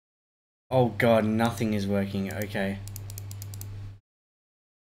Oh god, nothing is working. Okay.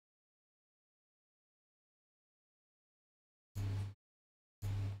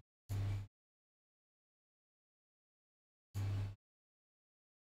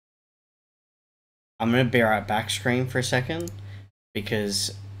 I'm gonna be right back screen for a second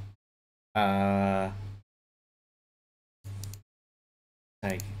because I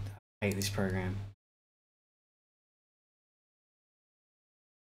hate this program.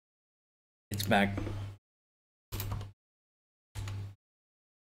 It's back.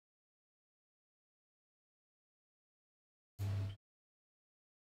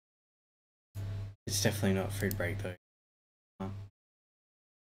 It's definitely not food break though.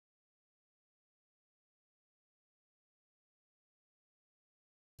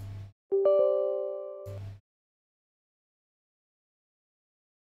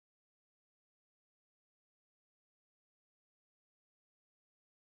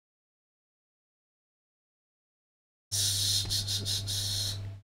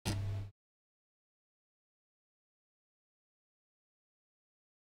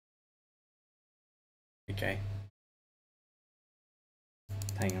 Okay.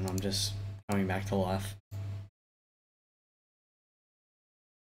 Hang on, I'm just coming back to life.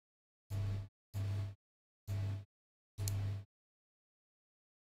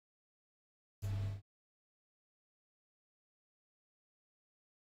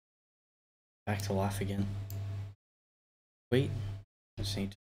 Back to life again. Wait. Just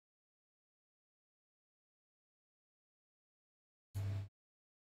need to...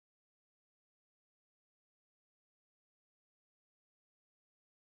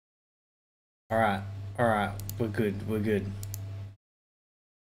 Alright, alright, we're good, we're good.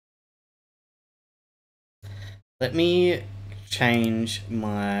 Let me change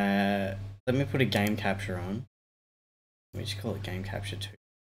my... Let me put a game capture on. Let me just call it game capture 2.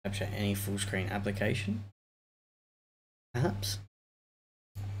 Capture any full screen application. Perhaps.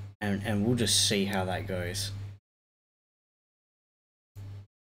 And we'll just see how that goes.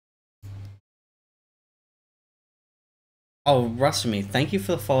 Oh, Rusamy, thank you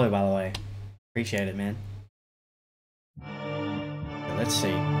for the follow, by the way. Appreciate it, man. Let's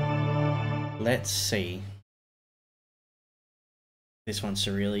see. Let's see. This wants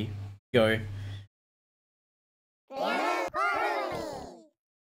to really go. Okay,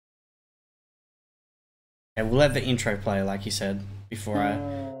 we'll let the intro play, like you said, before I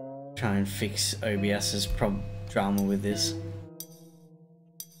try and fix OBS's drama with this.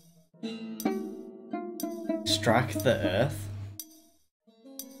 Strike the earth.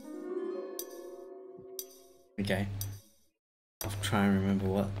 Okay. I'll try and remember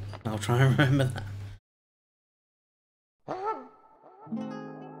what. I'll try and remember that.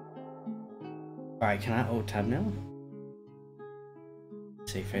 Alright, can I alt tab now?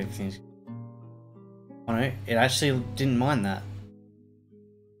 See if everything's... Oh no, it actually didn't mind that.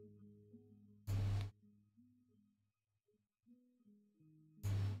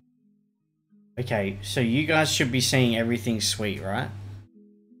 Okay, so you guys should be seeing everything sweet, right?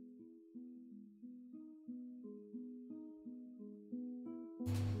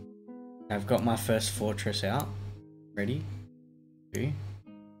 I've got my first fortress out. Ready? 2.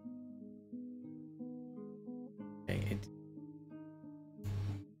 Okay, it...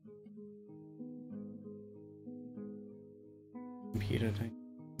 Computer, don't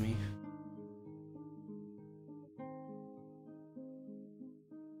me.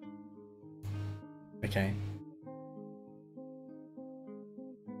 Okay.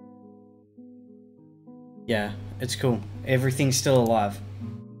 Yeah, it's cool. Everything's still alive.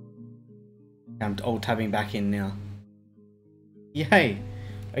 I'm alt tabbing back in now. Yay!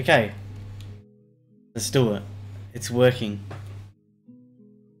 Okay. Let's do it. It's working.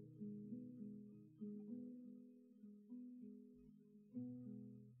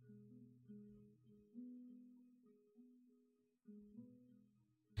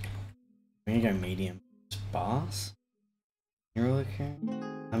 I'm gonna go medium. Sparse? Okay.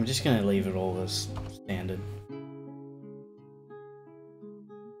 I'm just gonna leave it all as standard.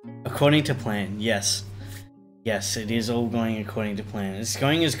 According to plan, yes. Yes, it is all going according to plan. It's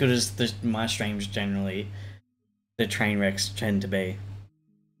going as good as my streams generally, the train wrecks tend to be.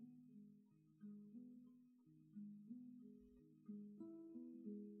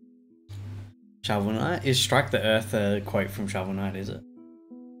 Shovel Knight? Is Strike the Earth a quote from Shovel Knight, is it?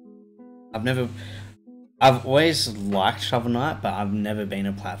 I've always liked Shovel Knight, but I've never been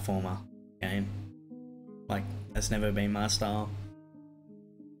a platformer game. Like, that's never been my style.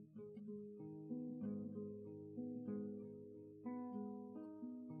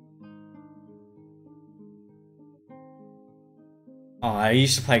 Oh, I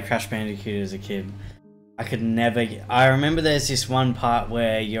used to play Crash Bandicoot as a kid. I could never get... I remember there's this one part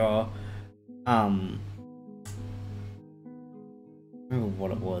where you're... I don't remember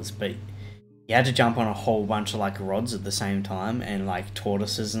what it was, but you had to jump on a whole bunch of like rods at the same time and like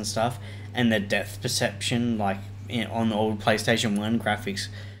tortoises and stuff, and the depth perception like on the old PlayStation 1 graphics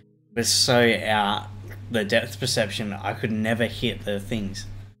was so out. The depth perception, I could never hit the things.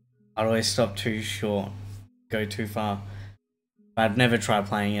 I'd always stop too short, go too far. But I've never tried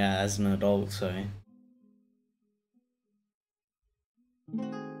playing it as an adult, so...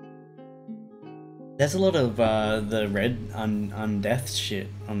 There's a lot of the red undeath shit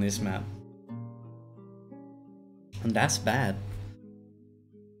on this map. And that's bad.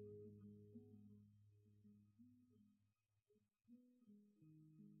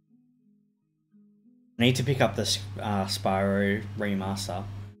 I need to pick up the Spyro remaster.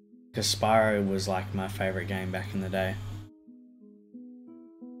 Because Spyro was like my favourite game back in the day.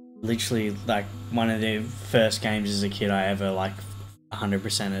 Literally like one of the first games as a kid I ever like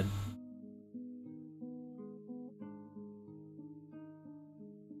 100%ed.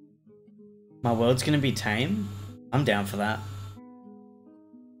 My world's gonna be tame? I'm down for that.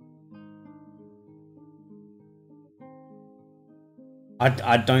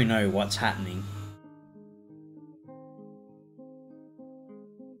 I don't know what's happening.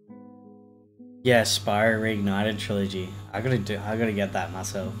 Yeah, Spyro Reignited trilogy. I gotta get that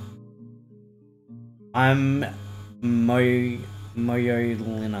myself. I'm Moyolina,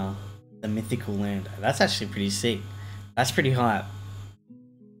 the mythical land. That's actually pretty sick. That's pretty hype.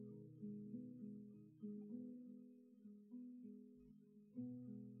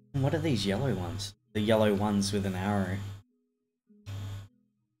 What are these yellow ones? The yellow ones with an arrow.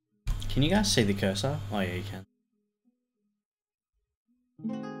 Can you guys see the cursor? Oh yeah, you can.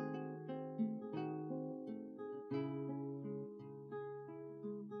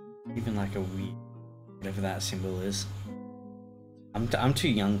 Even like a weird, whatever that symbol is. I'm too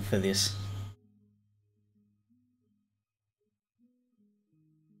young for this.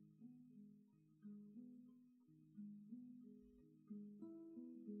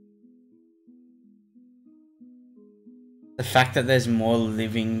 The fact that there's more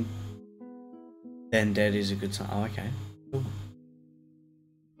living than dead is a good sign. Oh, okay. Cool.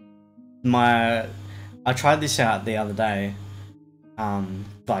 I tried this out the other day,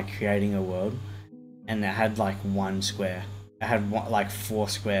 like creating a world, and it had like one square. It had like 4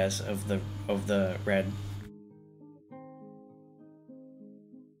 squares of the red.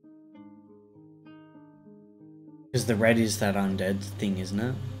 Because the red is that undead thing, isn't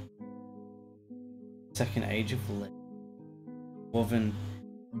it? Second age of legend. Woven.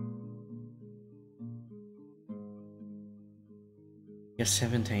 You're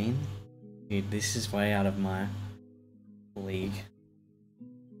 17? Dude, this is way out of my league.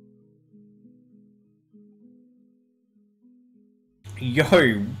 Yo,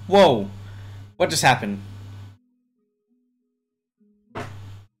 whoa! What just happened?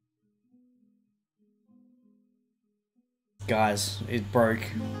 Guys, it broke.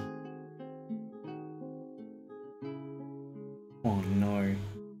 Oh no.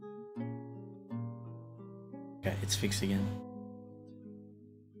 Okay, it's fixed again.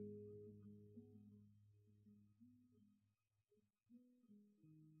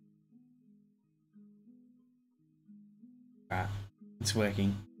 Alright, it's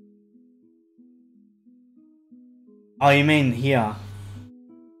working. Oh, you mean here?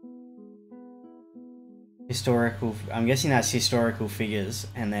 Historical, I'm guessing that's historical figures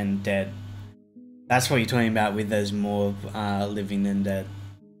and then dead. That's what you're talking about with there's more living than dead.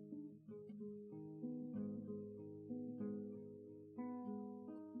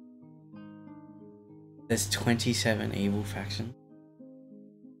 There's 27 evil factions.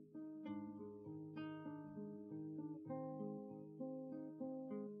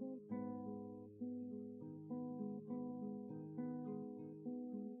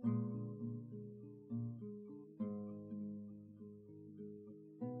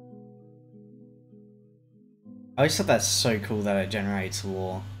 I always thought that's so cool that it generates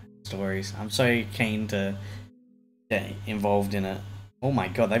lore stories. I'm so keen to get involved in it. Oh my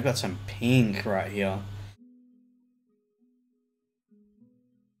god, they've got some pink right here.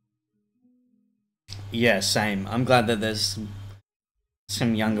 Yeah, same. I'm glad that there's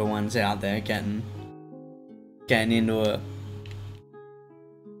some younger ones out there getting into it.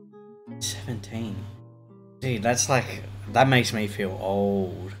 17. Dude, that's like, that makes me feel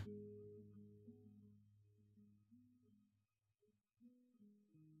old.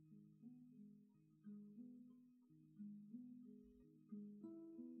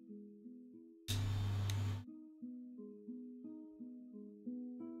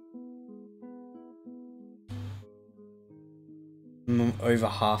 over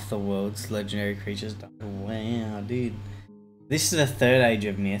half the world's legendary creatures died. Wow, dude. This is the third age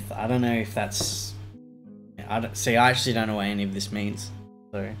of myth. I don't know if that's... See, I actually don't know what any of this means.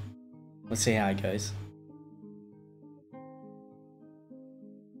 So, let's see how it goes.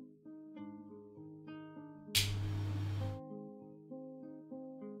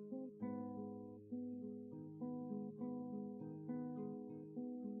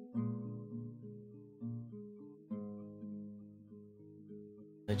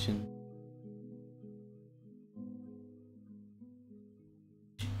 Legend.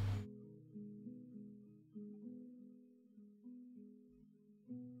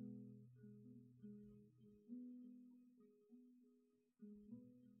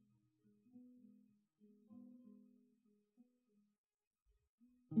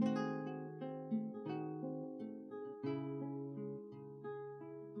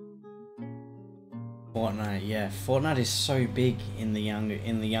 Fortnite, yeah. Fortnite is so big in the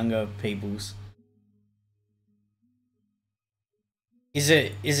younger people's. Is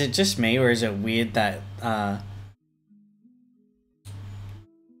it just me, or is it weird that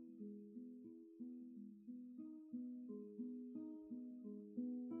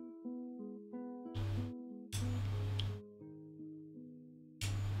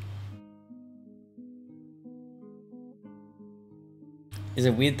is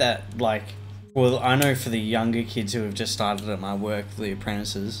it weird that, like, well, I know for the younger kids who have just started at my work, the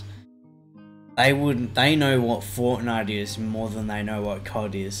apprentices, they know what Fortnite is more than they know what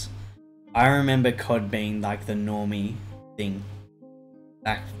COD is. I remember COD being like the normie thing.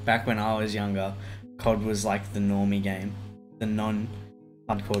 Back when I was younger, COD was like the normie game, the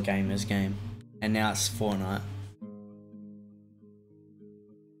non-hardcore gamers game, and now it's Fortnite.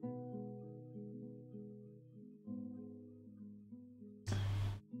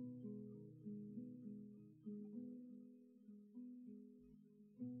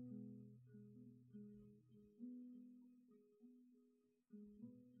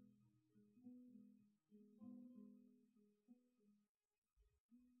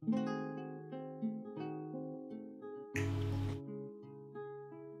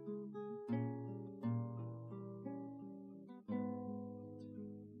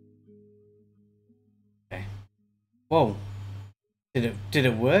 Okay. Whoa. Did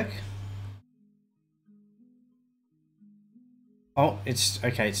it work? Oh, it's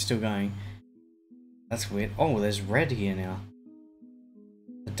okay, it's still going. That's weird. Oh, there's red here now.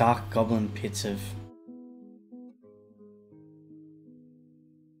 The dark goblin pits of...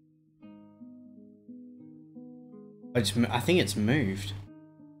 I think it's moved.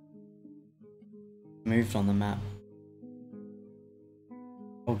 Moved on the map.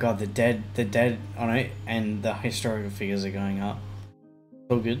 Oh god, the dead on it, and the historical figures are going up.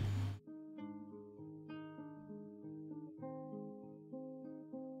 All good.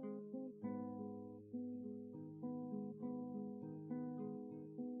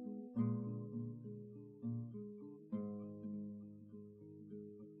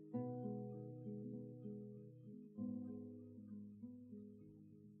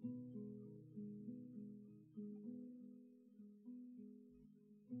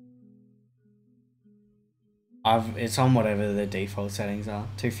 It's on whatever the default settings are.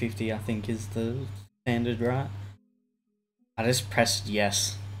 250 I think is the standard, right? I just pressed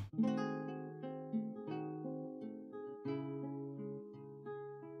yes.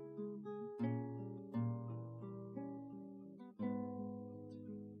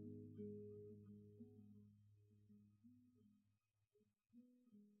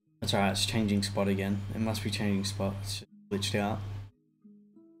 That's alright, it's changing spot again. It must be changing spot. It's just glitched out.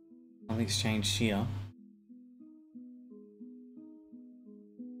 Something's changed here.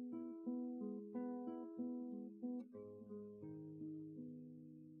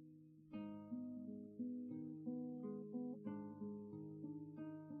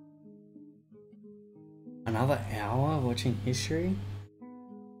 Another hour watching history?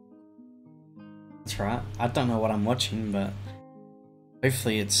 That's right. I don't know what I'm watching, but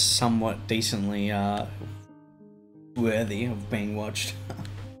hopefully it's somewhat decently worthy of being watched.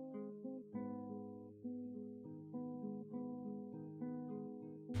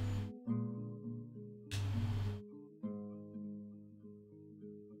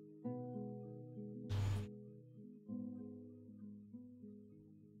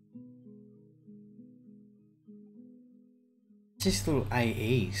 Just little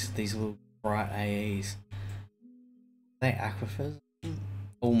AEs, these little bright AEs. Are they aquifers?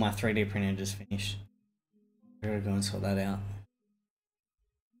 All my 3D printer just finished. I gotta go and sort that out.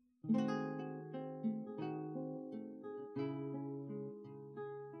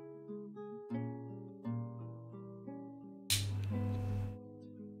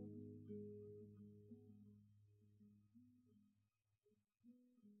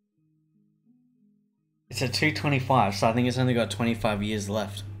 It's a 225, so I think it's only got 25 years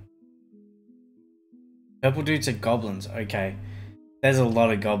left. Purple dudes are goblins. Okay. There's a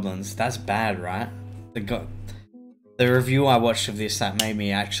lot of goblins. That's bad, right? The review I watched of this that made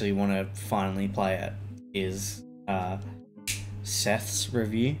me actually want to finally play it is Seth's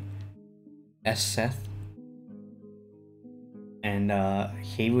review. Seth. And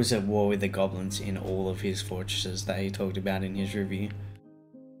he was at war with the goblins in all of his fortresses that he talked about in his review.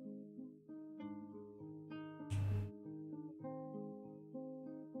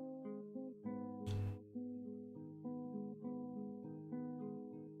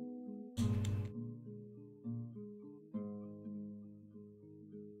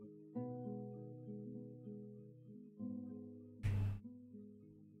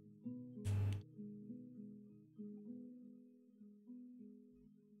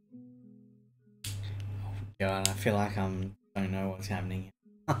 God, I feel like don't know what's happening.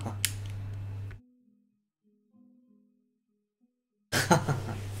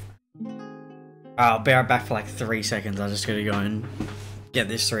 I'll be right back for like 3 seconds. I just gotta go and get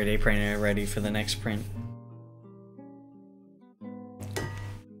this 3D printer ready for the next print.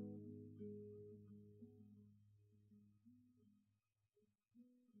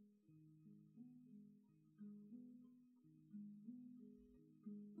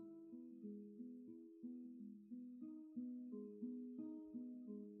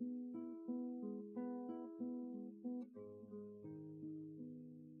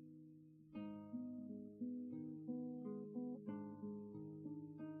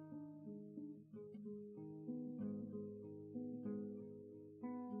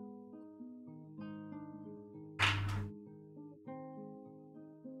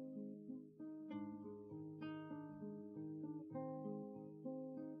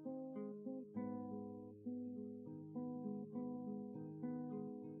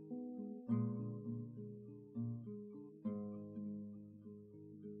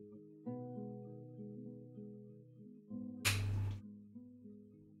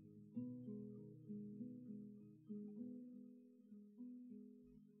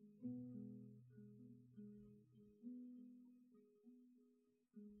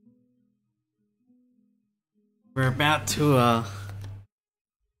 We're about to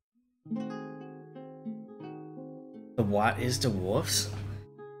the white is dwarfs.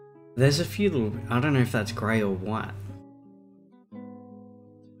 There's a few little, I don't know if that's grey or white.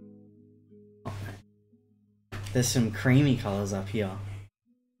 There's some creamy colours up here.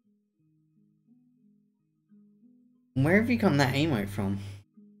 Where have you gotten that emote from?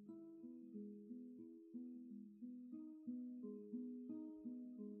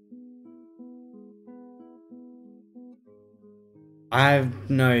 I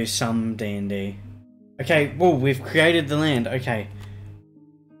know some D&D. Okay, well, we've created the land. Okay.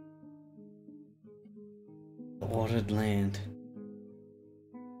 The ordered land.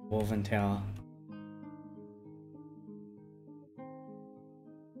 Dwarven Tower.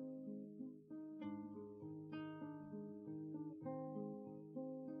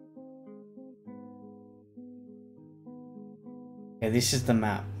 Okay, this is the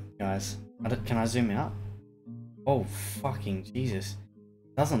map, guys. Can I zoom out? Oh, fucking Jesus.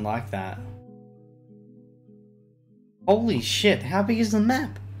 Doesn't like that. Holy shit, how big is the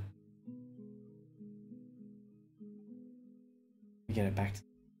map? Let me get it back to...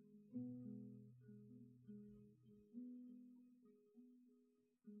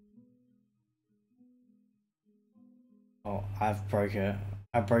 Oh, I've broke it.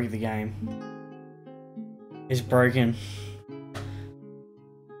 I broke the game. It's broken.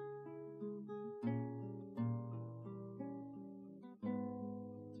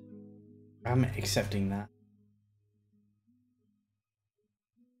 I'm accepting that.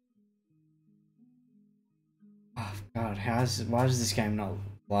 Oh god, why does this game not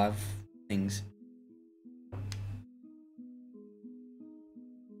live things?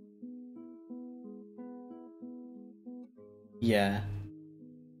 Yeah.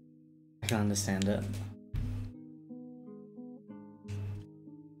 I can understand it.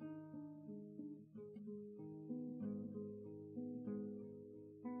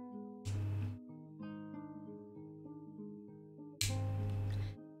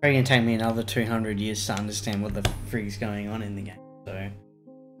 Probably gonna take me another 200 years to understand what the freak's going on in the game. So,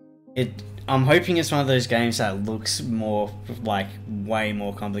 I'm hoping it's one of those games that looks more like way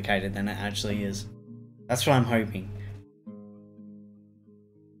more complicated than it actually is. That's what I'm hoping.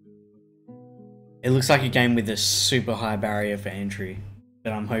 It looks like a game with a super high barrier for entry,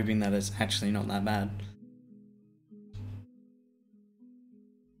 but I'm hoping that it's actually not that bad.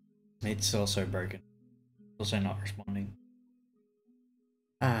 It's also broken. Also not responding.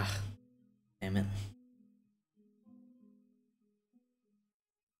 Ah, damn it.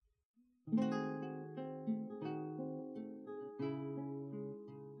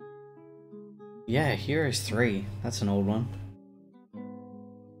 Yeah, Heroes 3. That's an old one.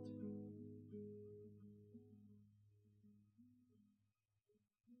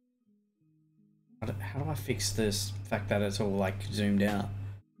 How do I fix this fact that it's all like zoomed out?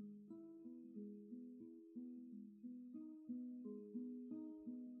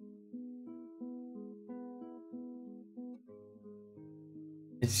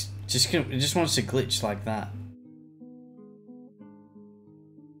 It just wants to glitch like that.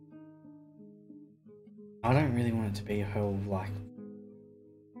 I don't really want it to be a whole like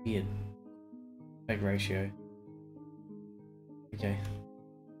weird big ratio. Okay.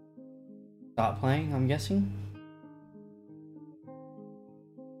 Start playing, I'm guessing.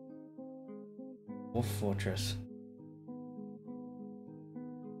 Or Fortress.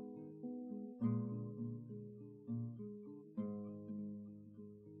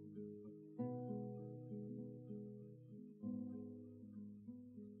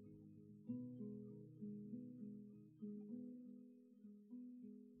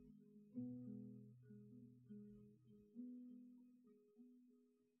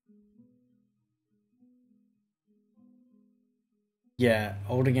 Yeah,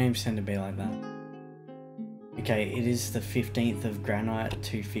 older games tend to be like that. Okay, it is the 15th of Granite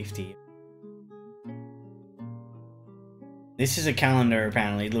 250. This is a calendar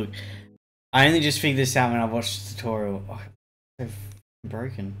apparently. Look, I only just figured this out when I watched the tutorial. Oh, so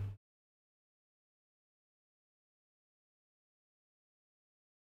broken.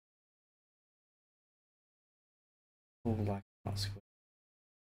 Oh, like not square.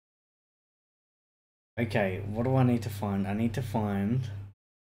 Okay, what do I need to find? I need to find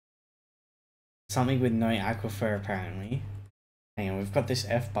something with no aquifer apparently. Hang on, we've got this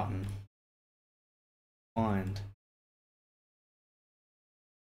F button. Find.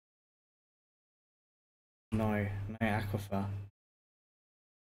 No, no aquifer.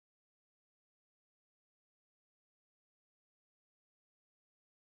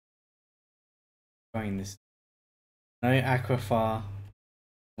 Going this. No aquifer.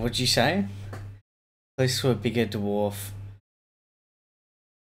 What'd you say? Place to a bigger dwarf.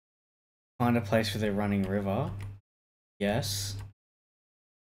 Find a place with a running river. Yes.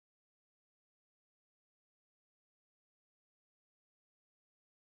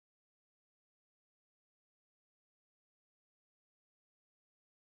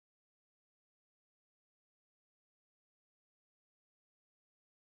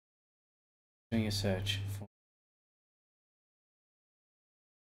 Doing a search.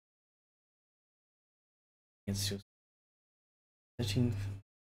 It's still searching.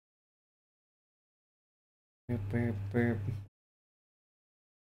 Burp.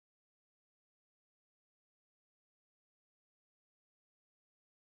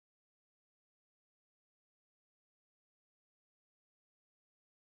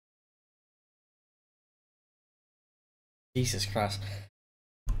 Jesus Christ.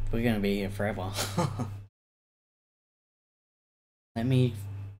 We're gonna be here forever. Let me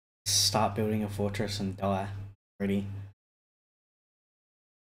start building a fortress and die already.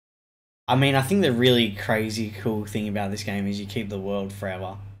 I mean, I think the really crazy cool thing about this game is you keep the world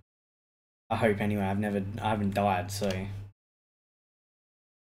forever. I hope anyway. I haven't died, so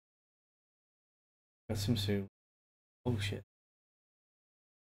got some soup. Oh shit.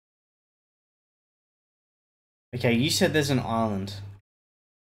 Okay, you said there's an island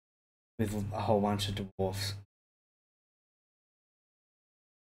with a whole bunch of dwarfs.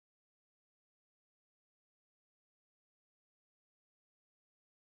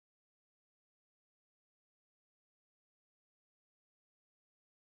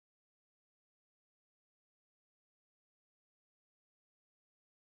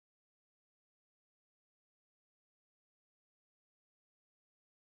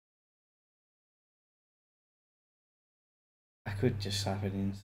 I could just type it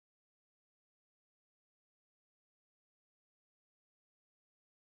in.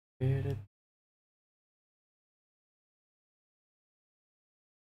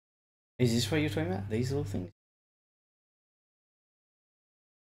 Is this what you're talking about? These little things?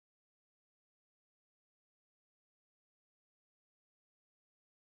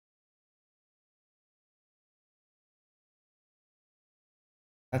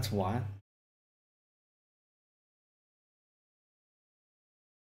 That's white.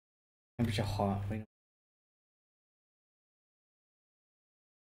 Temperature hot.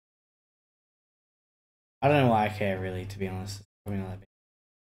 I don't know why I care really, to be honest. It's probably not that big.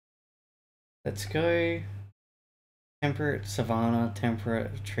 Let's go temperate savanna,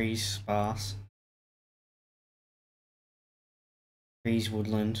 temperate trees sparse. Trees,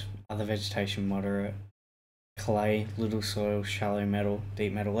 woodland, other vegetation, moderate. Clay, little soil, shallow metal,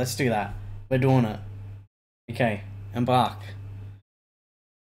 deep metal. Let's do that. We're doing it. Okay, embark.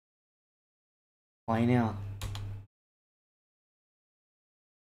 Play now.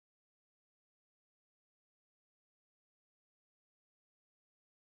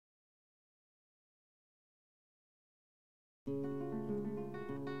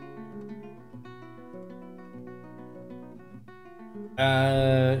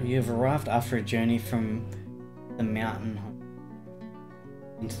 You have arrived after a journey from the mountain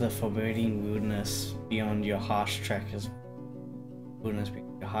into the forbidding wilderness beyond your harsh trek is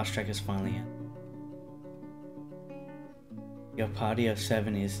finally ended. Your party of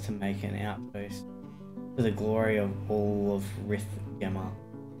 7 is to make an outpost to the glory of all of Rith Gemma.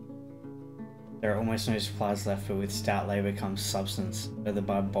 There are almost no supplies left, but with stout labour comes substance, whether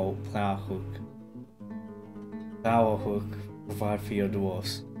by bolt, plough, or hook, provide for your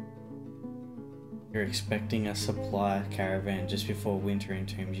dwarfs. You're expecting a supply caravan just before winter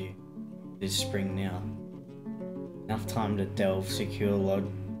entombs you. It is spring now. Enough time to delve, secure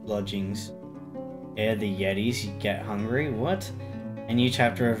lodgings, ere the Yetis get hungry. What? A new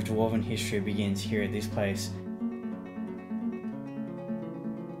chapter of dwarven history begins here at this place.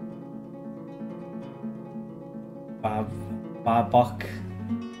 Barbok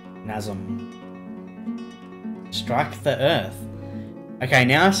Nazum. Strike the earth. Okay,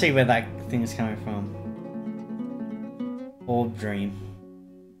 now I see where that thing is coming from. OrbDream.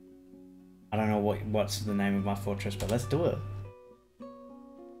 I don't know what's the name of my fortress, but let's do it.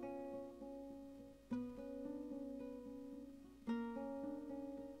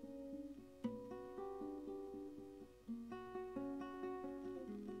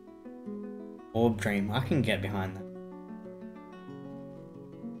 OrbDream. I can get behind that.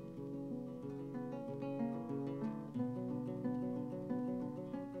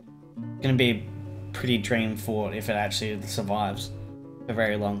 Gonna be a pretty dream fort if it actually survives for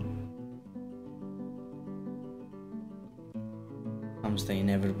very long. Comes the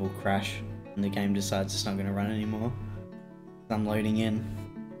inevitable crash and the game decides it's not gonna run anymore. I'm loading in.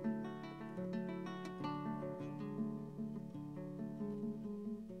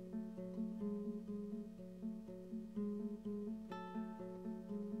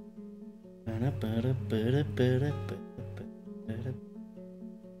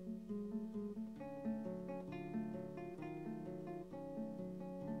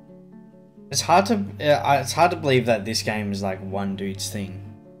 It's hard to believe that this game is like one dude's thing,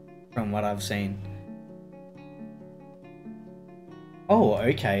 from what I've seen. Oh,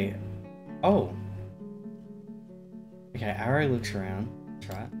 okay. Oh. Okay, Arrow looks around.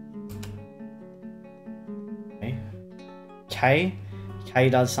 That's right. Okay. K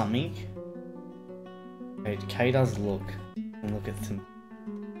does something. Okay, K does look. And look at them.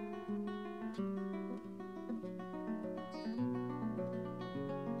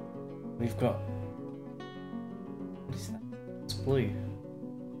 We've got... What is that? It's blue.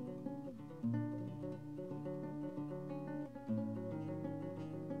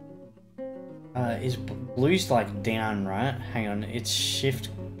 Is blue's like down, right? Hang on, it's shift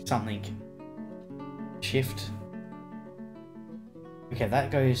something. Shift. Okay,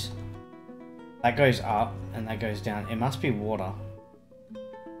 that goes up and that goes down. It must be water.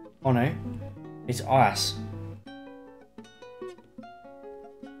 Oh no, it's ice.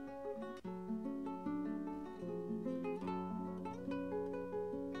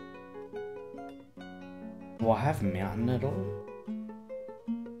 Do I have mountain at all?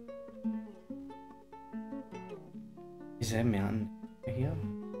 Is there a mountain here?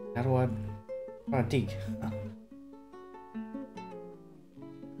 How do I dig? Oh.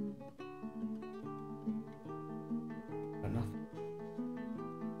 Got nothing.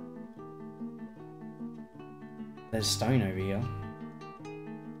 There's stone over here.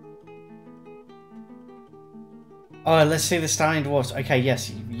 Oh, let's see the starting dwarfs. Okay,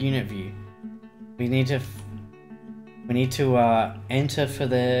 yes, unit view. We need to enter for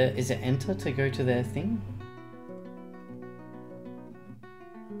the... Is it enter to go to their thing?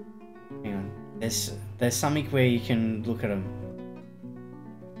 Hang on. There's something where you can look at them.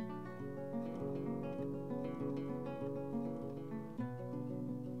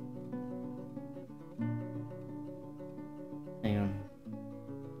 Hang on.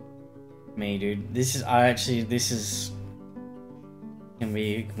 Me, dude. This is gonna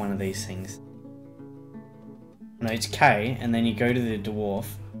be one of these things. No, it's K, and then you go to the dwarf.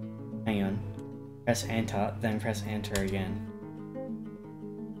 Hang on. Press enter, then press enter again.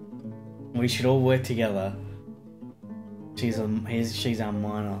 We should all work together. She's our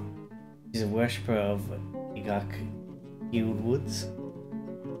minor. She's a worshipper of Igak Fieldwoods.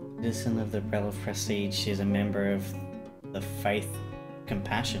 Citizen of the Bell of Prestige. She is a member of the Faith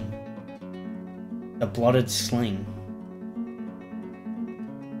Compassion. The Blotted Sling.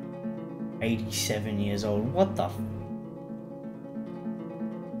 87 years old. What the f...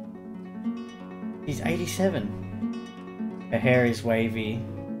 He's 87. Her hair is wavy.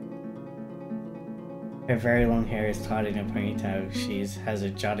 Her very long hair is tied in a ponytail. She has a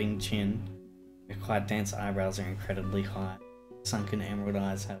jutting chin. Her quite dense eyebrows are incredibly high. Sunken emerald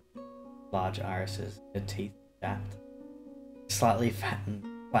eyes have large irises. Her teeth are chapped. Slightly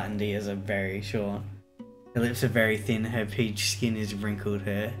flattened ears are very short. Her lips are very thin. Her peach skin is wrinkled.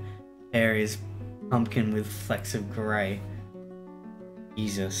 Her hair is pumpkin with flecks of grey.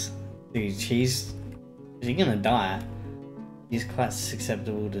 Jesus. Dude, she's gonna die. She's quite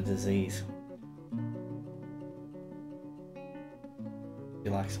susceptible to disease. She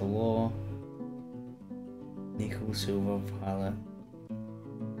likes the law. Nickel, silver, violet.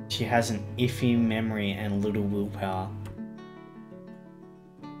 She has an iffy memory and little willpower.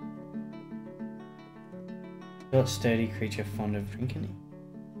 Short, sturdy creature fond of drinking.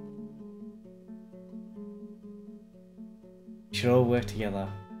 We should all work together.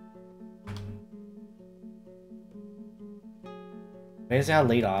 Where's our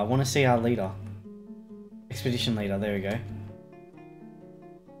leader? I want to see our leader. Expedition leader, there we go.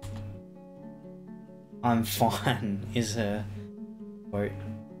 I'm fine, is her quote.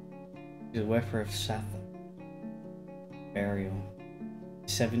 She's a worker of Sath Burial.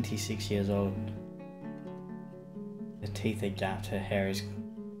 76 years old. Her teeth are gapped, her hair is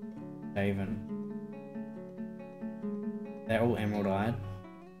shaven. They're all emerald eyed.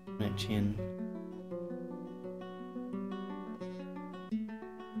 On her chin.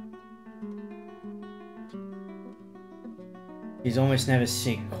 She's almost never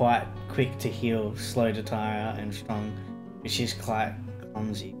sick, quite quick to heal, slow to tire, and strong, but she's quite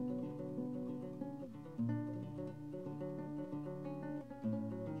clumsy.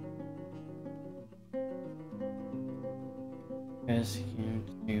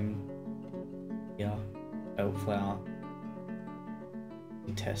 Persecuted, yeah, oat flower.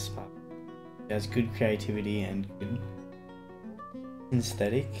 She tests spark. She has good creativity and good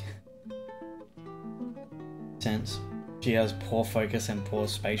aesthetic sense. She has poor focus and poor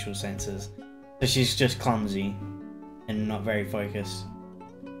spatial senses, so she's just clumsy and not very focused.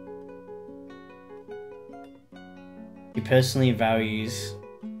 She truly values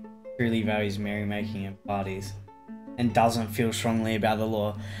merrymaking and parties, and doesn't feel strongly about the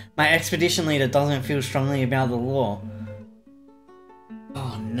law. My expedition leader doesn't feel strongly about the law.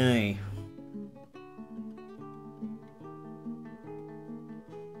 Oh no.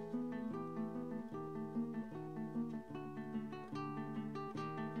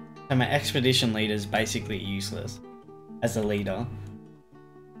 So my expedition leader is basically useless as a leader.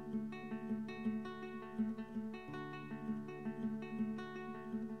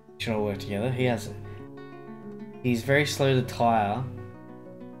 Should all work together. He's very slow to tire,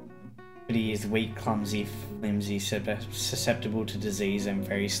 but he is weak, clumsy, flimsy, susceptible to disease, and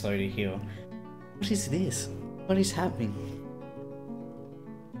very slow to heal. What is this? What is happening?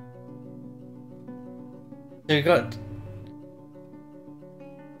 So we got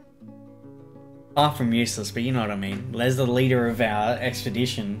far from useless, but you know what I mean. Les, the leader of our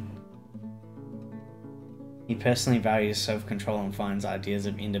expedition. He personally values self-control and finds ideas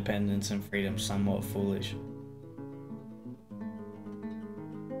of independence and freedom somewhat foolish.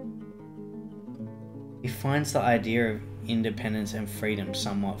 He finds the idea of independence and freedom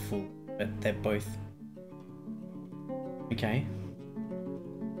somewhat foolish, but they're both... Okay.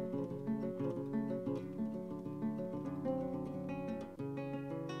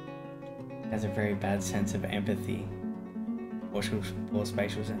 Has a very bad sense of empathy. Poor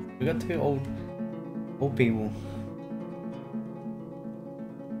spatial sense. We got two old people.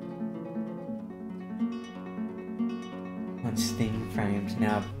 Once thin framed,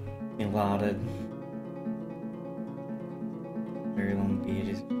 now larded. Very long beard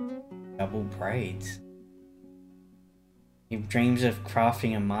is double braids. He dreams of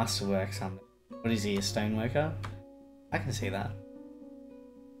crafting a masterwork someday. What is he, a stoneworker? I can see that.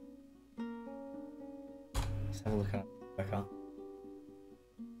 Let's have a look at worker.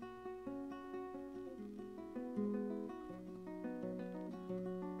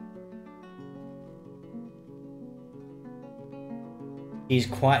 He's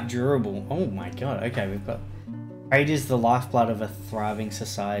quite durable. Oh my god, okay, we've got... Trade is the lifeblood of a thriving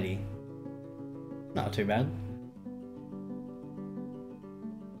society. Not too bad.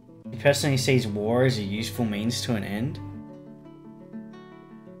 He personally sees war as a useful means to an end.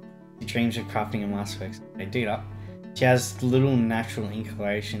 He dreams of crafting a masterwork. Okay, dude, She has little natural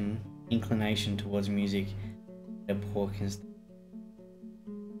inclination towards music. A poor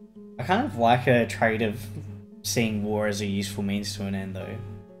I kind of like her trait of seeing war as a useful means to an end, though.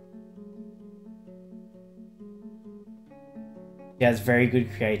 She has very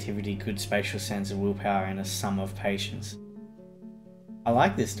good creativity, good spatial sense of willpower, and a sum of patience. I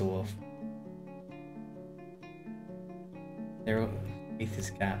like this dwarf. Their teeth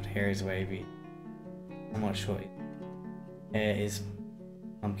is gapped, hair is wavy, somewhat short. Hair is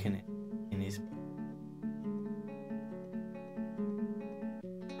pumpkin in his.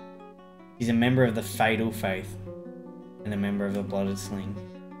 He's a member of the Fatal Faith and a member of the Blooded Sling.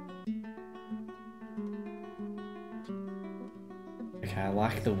 Okay, I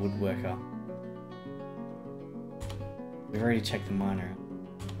like the woodworker. We've already checked the miner out.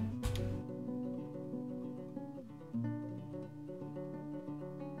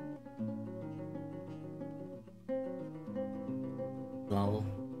 Lol.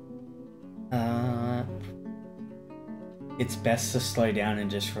 It's best to slow down and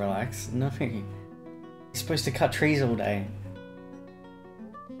just relax. No, you're supposed to cut trees all day.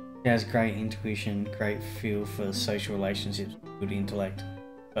 She has great intuition, great feel for social relationships, good intellect,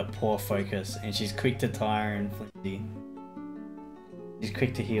 but poor focus, and she's quick to tire and flimsy. She's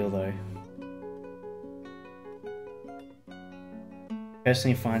quick to heal though.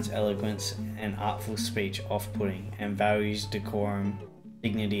 Personally finds eloquence and artful speech off-putting, and values decorum,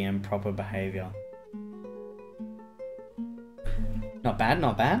 dignity, and proper behaviour. Not bad,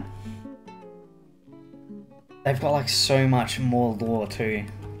 not bad. They've got like so much more lore too.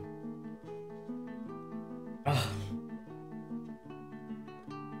 Ugh.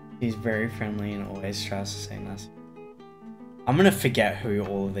 He's very friendly and always tries to say nice. I'm gonna forget who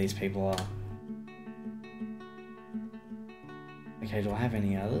all of these people are. Okay, do I have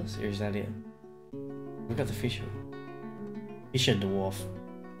any others? Or is that it? We've got the Fisher. Fisher Dwarf.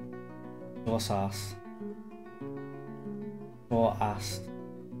 Dwarf. Or us.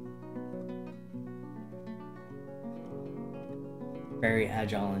 Very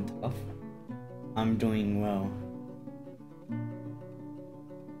agile and tough. I'm doing well.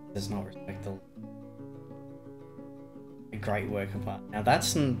 Does not respect the. A great work of art. Now that's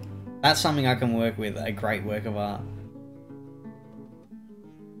something I can work with. A great work of art.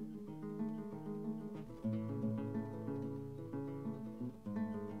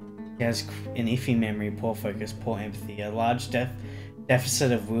 He has an iffy memory, poor focus, poor empathy, a large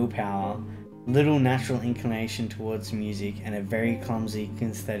deficit of willpower, little natural inclination towards music, and a very clumsy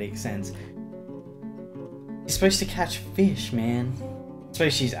kinesthetic sense. You're supposed to catch fish, man. I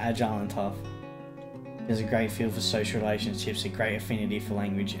suppose she's agile and tough. She has a great feel for social relationships, a great affinity for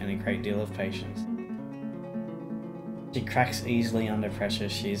language, and a great deal of patience. She cracks easily under pressure.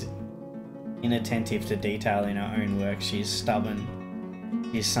 She's inattentive to detail in her own work. She is stubborn.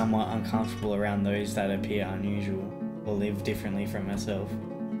 She is somewhat uncomfortable around those that appear unusual or live differently from herself.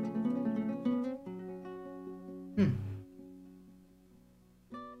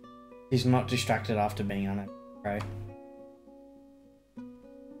 She's not distracted after being unable to pray.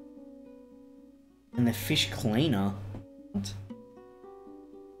 And the fish cleaner? What?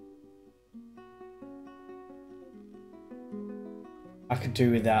 I could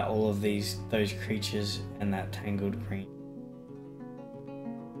do without all of those creatures and that tangled green.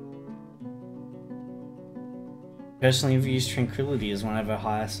 Personally views tranquility as one of her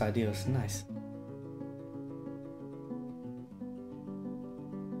highest ideals. Nice.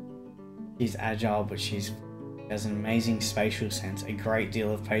 She's agile, but she has an amazing spatial sense, a great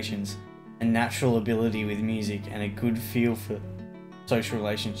deal of patience, a natural ability with music, and a good feel for social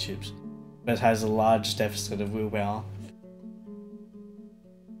relationships, but has a large deficit of willpower.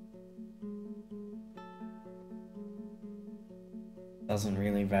 Doesn't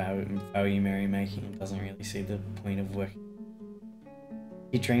really value merrymaking and doesn't really see the point of working.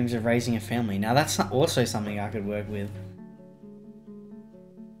 He dreams of raising a family. Now that's also something I could work with.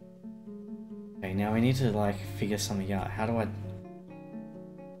 Okay, now we need to like figure something out. How do I...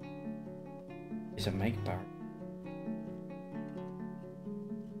 Is it make bar?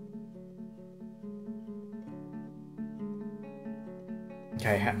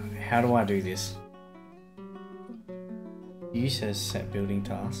 Okay, how do I do this? You says set building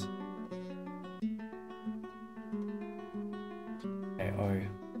task. Okay, oh.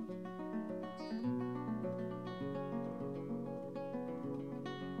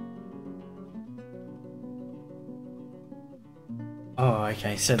 Oh,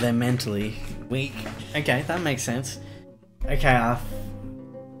 okay, so they're mentally weak. Okay, that makes sense. Okay,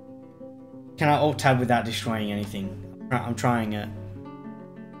 can I alt tab without destroying anything? I'm trying it.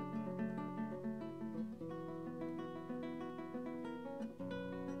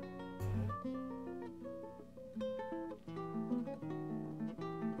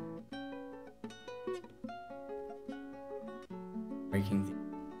 breaking things.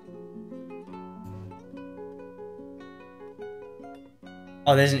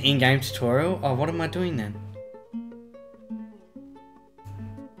 Oh, there's an in-game tutorial? Oh, what am I doing then?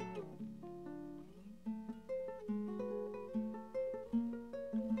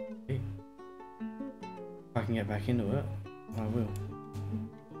 If I can get back into it, I will.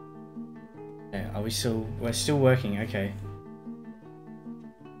 Okay, are we still... We're still working, okay.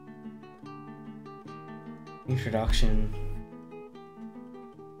 Introduction.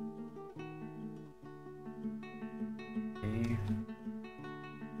 Okay.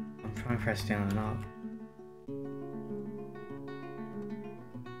 I'm trying to press down and up.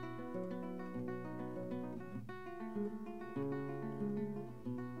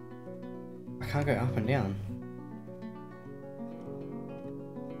 I can't go up and down.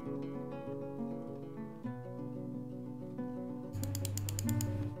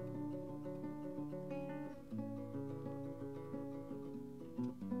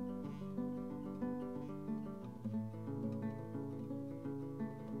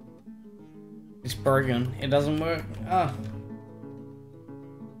 It's broken. It doesn't work. Oh.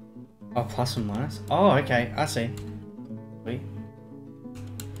 Oh, plus and minus. Oh, okay. I see. Sweet.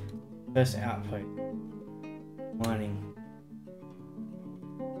 First output. Mining.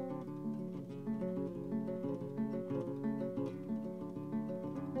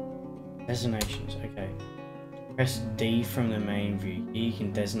 Designations. Okay. Press D from the main view. Here you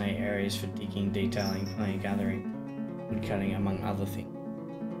can designate areas for digging, detailing, plant gathering, wood cutting, among other things.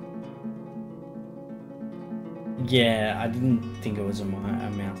 Yeah, I didn't think it was a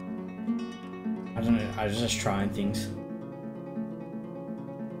mouse. I don't know, I was just trying things.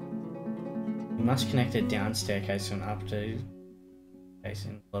 You must connect a down staircase to an up staircase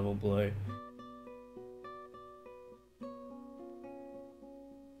in level below.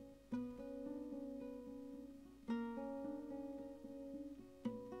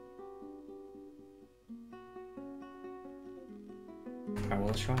 Alright, well,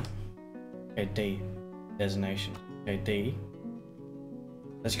 let's try it. Okay, D. Designation. Okay, D.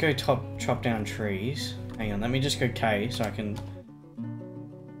 Let's go chop down trees. Hang on, let me just go K so I can...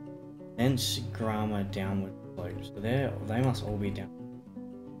 Dense grama downward slopes. So they must all be down.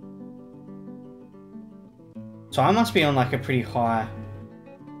 So I must be on like a pretty high...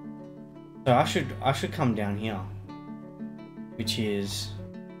 So I should come down here. Which is...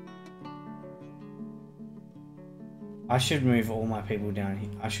 I should move all my people down here.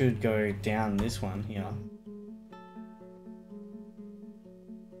 I should go down this one here.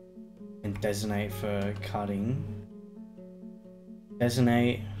 And designate for cutting.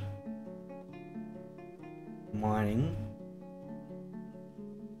 Designate mining.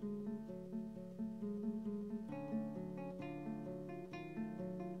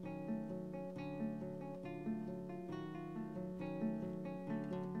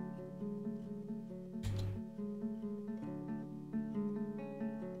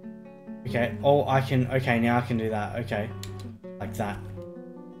 Okay, oh, I can, okay, now I can do that, okay. Like that.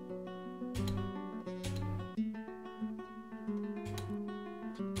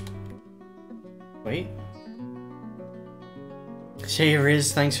 Wait. See,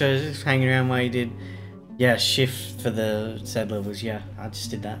 Riz, thanks for hanging around while you did. Yeah, shift for the Z levels, yeah, I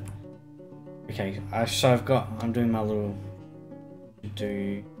just did that. Okay, so I'm doing my little,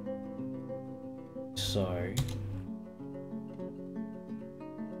 so.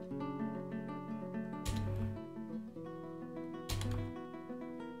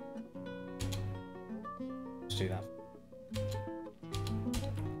 Let's do that.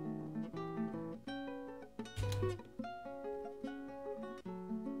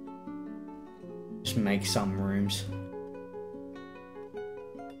 Just make some rooms.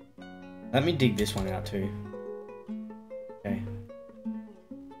 Let me dig this one out too. Okay.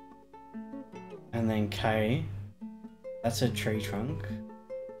 And then K. That's a tree trunk.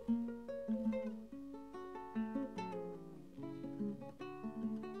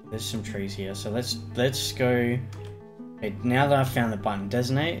 There's some trees here, so let's go. Okay, now that I've found the button,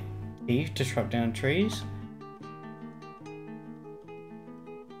 designate E to chop down trees.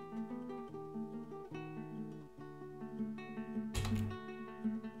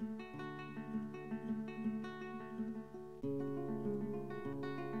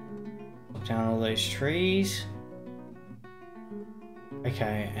 Chop down all those trees.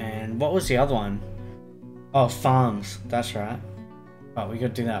 Okay, and what was the other one? Oh, farms. That's right. But we gotta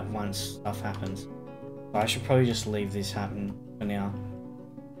do that once stuff happens. So I should probably just leave this happen for now.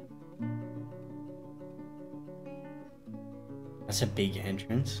 That's a big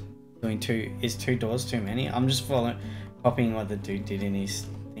entrance. Doing is two doors too many? I'm just copying what the dude did in his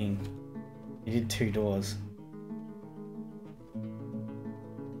thing. He did 2 doors.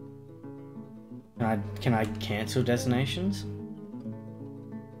 Can I cancel destinations?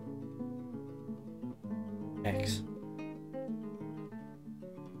 X.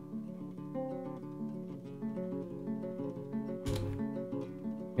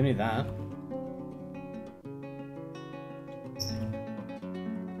 Can do that.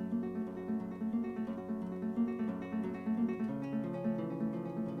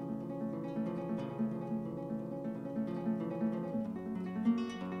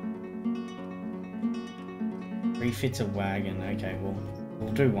 Refits a wagon. Okay, well,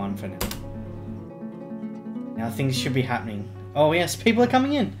 we'll do one for now. Now things should be happening. Oh yes, people are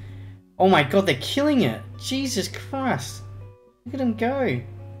coming in. Oh my god, they're killing it. Jesus Christ. Look at them go.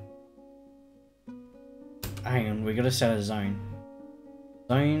 Hang on, we gotta set a zone.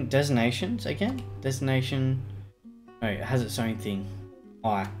 Zone designations again? Destination. No, it has its own thing.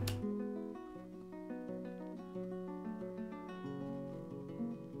 I.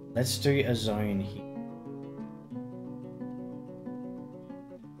 Let's do a zone here.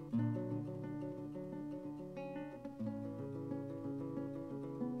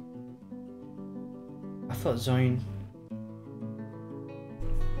 I thought zone.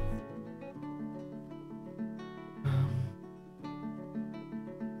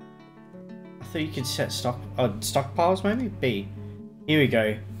 I thought you could set stockpiles maybe? B. Here we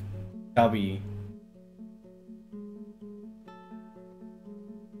go. W.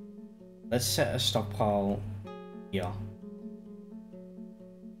 Let's set a stockpile here.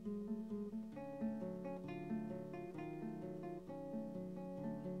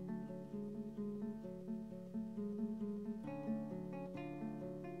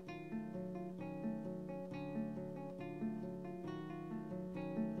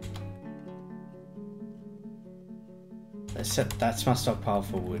 Let's set, that's my stockpile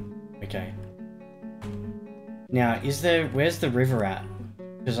for wood. Okay. Now, where's the river at?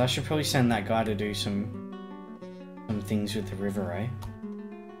 Because I should probably send that guy to do some things with the river, eh?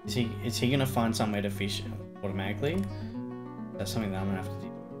 Is he gonna find somewhere to fish automatically? That's something that I'm gonna have to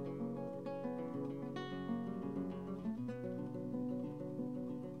do.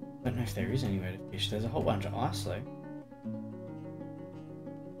 I don't know if there is anywhere to fish. There's a whole bunch of ice though.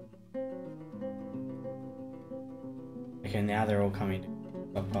 Okay, now they're all coming to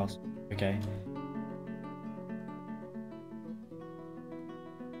stockpiles. Okay.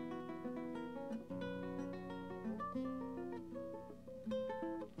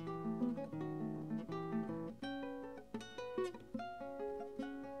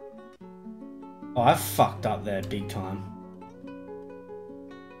 Oh, I fucked up there big time.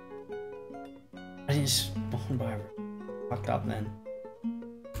 I didn't spawn by. Fucked up then.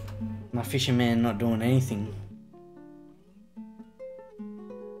 My fisherman not doing anything.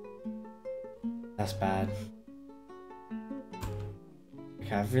 That's bad.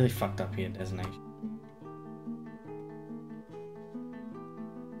 Okay, I've really fucked up here, designation.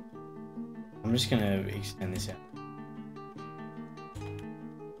 I'm just gonna extend this out.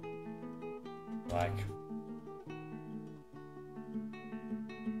 Like,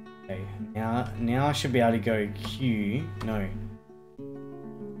 okay, now I should be able to go Q. No.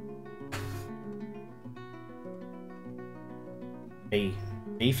 B.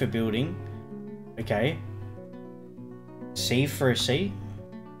 B for building. Okay. C for a C.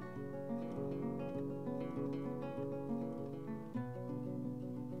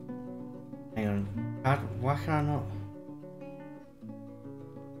 Hang on. Why can I not?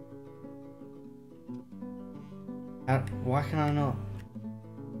 Why can I not?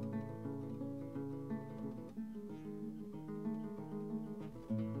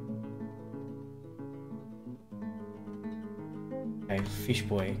 Okay, fish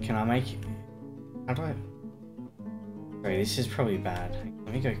boy. Can I make? How do I? Sorry, this is probably bad.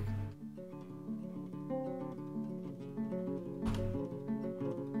 Let me go.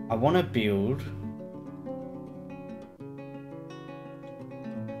 I want to build.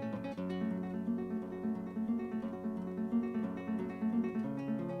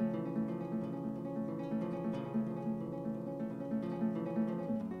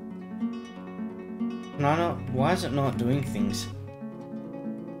 Can I not? Why is it not doing things?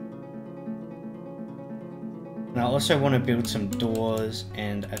 And I also want to build some doors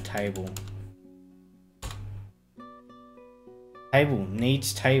and a table. Table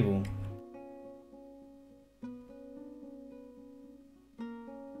needs table.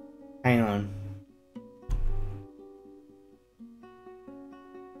 Hang on.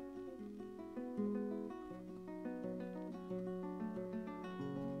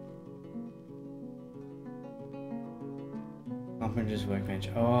 Carpenter's workbench.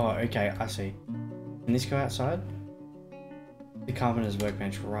 Oh, okay, I see. Can this go outside? The carpenter's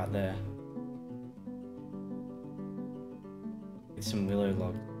workbench right there. with some willow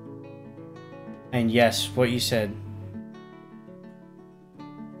logs. And yes, what you said.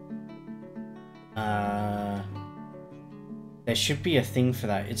 There should be a thing for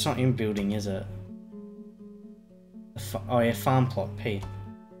that. It's not in building, is it? Oh yeah, farm plot, P.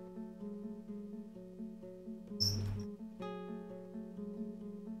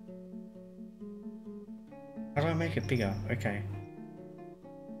 How do I make it bigger? Okay.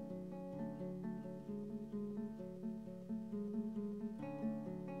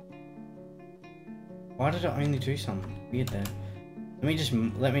 Why did it only do something weird there?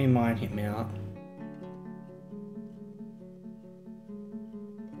 Let me mine him out.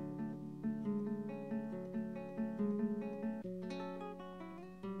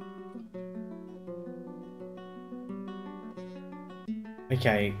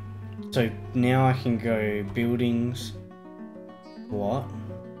 Okay, so now I can go buildings. What?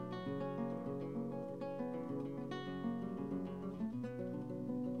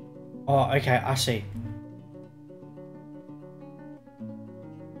 Oh, okay, I see.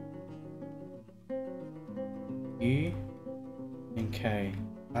 U and K.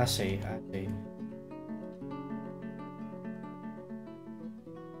 I see, I see.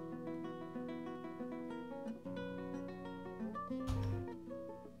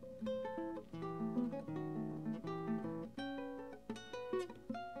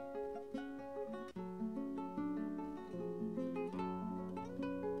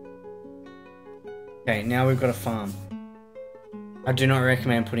 Okay, now we've got a farm. I do not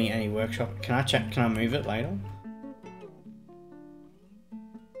recommend putting any workshop. Can I move it later?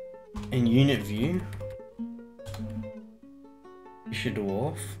 In unit view, issue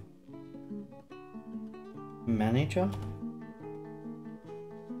dwarf, manager.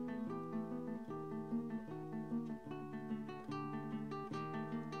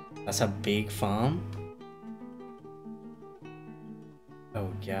 That's a big farm.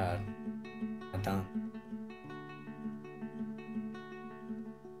 Oh god, I'm done.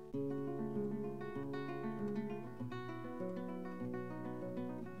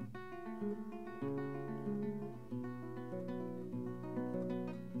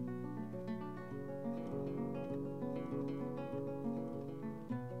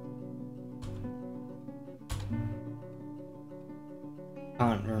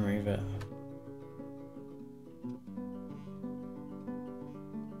 Can't remove it.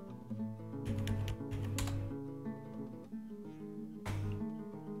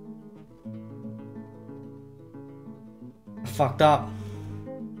 I fucked up.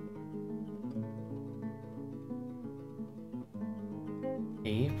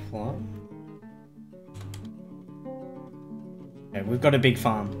 E plot. Okay, we've got a big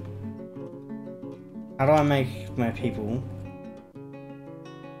farm. How do I make my people?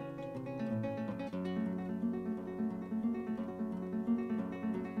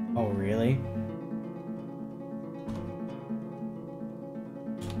 Oh, really?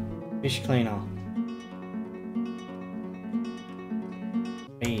 Fish cleaner.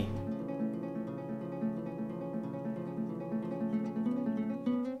 B.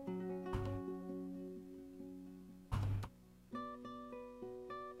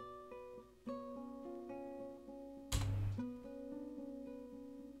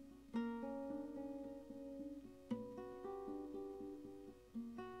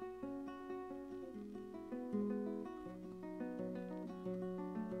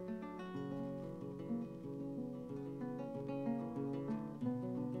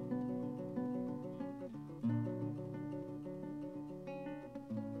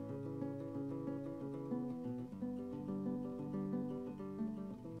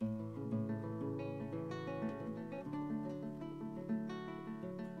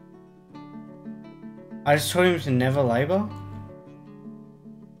 I just told him to never labor.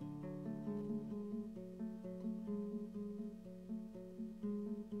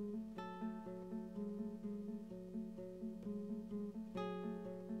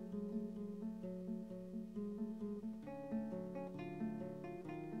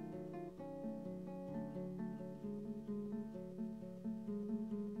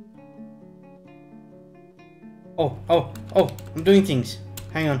 Oh, I'm doing things.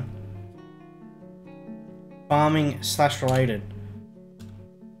 Hang on. Farming / related.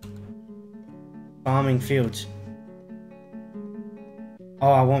 Farming fields.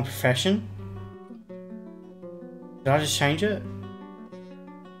 Oh, I want profession. Did I just change it?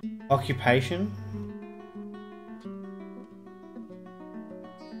 Occupation.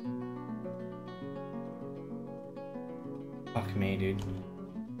 Fuck me, dude.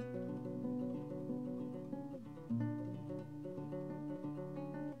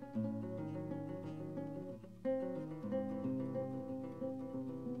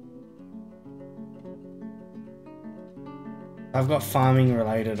 I've got farming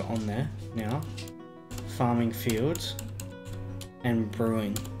related on there now. Farming fields and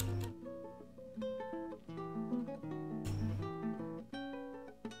brewing.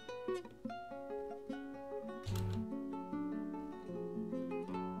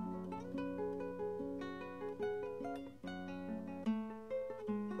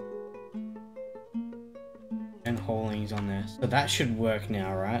 And hauling's on there. So that should work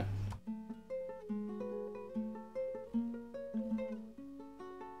now, right?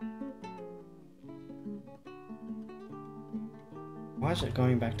 Why is it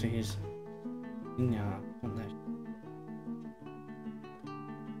going back to his thing now?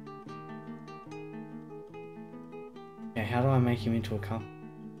 Okay, how do I make him into a cup?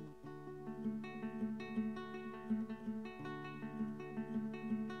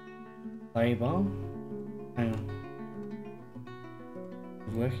 Labor. Hang on.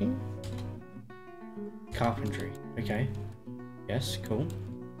 Working? Carpentry. Okay. Yes, cool.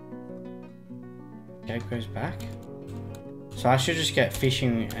 Okay, goes back. So I should just get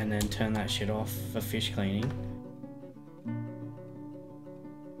fishing and then turn that shit off for fish cleaning.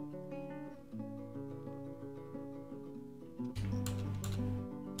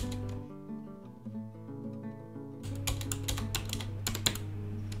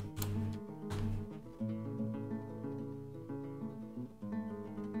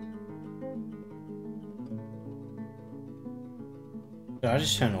 Did I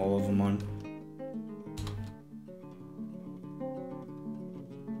just turn all of them on?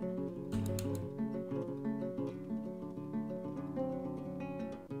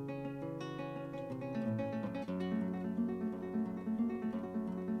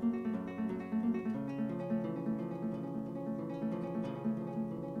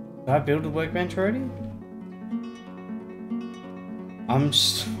 Did I build a workbench already? I'm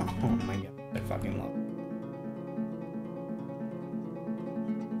just... Oh my god, I fucking love it.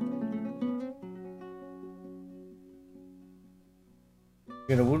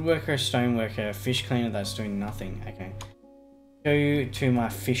 Got a woodworker, a stoneworker, a fish cleaner that's doing nothing. Okay. Go to my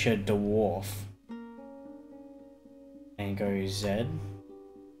fisher dwarf. And go Z.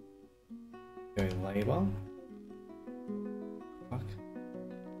 Go labor. Fuck.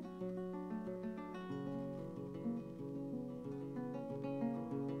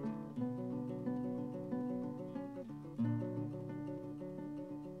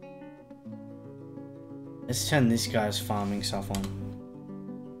 Let's turn this guy's farming stuff on.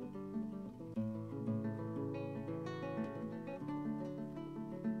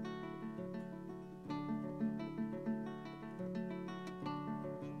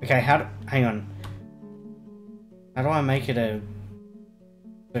 Okay, hang on. How do I make it a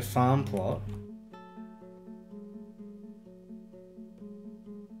farm plot?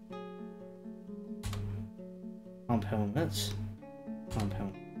 Pump helmets. Pump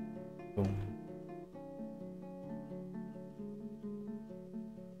helmet. Cool.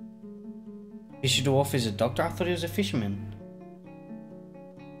 Fisher dwarf is a doctor? I thought he was a fisherman.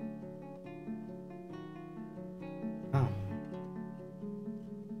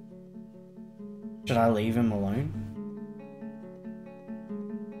 Should I leave him alone?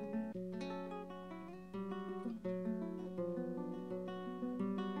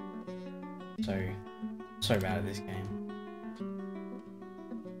 So bad at this game.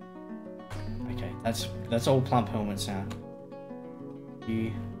 Okay, that's all plump helmets now.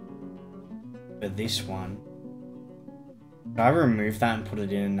 But this one, should I remove that and put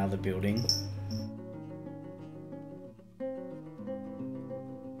it in another building?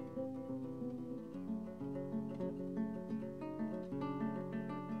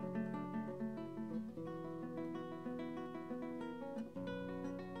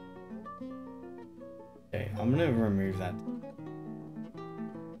 Okay, I'm gonna remove that.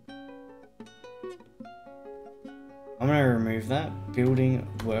 I'm gonna remove that. Building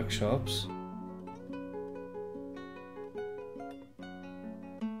workshops.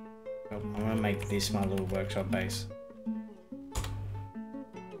 I'm gonna make this my little workshop base.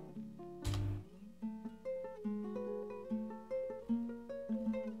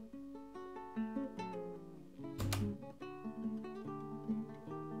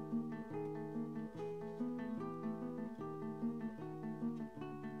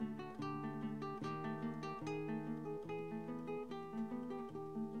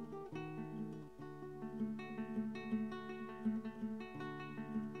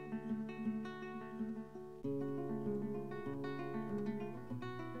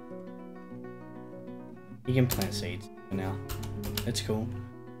 You can plant seeds for now. It's cool.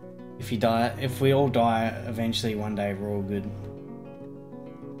 If we all die eventually one day, we're all good.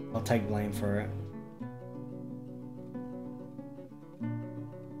 I'll take blame for it.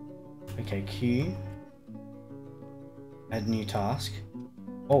 Okay, Q. Add new task.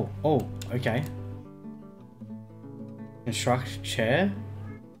 Oh, okay. Construct chair.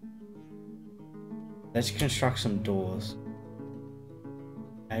 Let's construct some doors.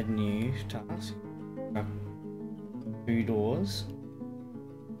 Add new task. Construct 2 doors.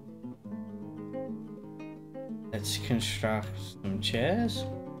 Let's construct some chairs.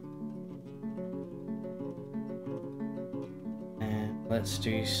 And let's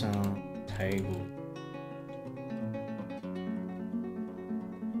do some tables.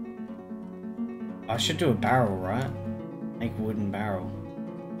 I should do a barrel, right? Make a wooden barrel.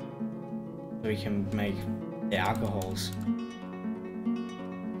 So we can make the alcohols.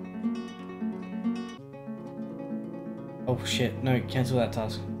 Oh shit, no, cancel that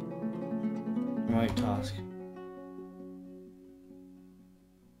task. Remote task.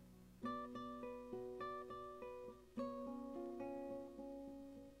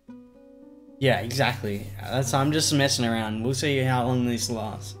 Yeah, exactly. I'm just messing around. We'll see how long this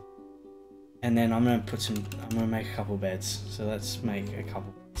lasts. And then I'm gonna make a couple beds. So let's make a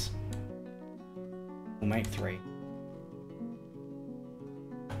couple beds. We'll make 3.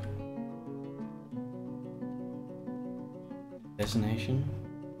 Destination.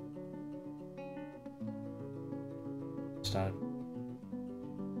 Start.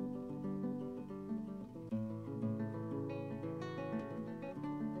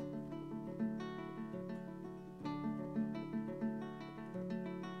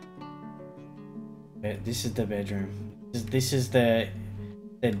 This is the bedroom. This is the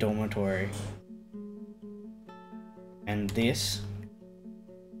dormitory. And this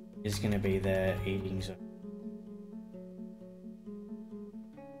is gonna be the eating zone.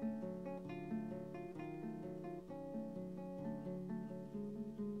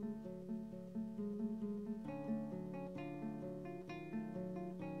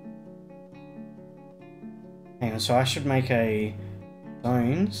 Hang on, so I should make a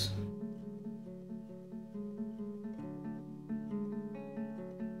zones.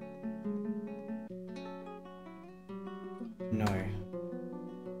 No.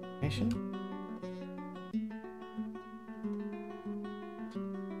 Nation?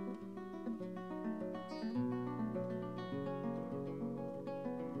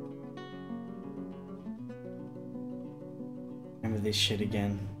 Remember this shit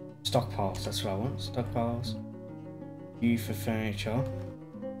again. Stockpiles, that's what I want. Stockpiles. U for furniture.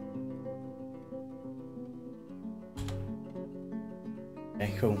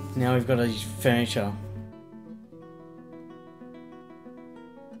 Okay, cool. Now we've got a furniture.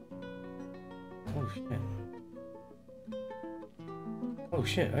 Oh shit. Oh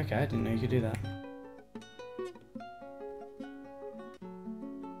shit, okay, I didn't know you could do that.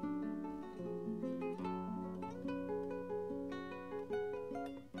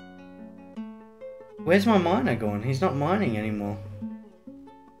 Where's my miner gone? He's not mining anymore.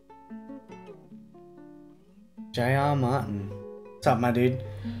 JR Martin. What's up, my dude?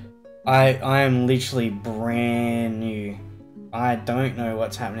 I am literally brand new. I don't know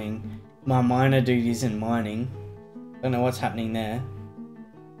what's happening. My miner dude isn't mining. Don't know what's happening there.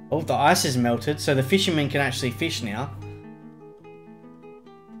 Oh, the ice is melted, so the fishermen can actually fish now.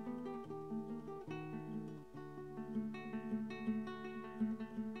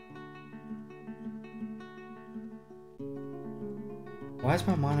 Why is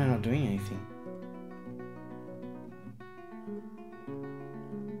my miner not doing anything?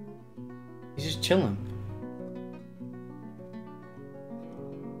 He's just chilling.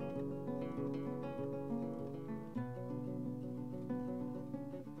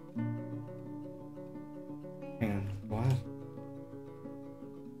 Hang on, what?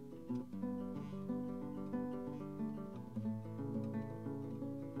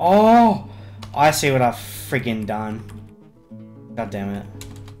 Oh! I see what I've friggin' done. God damn it.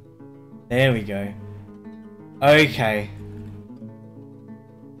 There we go. Okay.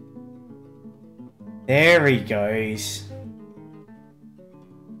 There he goes.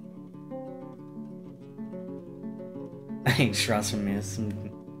 Thanks, Russ and Miss.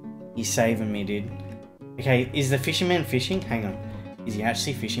 You're saving me, dude. Okay, is the fisherman fishing? Hang on. Is he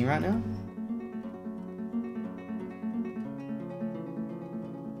actually fishing right now?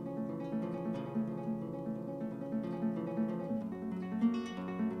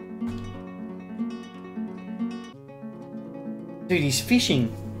 Dude, he's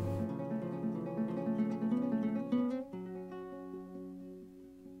fishing.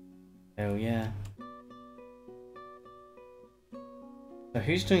 Hell yeah. So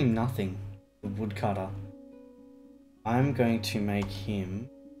who's doing nothing? The woodcutter. I'm going to make him...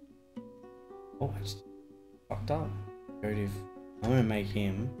 Oh, it's fucked up. I'm going to make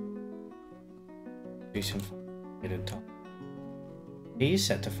him do some farm. He is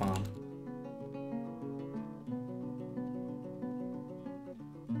set to farm.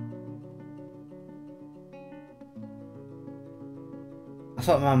 I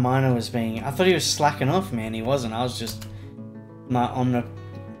thought my miner was being... I thought he was slacking off, man. He wasn't. I was just... My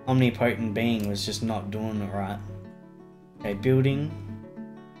omnipotent being was just not doing it right. Okay, building.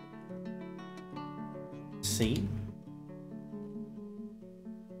 Seat.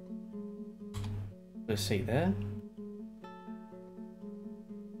 Put a seat there.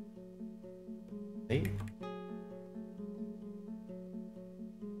 Seat.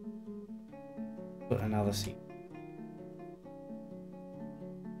 Put another seat.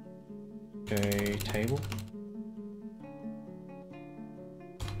 Go table.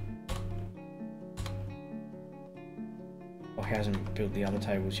 Oh, he hasn't built the other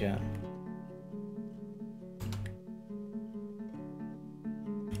tables yet.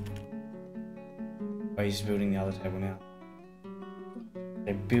 Oh, he's building the other table now.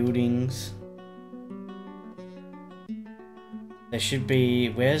 They're buildings. There should be...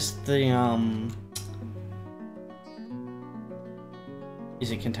 Where's the,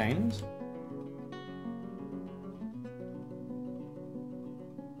 Is it containers?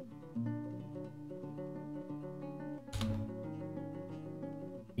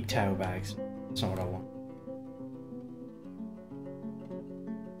 Big tail bags. That's not what I want.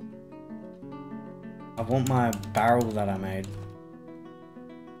 I want my barrel that I made.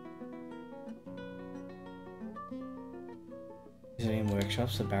 Is it in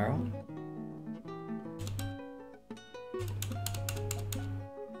workshops, the barrel?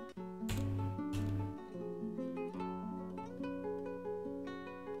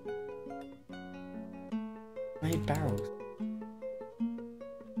 Made barrels.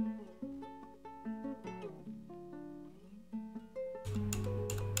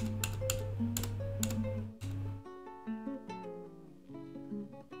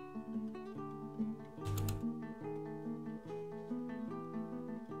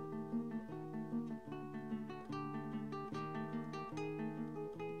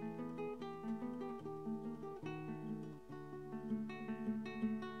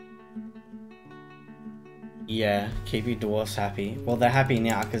 Yeah, keep your dwarfs happy. Well, they're happy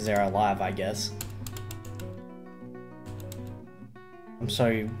now because they're alive, I guess. I'm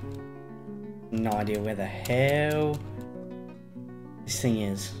so... No idea where the hell this thing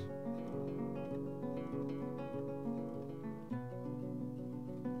is.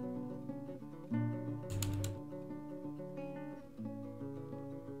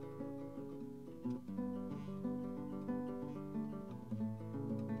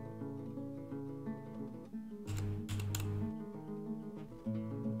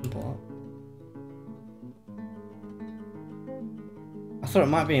 I thought it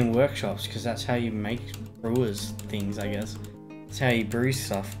might be in workshops because that's how you make brewers things, I guess. That's how you brew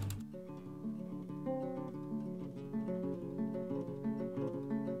stuff.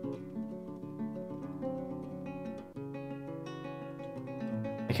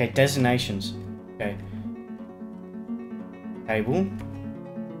 Okay, designations. Okay. Table.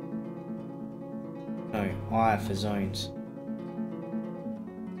 No, I for zones.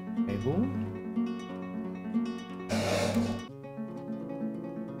 Table.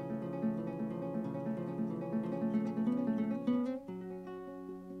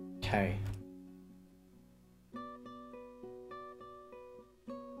 Okay.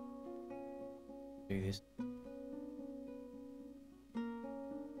 Do this.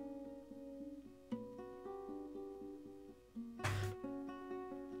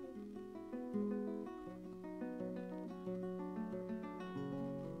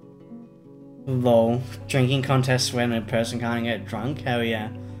 Lol. Drinking contests when a person can't get drunk? Hell yeah.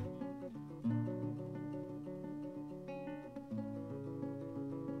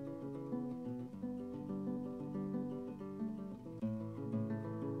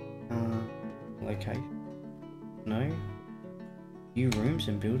 Location? No. New rooms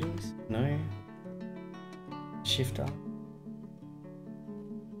and buildings? No. Shifter?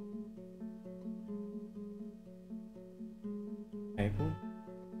 Table?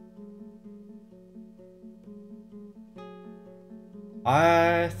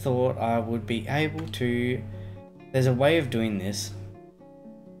 I thought I would be able to... There's a way of doing this.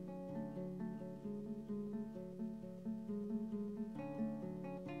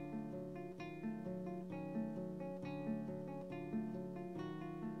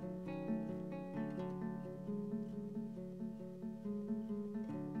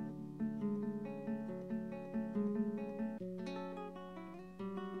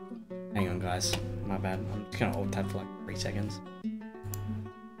 Hang on guys, my bad. I'm just gonna alt tab for like 3 seconds.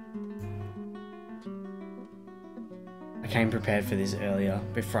 came prepared for this earlier,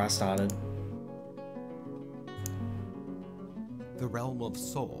 before I started. The realm of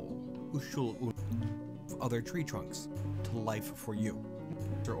soul, Ushul other tree trunks, to life for you.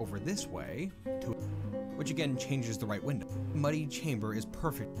 Or over this way, to which again changes the right window. Muddy chamber is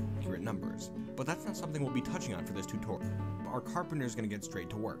perfect accurate numbers, but that's not something we'll be touching on for this tutorial. Our carpenter's gonna get straight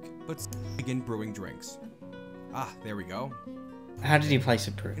to work. Let's begin brewing drinks. Ah, there we go. How did he place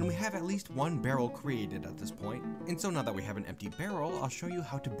it through? And we have at least one barrel created at this point. And so now that we have an empty barrel, I'll show you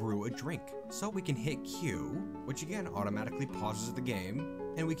how to brew a drink. So we can hit Q, which again automatically pauses the game,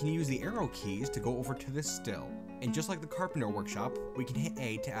 and we can use the arrow keys to go over to the still. And just like the carpenter workshop, we can hit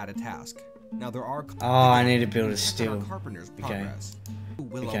A to add a task. Now there are I need to build a still. Carpenter's progress.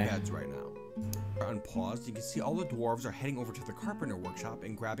 Willow beds right now. Unpaused, you can see all the dwarves are heading over to the carpenter workshop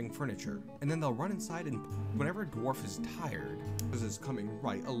and grabbing furniture. And then they'll run inside, and whenever a dwarf is tired, this is coming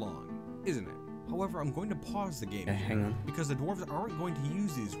right along, isn't it? However, I'm going to pause the game hang on. because the dwarves aren't going to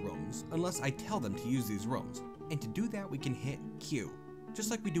use these rooms unless I tell them to use these rooms. And to do that, we can hit Q,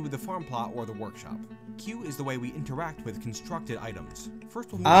 just like we do with the farm plot or the workshop. Q is the way we interact with constructed items.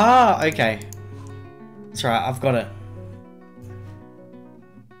 First we'll move okay. That's right, I've got it.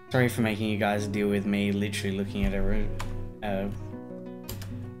 Sorry for making you guys deal with me literally looking at a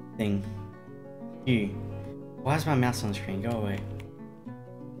thing. Q. Why is my mouse on the screen? Go away.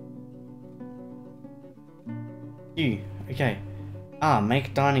 Q. Okay.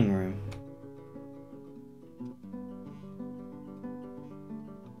 Make dining room.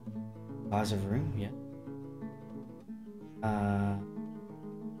 Size of room, yeah.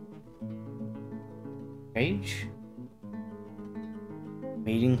 Page.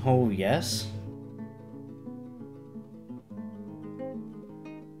 Meeting hall, yes.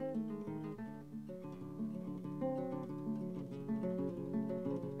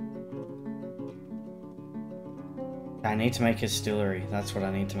 I need to make a distillery. That's what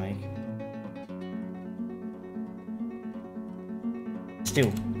I need to make.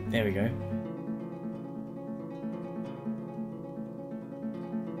 Still, there we go.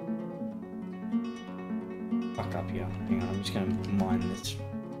 Fuck up here. Hang on, I'm just gonna mine this.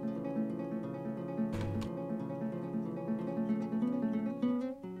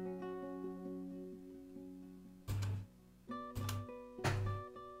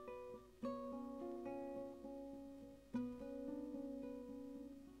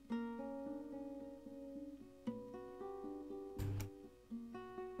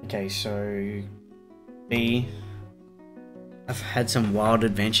 Okay, so B. I've had some wild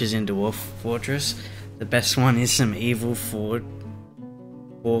adventures in Dwarf Fortress. The best one is some evil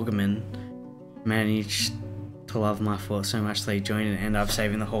Borgman managed to love my fort so much they joined and end up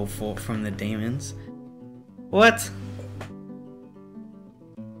saving the whole fort from the demons. What?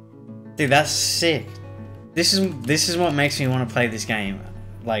 Dude, that's sick. This is what makes me want to play this game.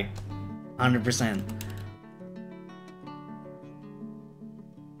 Like, 100%.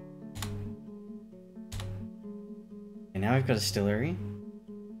 And now we've got a distillery.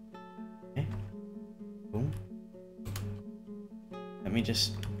 Okay. Cool. Let me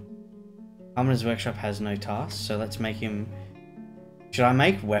just... Carpenter's workshop has no tasks, so let's make him... Should I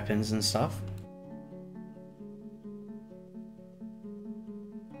make weapons and stuff?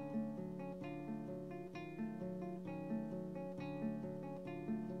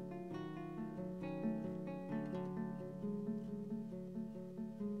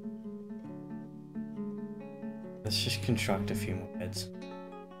 Let's just construct a few more beds.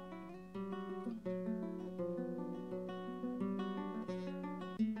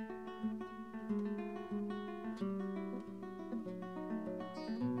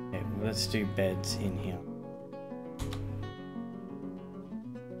 Okay, let's do beds in here.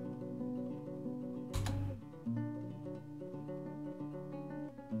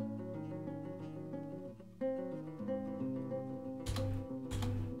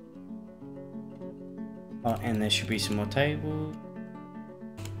 Oh, and there should be some more tables.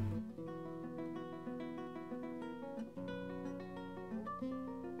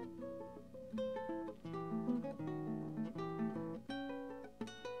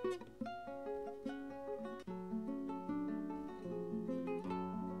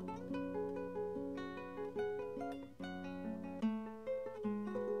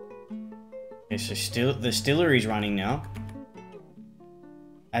 Okay, so the distillery's running now.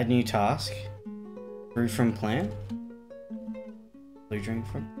 Add new task. Brew from plant. Blue drink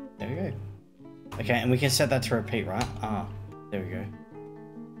from... There we go. Okay, and we can set that to repeat, right? Ah, there we go.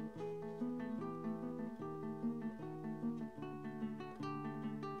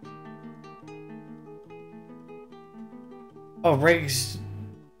 Oh, Riggs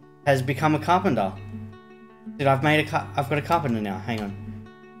has become a carpenter. Dude, I've got a carpenter now. Hang on.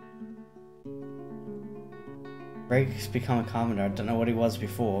 Greg's become a carpenter. I don't know what he was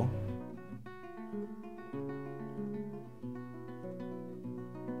before.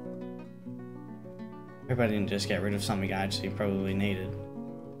 I hope I didn't just get rid of something I actually probably needed.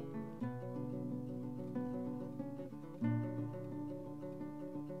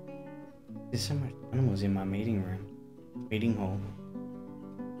 There's so much animals in my meeting hall.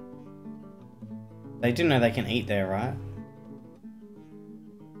 They do know they can eat there, right?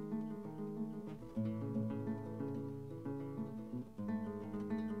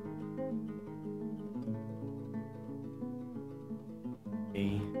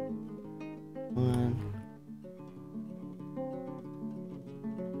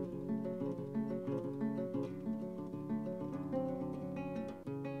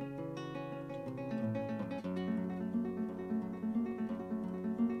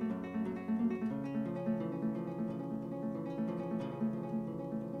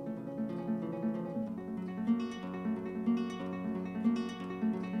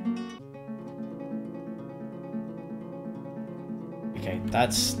 Okay,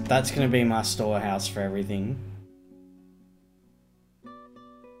 that's gonna be my storehouse for everything.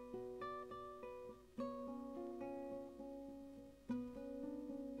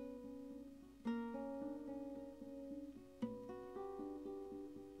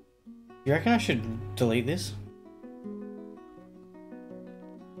 You reckon I should delete this?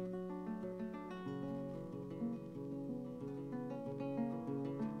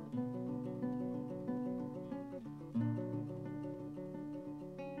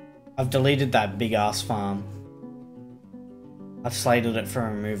 I've deleted that big ass farm. I've slated it for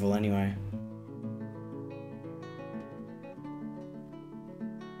removal anyway.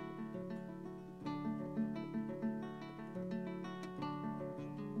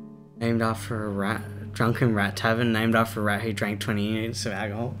 Named after a rat. Drunken rat tavern named after a rat who drank 20 units of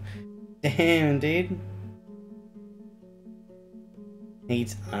alcohol. Damn, dude.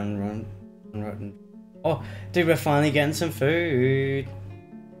 Needs unrotten. Oh, dude, we're finally getting some food.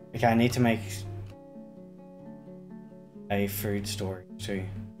 Okay, I need to make a food storage too.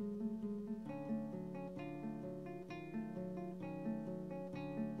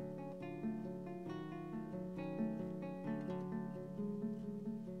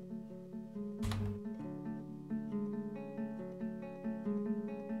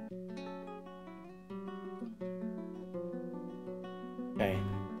 Okay.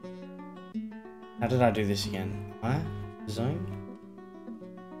 How did I do this again? Zone?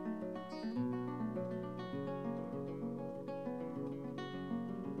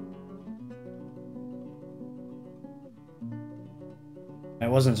 It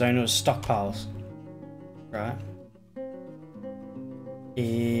wasn't zone, it was stockpiles. Right?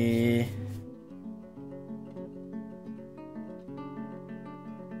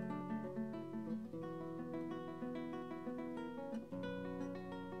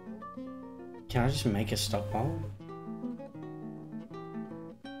 Can I just make a stockpile?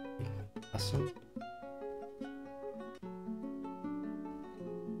 Awesome.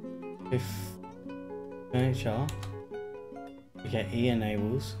 If furniture. Okay, E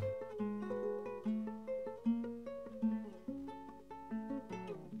enables.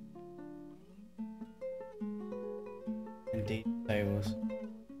 And D disables.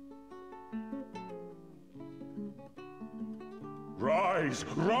 Rise!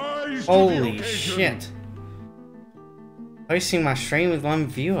 Rise! Holy shit! Hosting my stream with one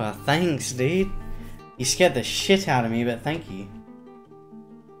viewer. Thanks, dude. You scared the shit out of me, but thank you.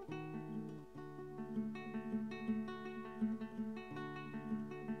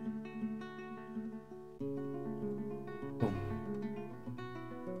 Cool.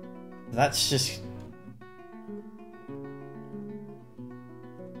 That's just...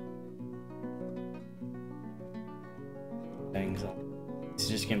 things. It's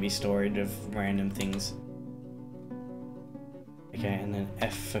just gonna be storage of random things. Okay, and then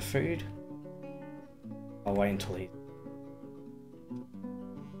F for food. I'll wait until he...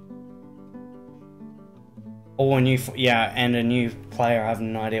 Oh, a new... yeah, and a new player. I have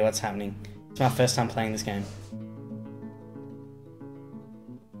no idea what's happening. It's my first time playing this game.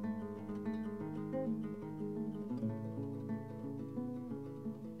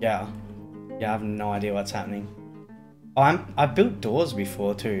 Yeah. Yeah, I have no idea what's happening. Oh, I built doors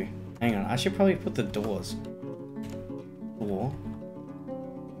before too. Hang on, I should probably put the doors. Door.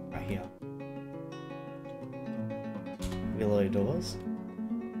 Right here. Willow doors.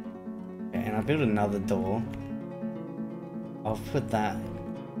 Okay, and I built another door. I'll put that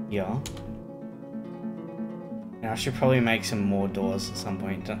here. And I should probably make some more doors at some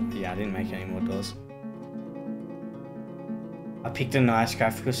point. Yeah, I didn't make any more doors. I picked a nice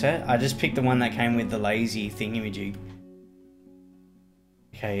graphical set. I just picked the one that came with the lazy thingamajig.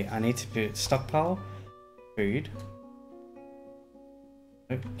 Okay, I need to put stockpile, food.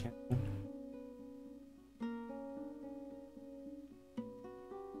 Oh, cancel.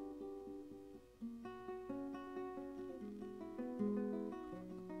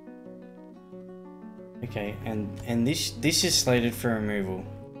 Okay, and this is slated for removal.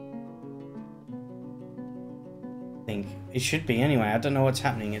 I think it should be anyway. I don't know what's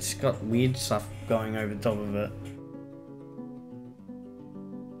happening. It's got weird stuff going over the top of it.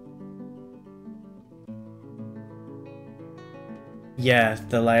 Yeah,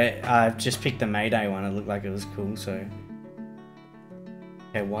 I've just picked the Mayday one. It looked like it was cool, so.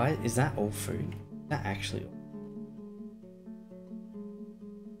 Okay, why is that all food? Is that actually all?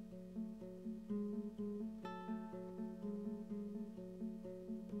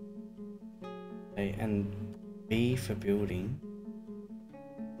 Okay, and B for building.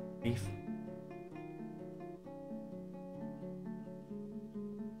 B for...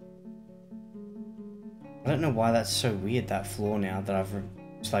 I don't know why that's so weird, that floor, now that I've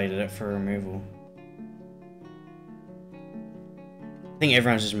slated it for removal. I think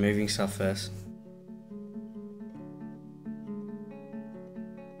everyone's just moving stuff first.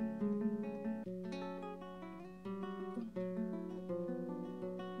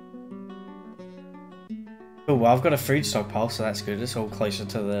 Oh, well, I've got a food stockpile, so that's good. It's all closer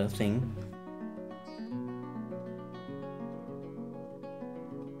to the thing.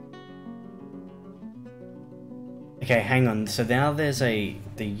 Okay, hang on. So now there's the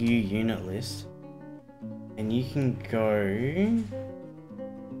U unit list, and you can go.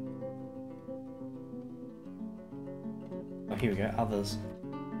 Oh, here we go. Others.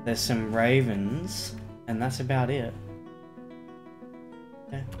 There's some ravens, and that's about it.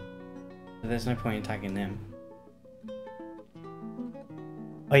 Yeah. So there's no point in attacking them.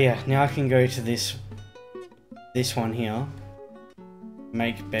 Oh yeah, now I can go to this one here.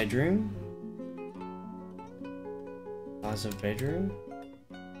 Make bedroom. Size of bedroom.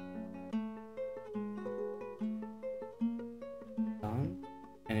 Done.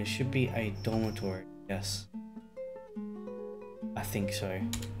 And it should be a dormitory. Yes. I think so.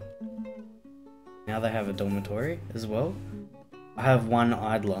 Now they have a dormitory as well. I have one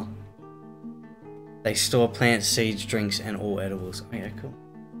idler. They store plants, seeds, drinks, and all edibles. Oh yeah, cool.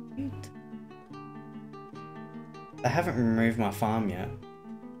 They haven't removed my farm yet.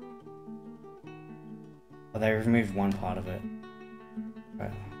 Oh, they removed one part of it. Right.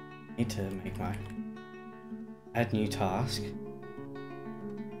 I need to make my... Add new task.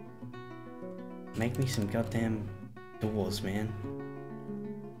 Make me some goddamn doors, man.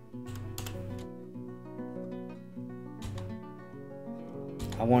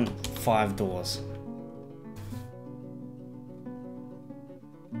 I want 5 doors.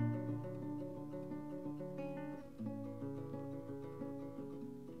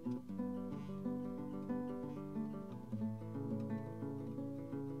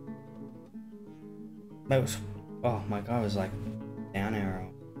 That was... Oh my god, it was like down arrow.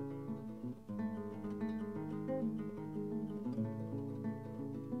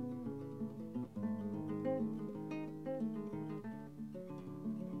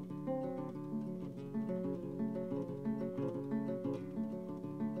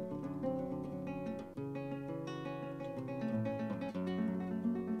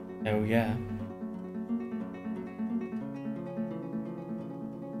 Oh yeah.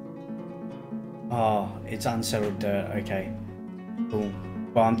 Oh, it's unsettled dirt. Okay. Cool.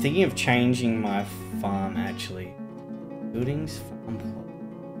 Well, I'm thinking of changing my farm actually. Buildings, farm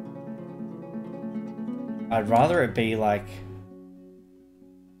plot. I'd rather it be like...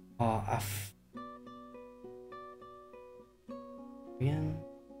 Oh, again.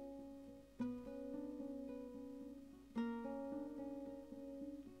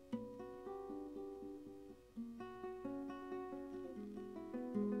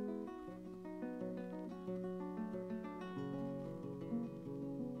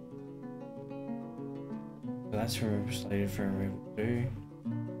 That's slated for removal too.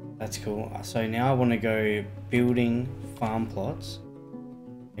 That's cool. So now I want to go building farm plots.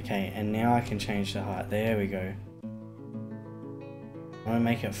 Okay, and now I can change the height. There we go. I want to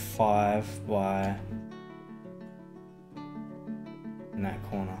make it 5 by in that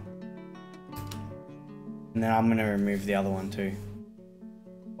corner. And then I'm going to remove the other one too.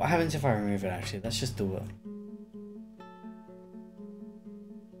 What happens if I remove it actually? Let's just do it.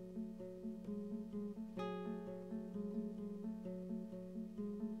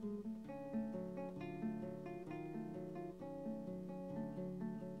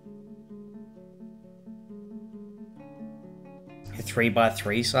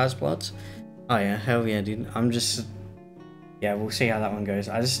 3x3 size plots. Oh yeah, hell yeah, dude. I'm just, yeah, we'll see how that one goes.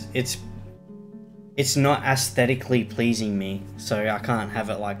 It's not aesthetically pleasing me, so I can't have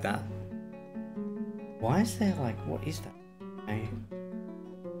it like that. Why is there like, what is that? Okay.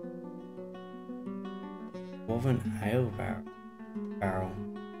 Woven ale barrel.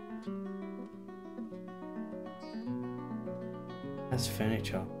 That's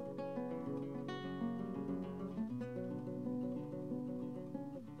furniture.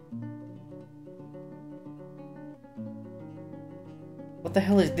 What the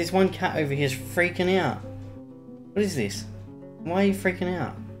hell is this? One cat over here is freaking out. What is this? Why are you freaking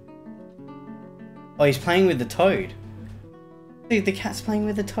out? Oh, he's playing with the toad. Dude, the cat's playing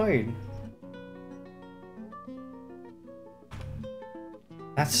with the toad.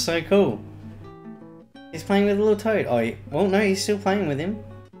 That's so cool. He's playing with a little toad. Oh, well, no, he's still playing with him.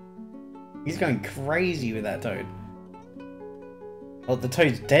 He's going crazy with that toad. Oh, the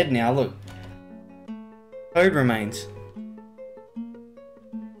toad's dead now, look. Toad remains.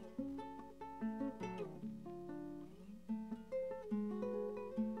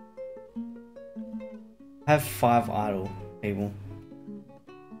 I have 5 idle people.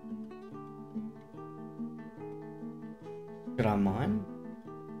 Should I mine?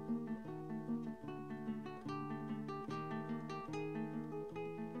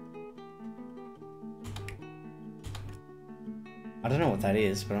 I don't know what that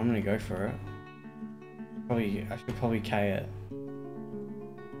is, but I'm gonna go for it. I should probably K it.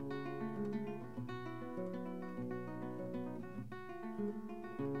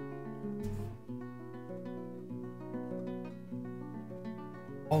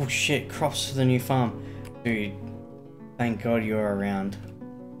 Oh shit, crops to the new farm. Dude, thank God you're around.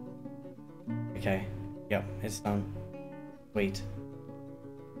 Okay, yep, it's done. Sweet.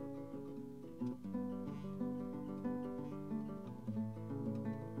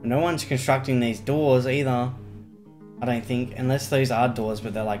 No one's constructing these doors either. I don't think, unless those are doors,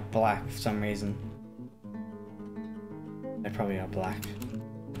 but they're like black for some reason. They probably are black.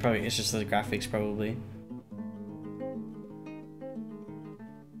 Probably, it's just the graphics probably.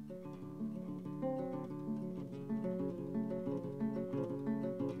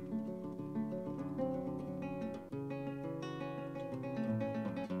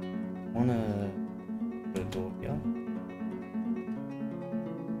 I wanna put a door here.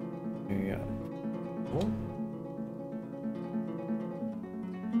 Here we go. Door.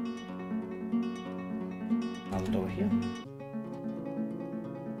 Another door here.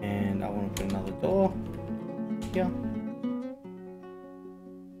 And I want to put another door here.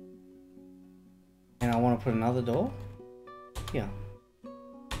 And I want to put another door here.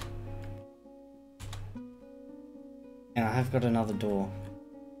 And I have got another door.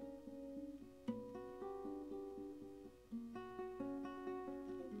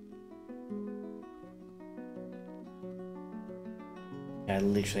 I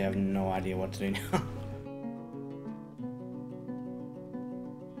literally have no idea what to do now.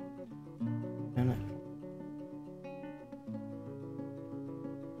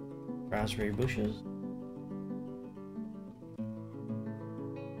 Raspberry bushes.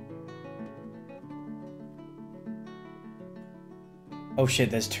 Oh shit,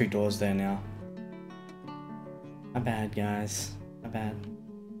 there's 2 doors there now. My bad, guys. My bad.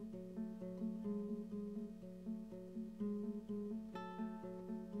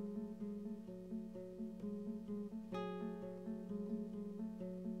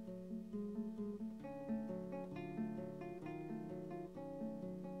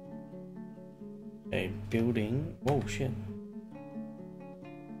 A building. Oh shit.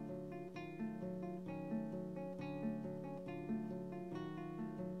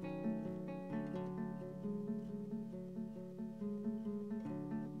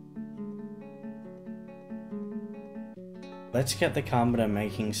 Let's get the carpenter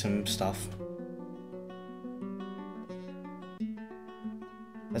making some stuff.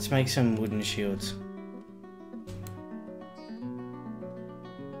 Let's make some wooden shields.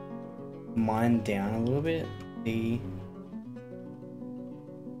 Mine down a little bit. The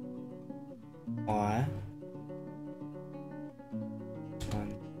Y.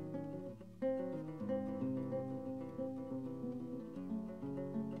 One.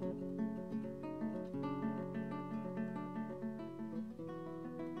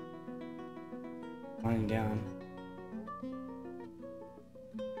 Mining down.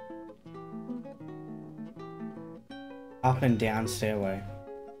 Up and down stairway.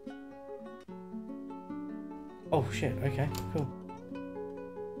 Oh shit, okay, cool.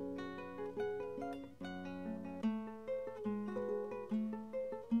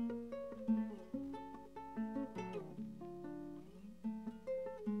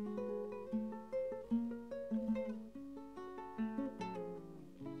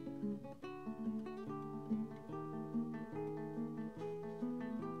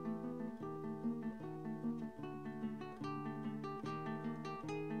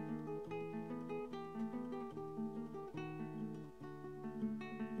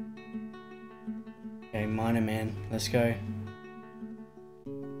 Okay, miner man, let's go.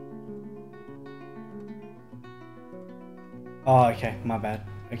 Oh, okay, my bad.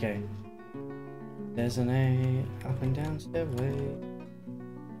 Okay. There's an A up and down stairway.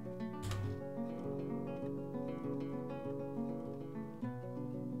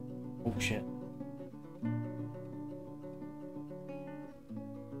 Oh shit.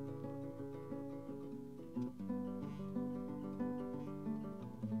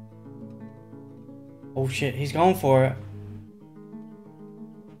 Oh shit, he's going for it.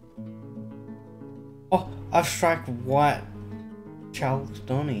 Oh, I've struck white Charles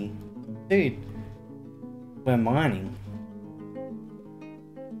Donny. Dude, we're mining.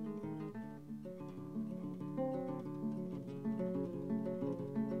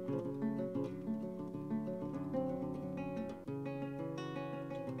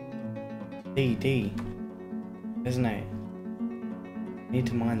 D, isn't it? Need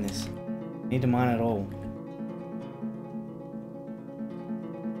to mine this. Need to mine it all.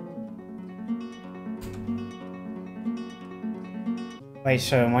 Wait,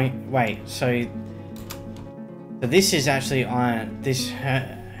 so so this is actually iron. This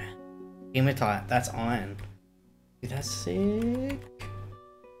hematite, that's iron. Dude, that's sick.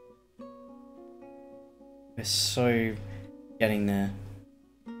 We're so getting there.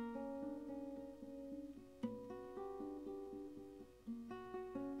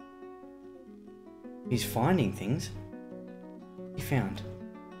 He's finding things. He found.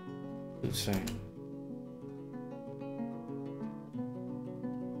 So.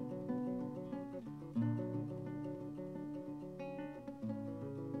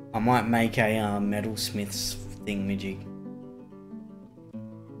 I might make a metalsmith's thingamajig.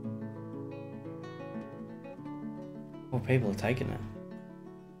 Well, people are taking it.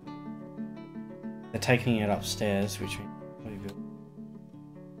 They're taking it upstairs, which means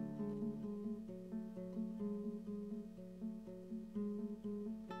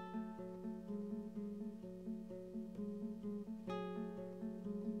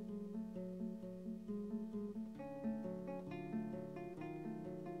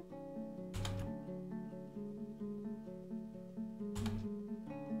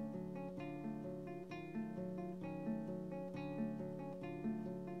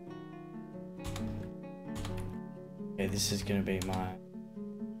okay, this is gonna be my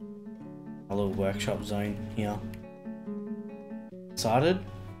little workshop zone here. Excited?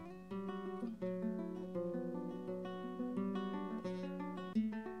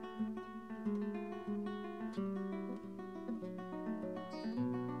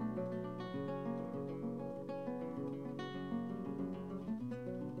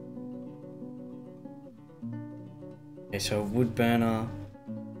 Okay, so wood burner,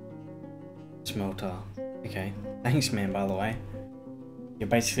 smelter. Okay, thanks man, by the way. You're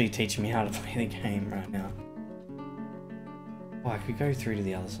basically teaching me how to play the game right now. Oh, I could go through to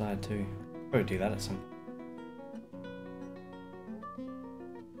the other side too. Probably do that at some point.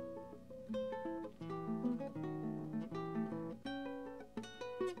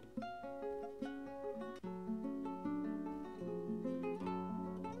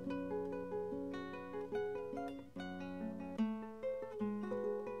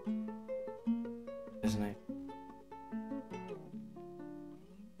 Isn't it?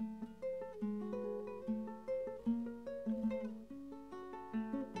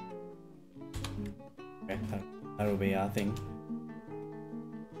 Okay, that'll be our thing.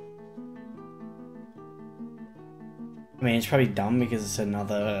 I mean, it's probably dumb because it's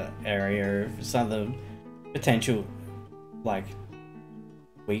another area, it's another potential, like,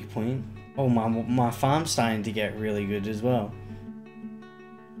 weak point. Oh, my farm's starting to get really good as well.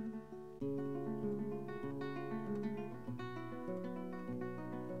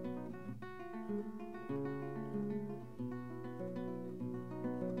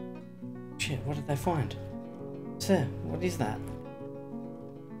 Shit, what did they find? What's there? What is that?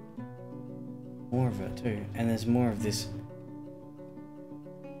 More of it too, and there's more of this.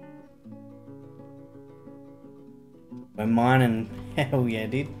 We're mining. Hell yeah,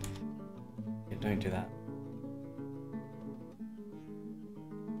 dude. Yeah, don't do that.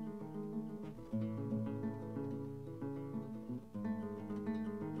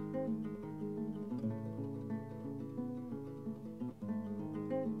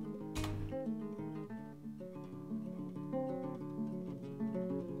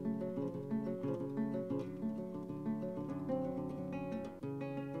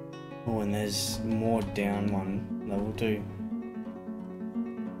 Oh, and there's more down one level too.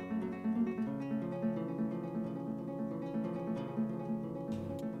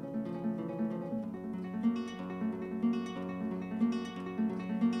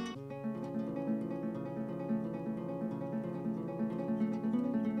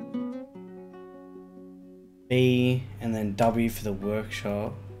 B and then W for the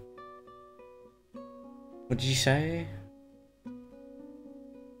workshop. What did you say?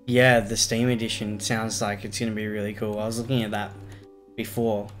 Yeah, the Steam edition sounds like it's gonna be really cool. I was looking at that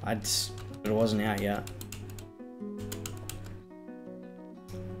before, but it wasn't out yet.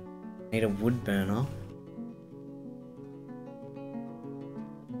 Need a wood burner.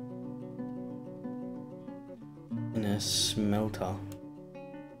 And a smelter.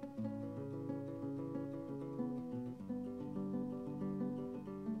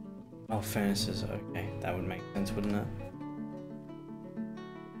 Oh, furnaces, okay. That would make sense, wouldn't it?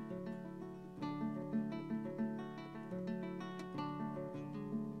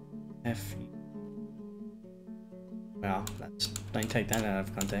 F. Well, don't take that out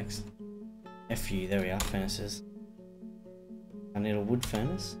of context. FU, there we are, furnaces. I need a wood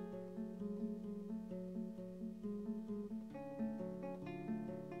furnace.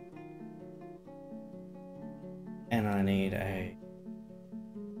 And I need a...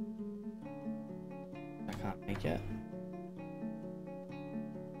 I can't make it.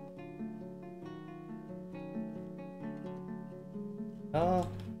 Oh,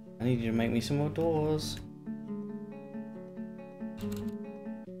 I need you to make me some more doors.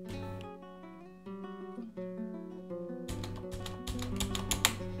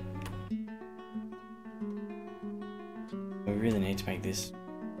 We really need to make this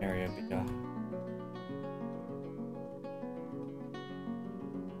area bigger.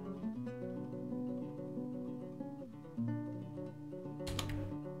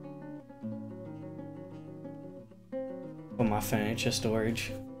 For my furniture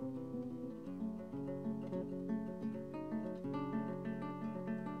storage.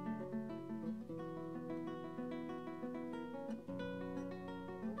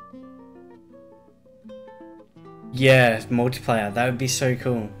 Yeah, multiplayer, that would be so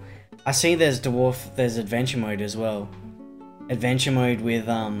cool. I see there's there's adventure mode as well. Adventure mode with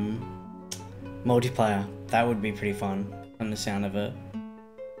multiplayer, that would be pretty fun from the sound of it.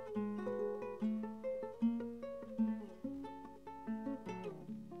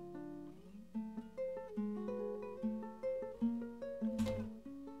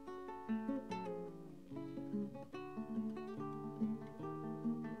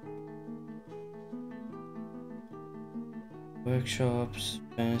 Workshops,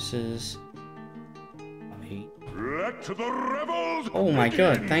 furnaces. Let the rebels Oh my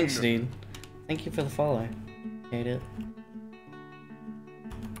begin. god, thanks dude. Thank you for the follow. Hate it.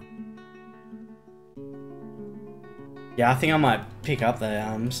 Yeah, I think I might pick up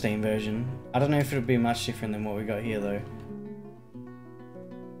the Steam version. I don't know if it'll be much different than what we got here though.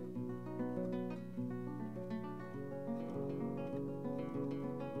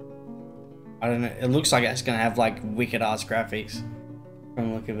 I don't know, it looks like it's gonna have like wicked ass graphics from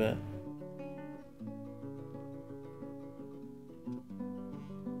the look of it.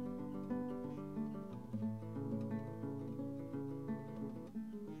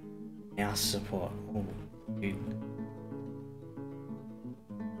 Mouse support, oh dude.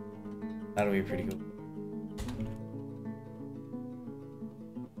 That'll be pretty cool.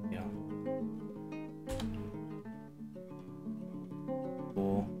 Yeah.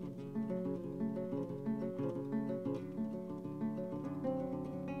 Cool.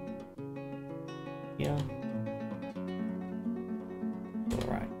 Yeah.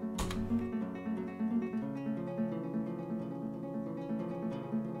 Alright.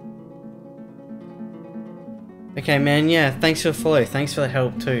 Okay, man, yeah, thanks for the follow. Thanks for the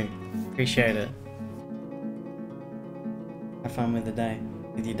help, too. Appreciate it. Have fun with the day.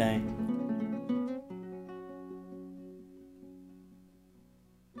 With your day.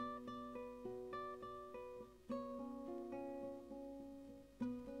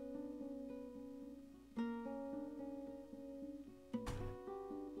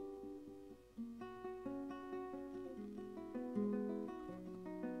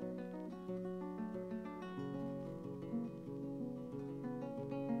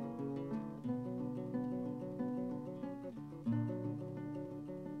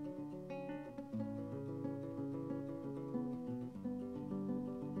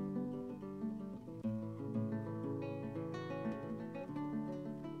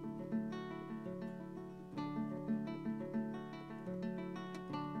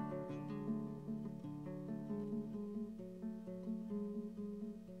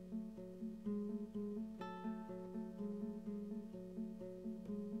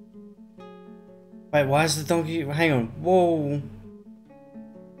 Wait, why is the donkey... Hang on. Whoa.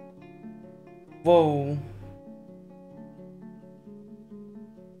 Whoa.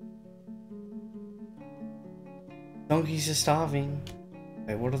 Donkeys are starving.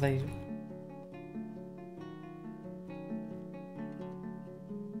 Wait, what are they...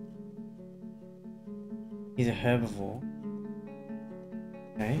 He's a herbivore.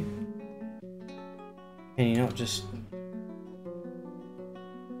 Okay. Can you not just...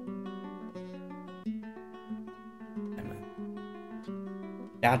 Damn it.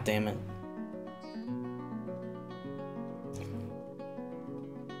 God damn it.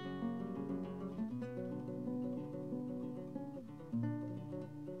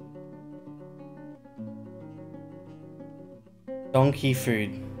 Donkey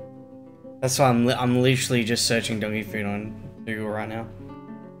food. That's why I'm literally just searching donkey food on Google right now.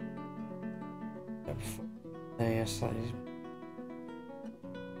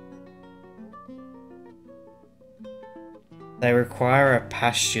 They require a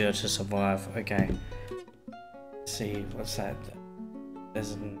pasture to survive. Okay. Let's see, what's that?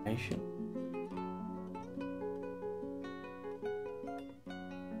 Designation?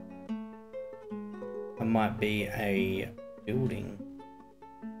 It might be a building.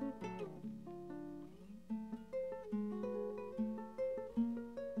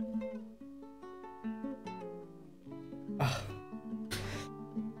 Oh.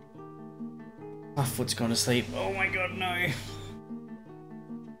 My foot's gone to sleep. Oh my god, no.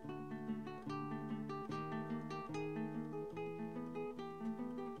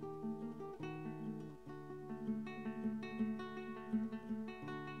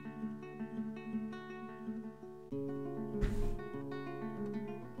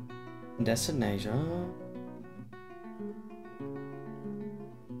 Destination.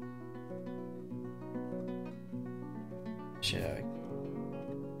 Check.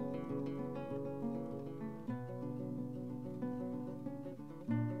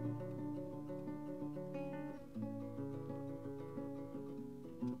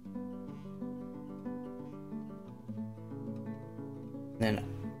 Then,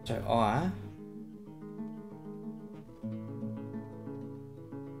 so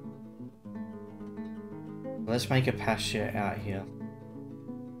let's make a pasture out here.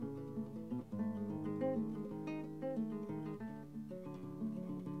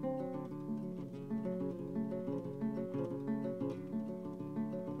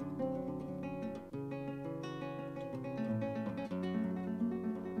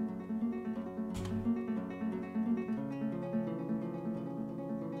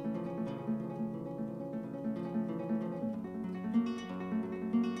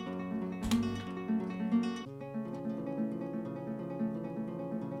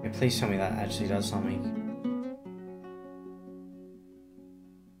 Please tell me that actually does something.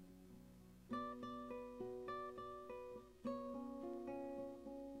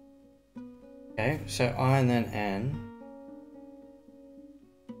 Okay, so I and then N.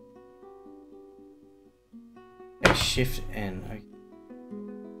 Okay, Shift N. Okay.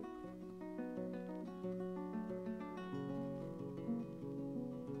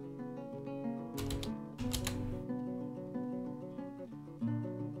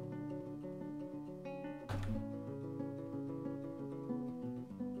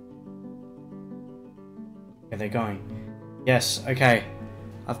 They're going. Yes, okay.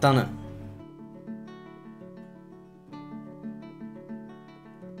 I've done it.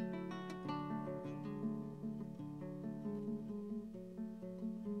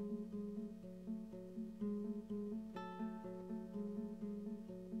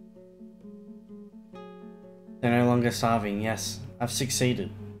 They're no longer starving. Yes, I've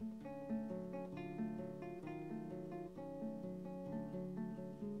succeeded.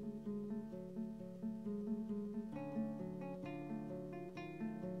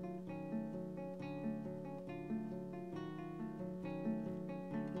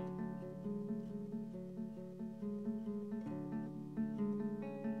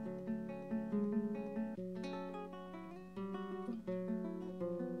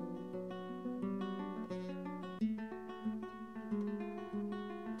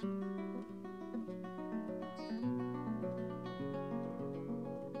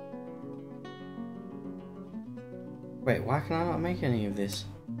 Wait, why can I not make any of this?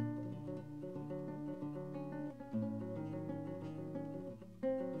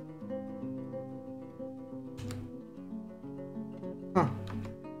 Huh.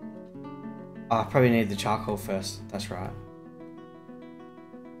 Oh, I probably need the charcoal first, that's right.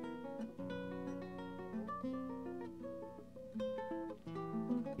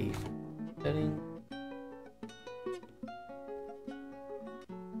 Setting.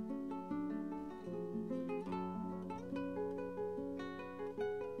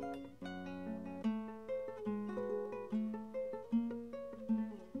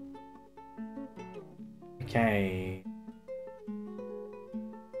 Okay.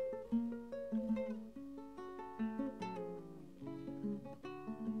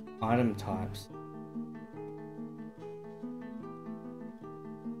 Item types.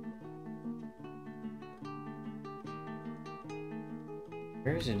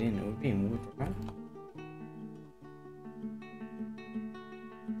 Where is it in? It would be in wood, right?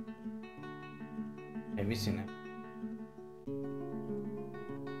 Maybe it's in it.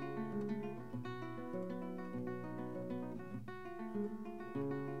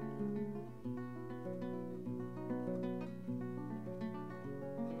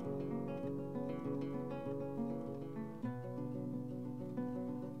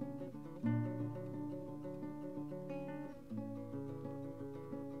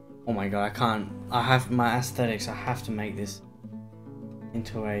 Oh my god, I can't. I have my aesthetics. I have to make this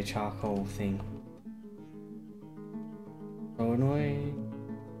into a charcoal thing. So annoying.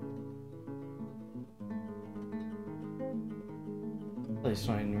 Please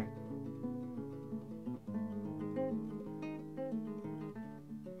not in.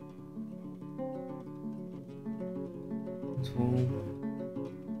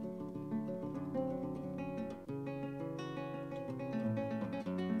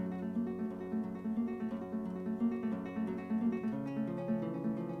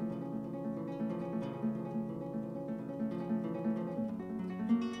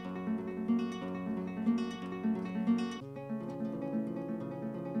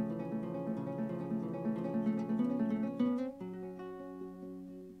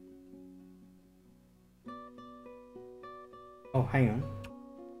 Oh, hang on.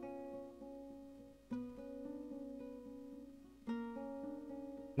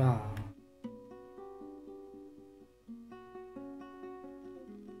 Ah.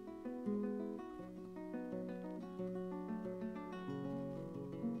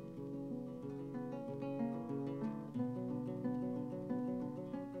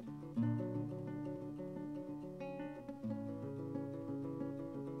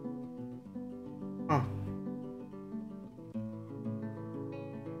 Huh.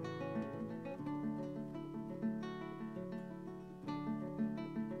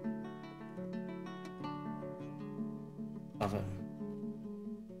 Love it.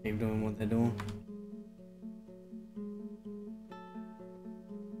 Keep doing what they're doing.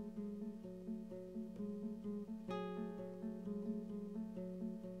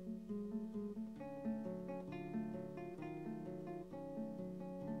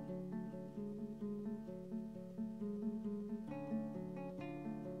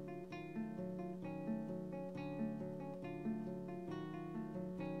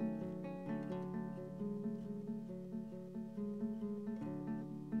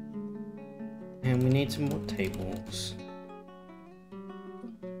 And we need some more tables.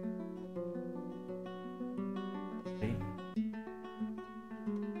 Wait.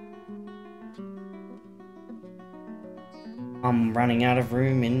 I'm running out of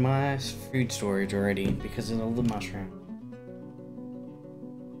room in my food storage already because of all the mushroom.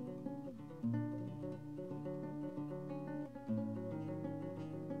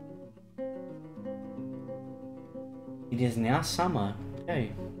 It is now summer.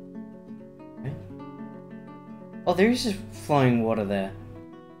 Okay. Oh, there is just flowing water there.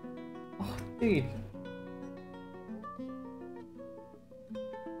 Oh, dude.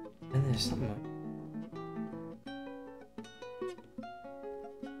 And there's something like...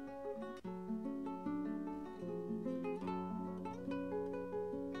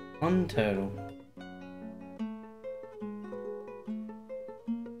 One turtle.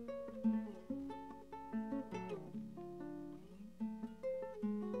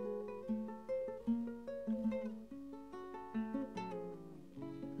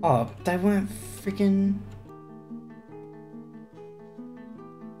 Oh, they weren't freaking...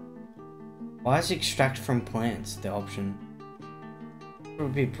 Why is extract from plants the option? It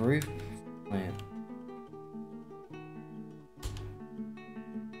would be brew plant.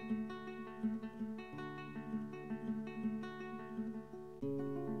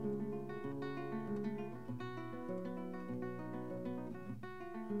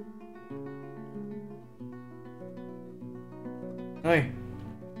 No.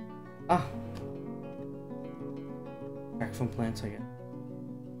 Ah. Extract from plants, I guess.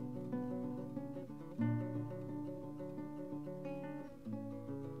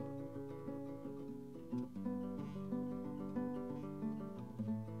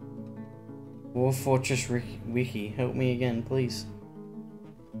 War Fortress Wiki, help me again, please.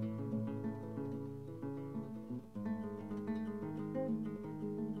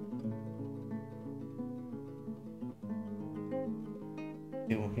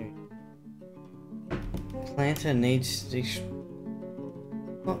 Planter needs these.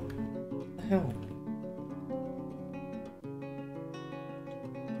 What the hell?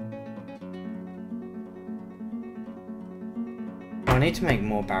 I need to make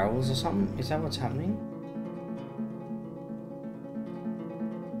more barrels or something? Is that what's happening?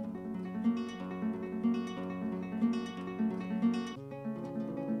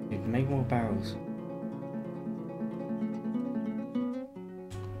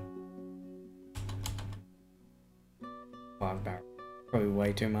 5 barrels. Probably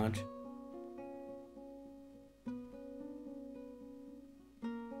way too much.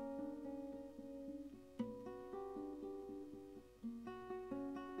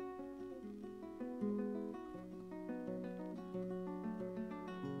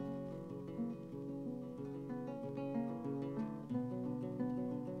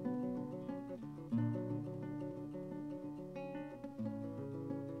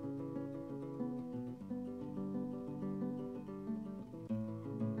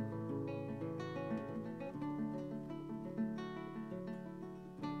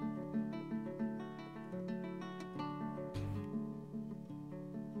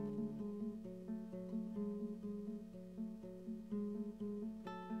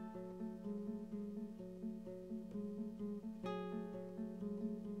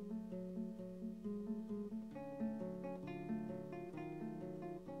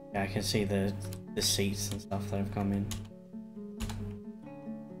 Yeah, I can see the seats and stuff that have come in.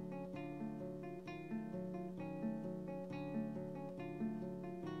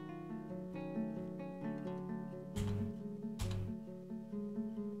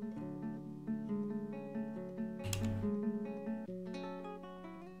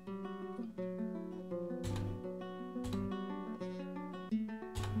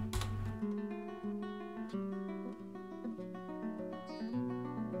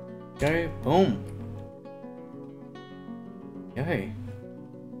 Go, boom. Go.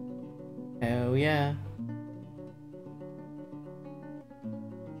 Hell yeah.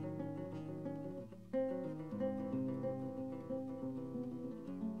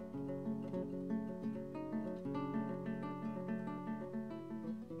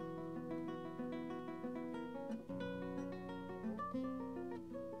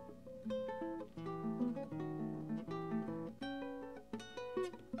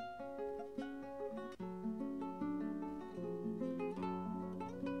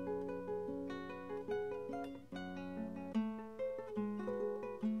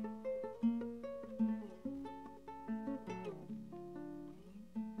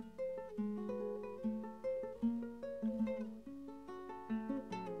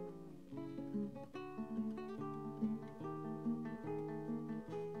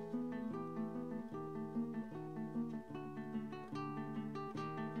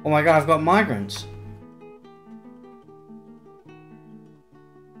 Oh my god, I've got migrants.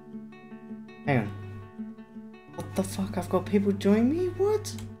 Hang on. What the fuck? I've got people join me?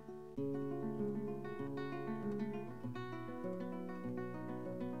 What?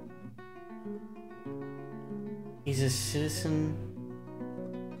 He's a citizen.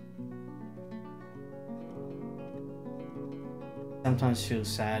 Sometimes feels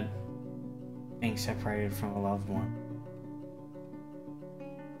sad being separated from a loved one.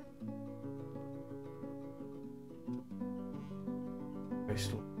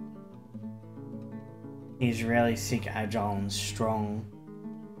 He is rarely sick, agile, and strong.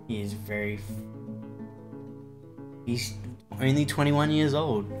 He is He's only 21 years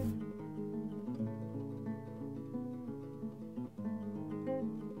old.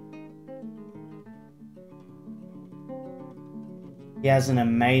 He has an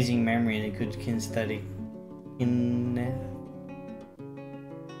amazing memory and a good kinesthetic.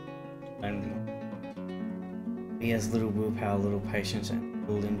 He has little willpower, little patience, and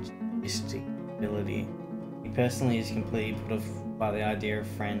little instinctability. He personally is completely put off by the idea of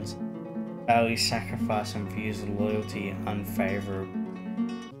friends, values sacrifice, and views loyalty unfavorable.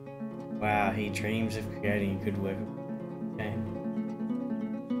 Wow, he dreams of creating a good work. Okay.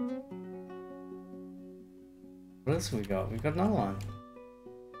 What else have we got? We've got another one.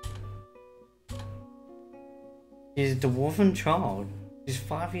 He's a dwarven child. He's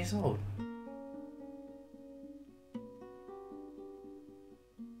 5 years old.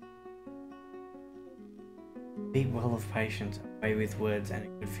 Deep well of patience, a way with words, and a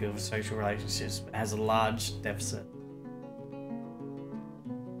good feel for social relationships, but has a large deficit.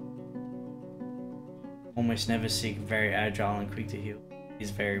 Almost never sick, very agile and quick to heal. He's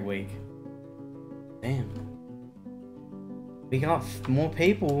very weak. Damn. We got more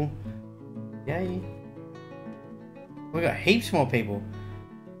people. Yay. We got heaps more people.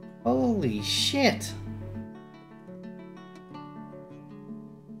 Holy shit.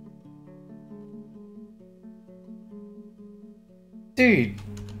 Dude.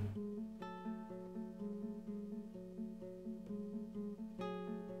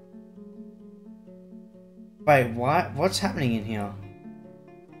 Wait, what? What's happening in here?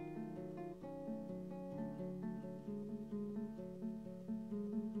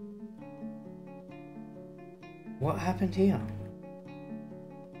 What happened here?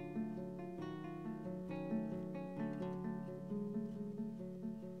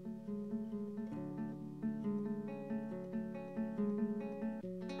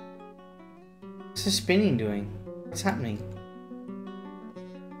 What's the spinning doing? What's happening?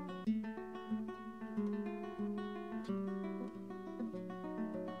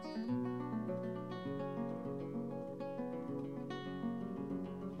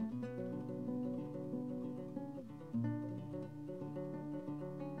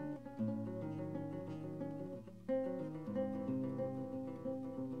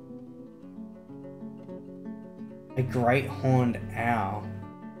 A great horned owl.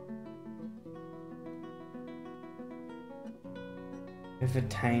 With a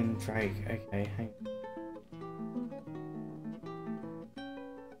tame drake. Okay, hang on.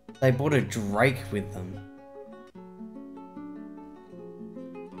 They brought a drake with them.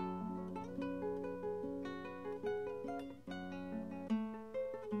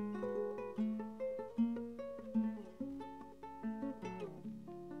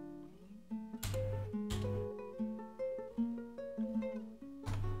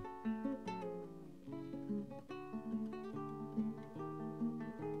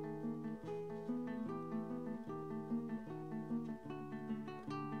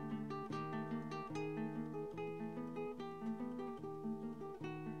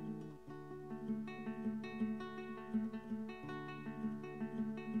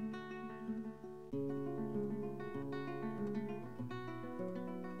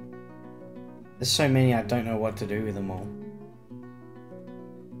 There's so many, I don't know what to do with them all.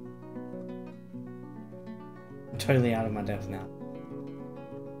 I'm totally out of my depth now.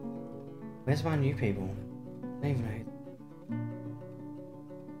 Where's my new people? I don't even know.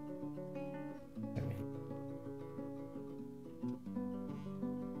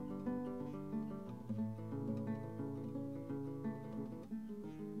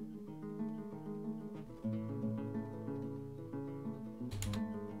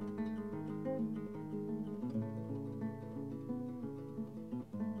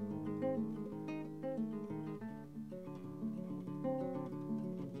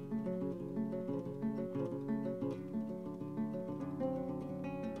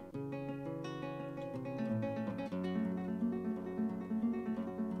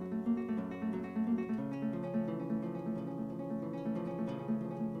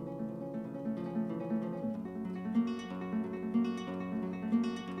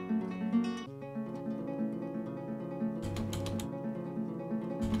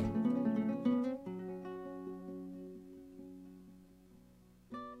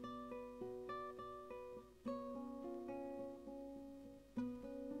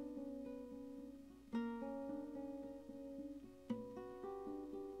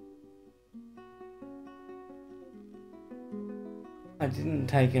 I didn't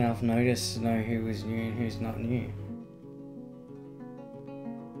take enough notice to know who was new and who's not new.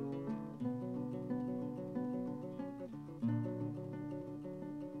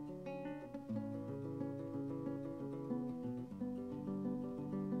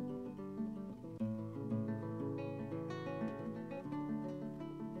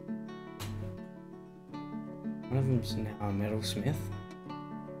 One of them's now a metalsmith.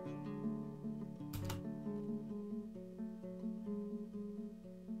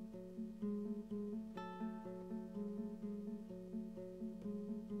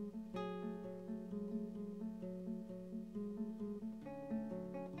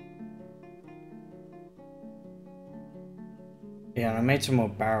 Yeah, and I made some more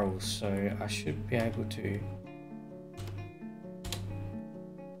barrels, so I should be able to.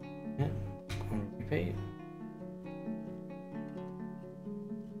 Yeah, on repeat.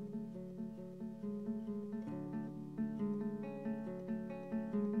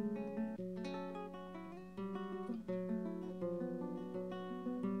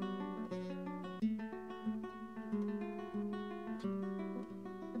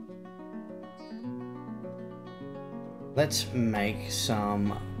 Let's make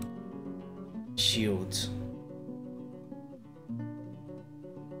some shields.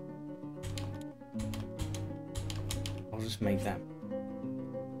 I'll just make that.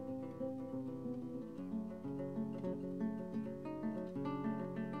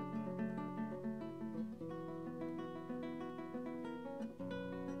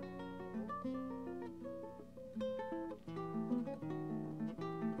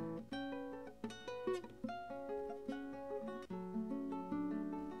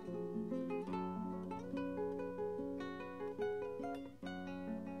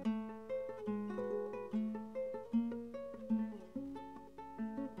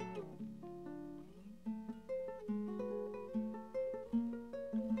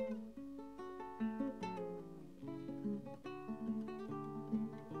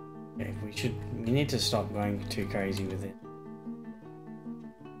 We need to stop going too crazy with it.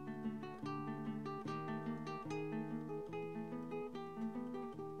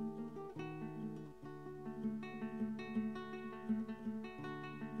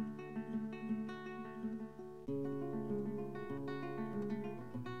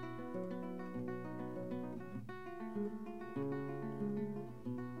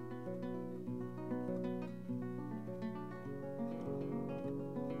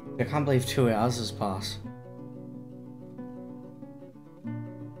 I can't believe 2 hours has passed.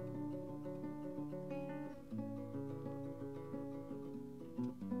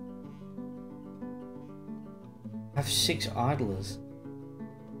 I have 6 idlers.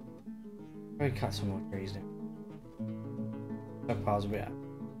 Probably cut some more trees down. That pile's a bit out.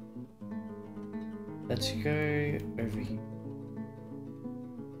 Let's go over here.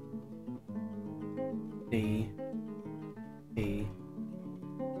 D. D.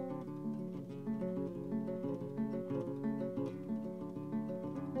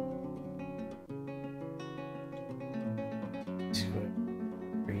 Let's go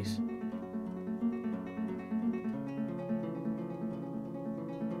trees.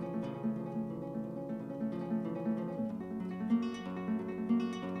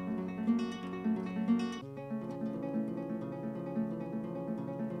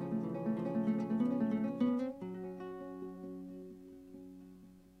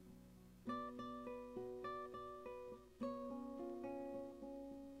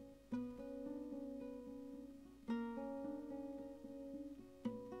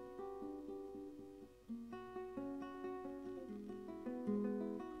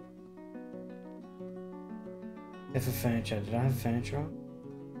 F for furniture. Did I have furniture on?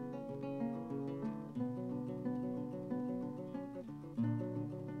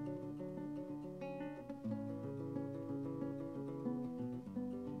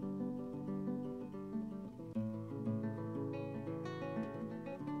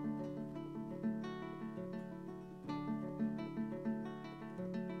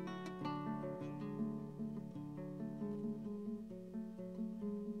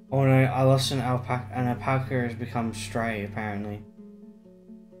 Oh no, I lost an alpaca. An alpaca has become stray, apparently.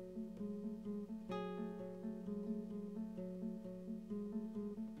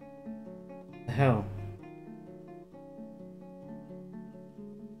 The hell?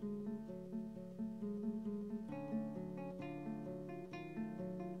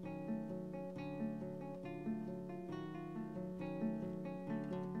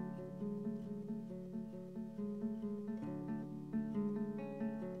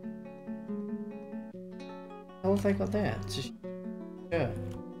 How have they got that? It's a shirt.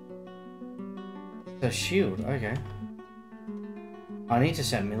 It's a shield, okay. I need to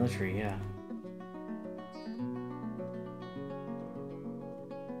set military, yeah.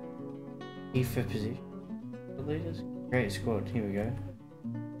 E for position. The leaders? Create a squad, here we go.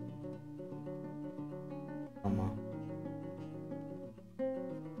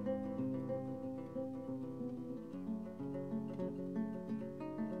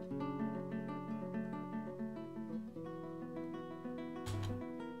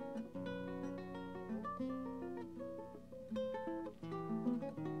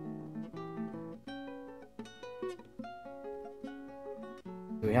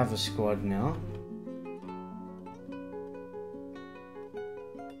 We have a squad now.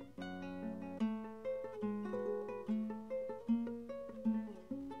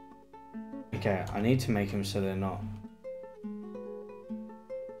 Okay, I need to make them so they're not.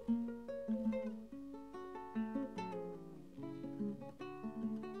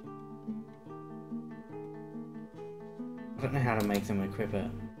 I don't know how to make them equip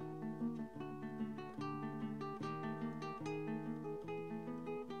it.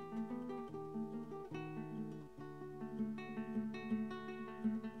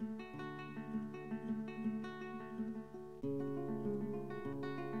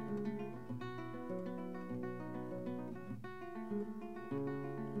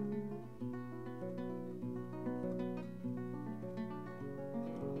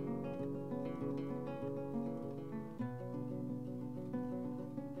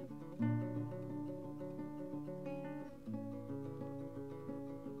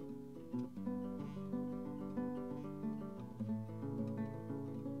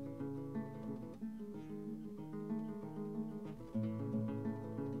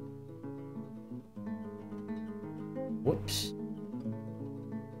 Whoops.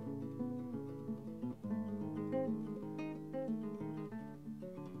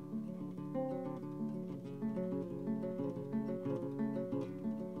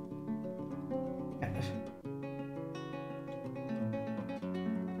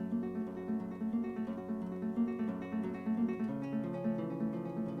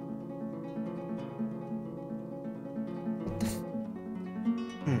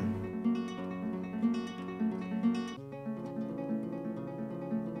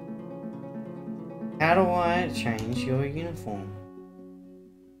 How do I change your uniform?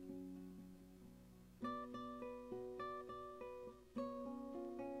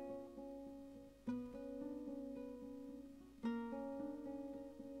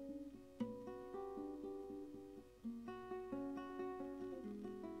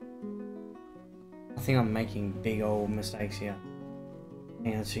 I think I'm making big old mistakes here.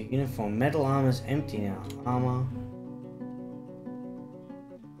 Hang on, so uniform. Metal armor's empty now. Armor.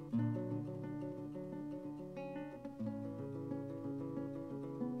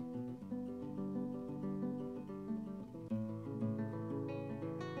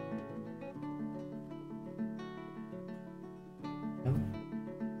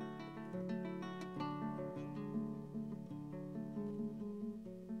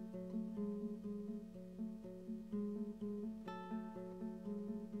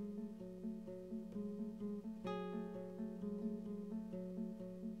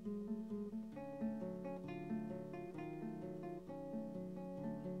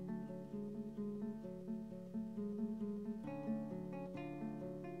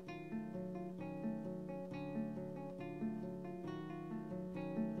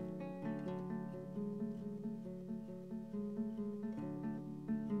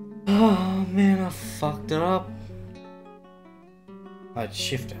 Oh man, I fucked it up. I'd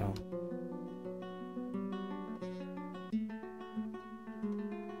shift L.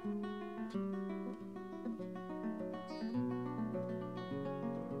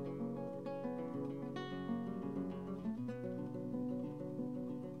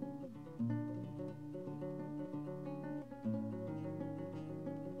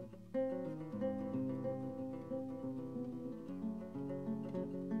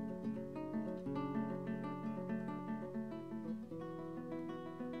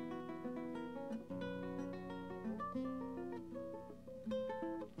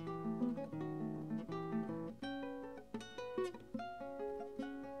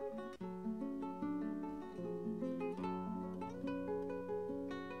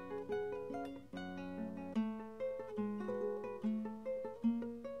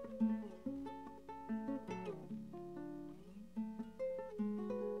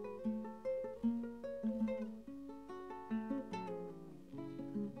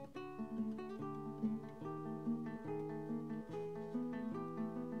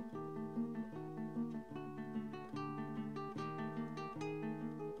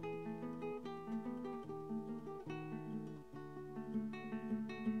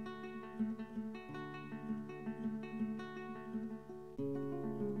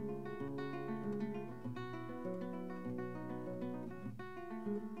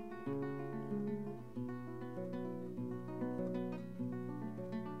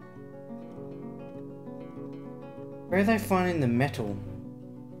 Where are they finding the metal?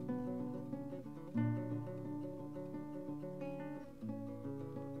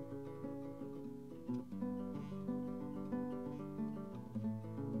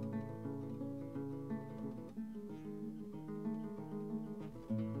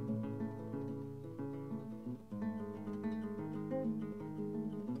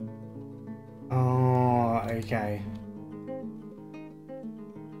 Oh, okay.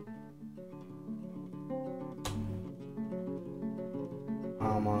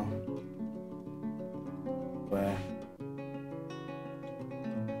 Armor. Wear.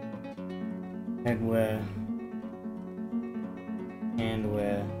 Headwear.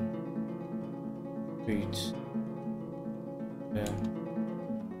 Handwear. Boots. Wear.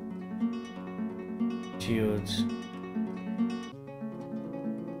 Shields.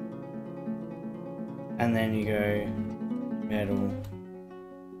 And then you go metal.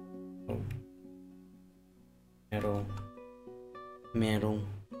 Metal. Metal.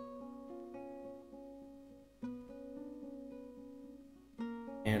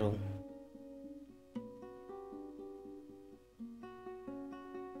 Metal.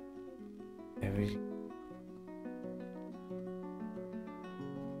 There we go.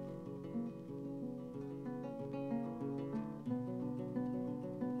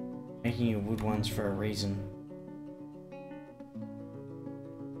 Making you wood ones for a reason.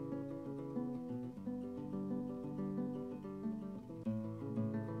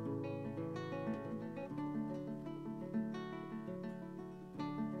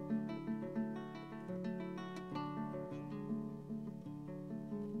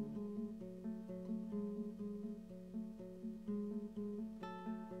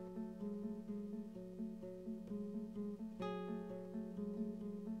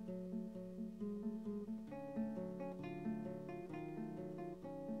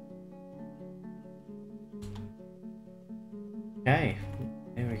 Okay,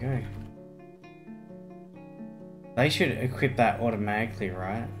 there we go. They should equip that automatically,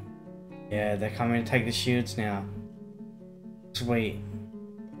 right? Yeah, they're coming to take the shields now. Sweet.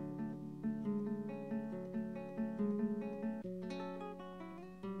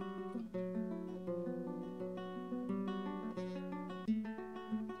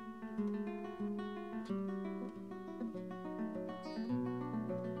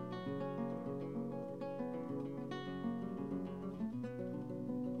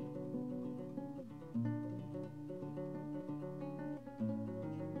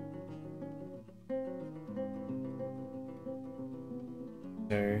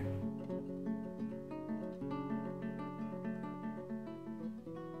 So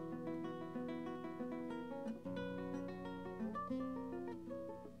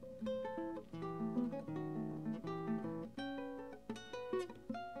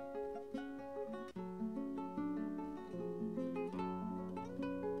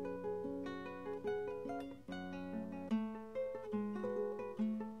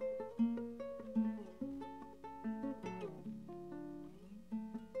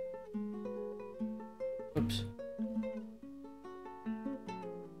oops.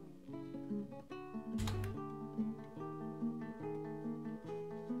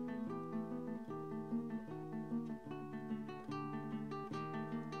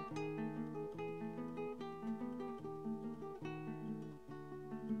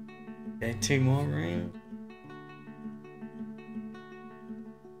 Okay, 2 more rooms.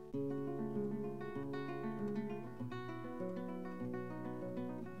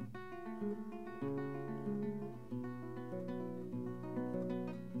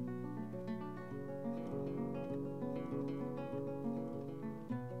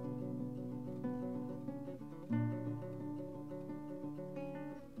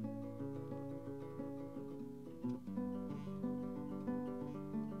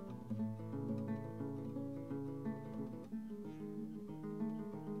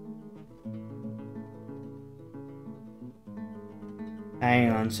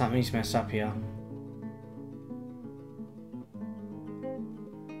 Hang on, something's messed up here.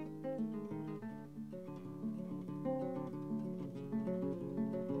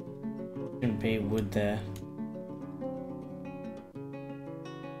 Shouldn't be wood there.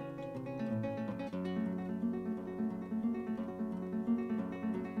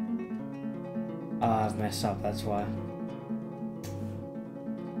 Ah, I've messed up, that's why.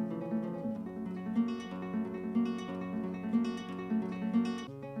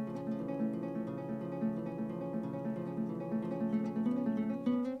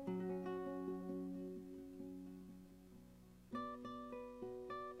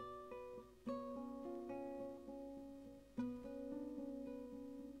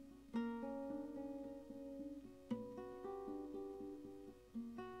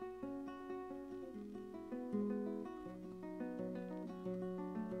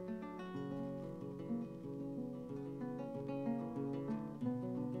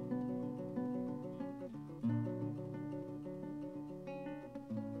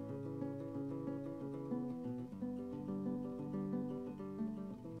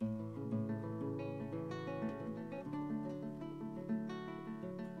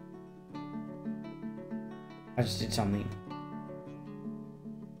 I just did something.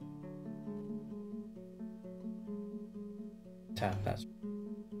 Tap, that's...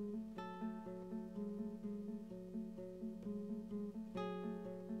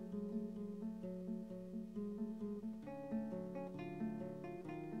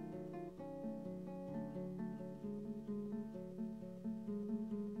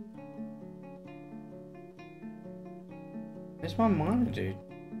 Where's my miner, dude?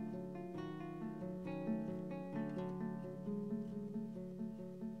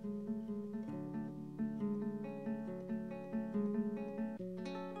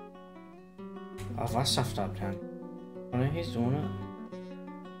 Oh, I stuffed up down. Oh no, he's doing it.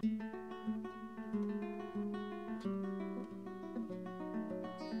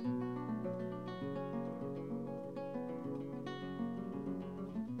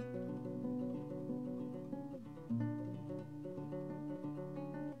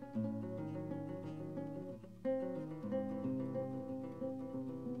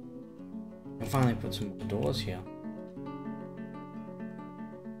 I finally put some doors here.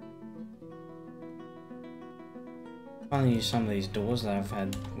 Finally use some of these doors that I've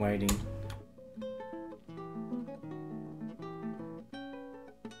had waiting.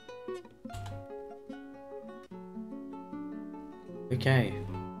 Okay.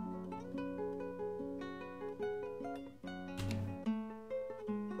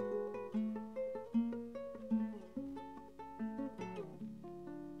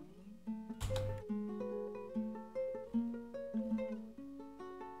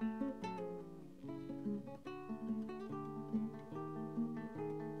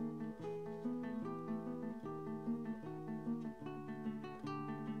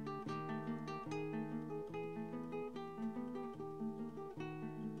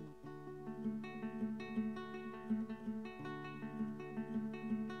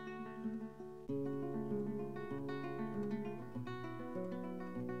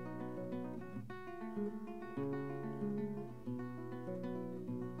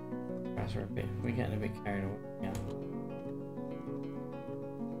 We're getting a bit carried away. Yeah.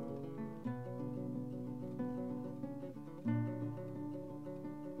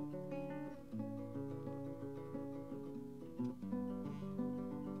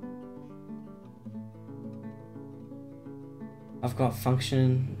 I've got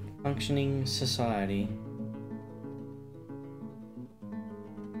functioning society.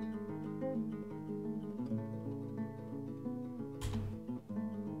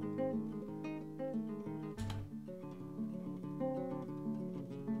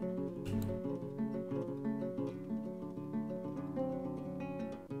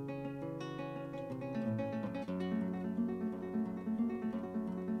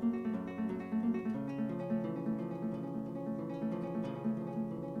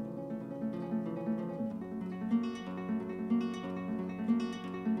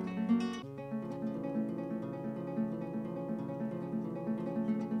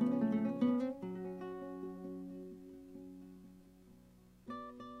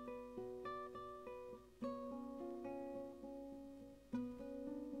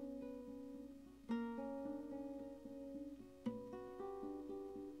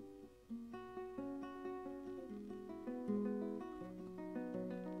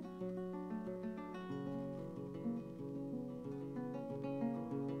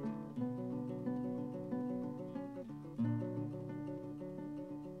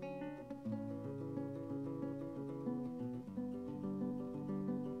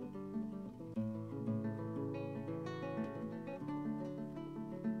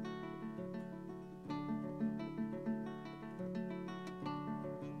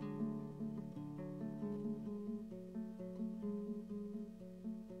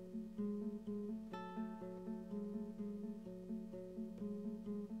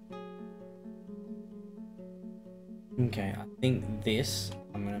 Okay, I think this,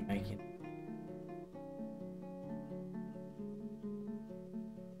 I'm gonna make it.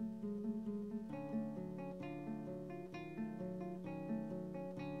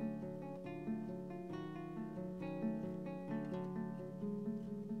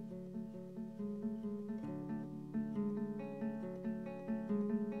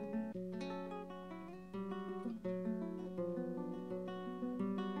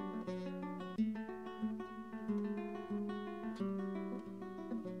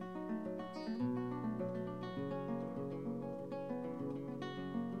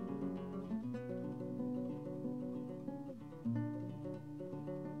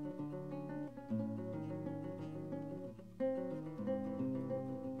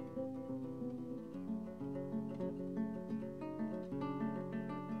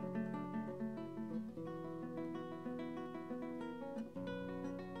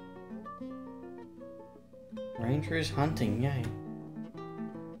 Ranger is hunting, yay.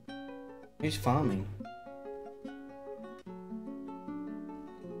 Who's farming?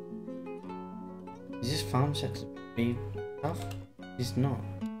 Is this farm set to be tough? It's not.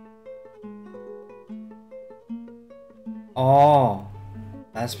 Oh,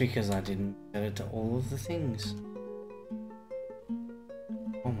 that's because I didn't set it to all of the things.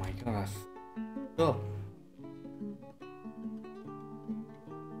 Oh my god, I f***ed up.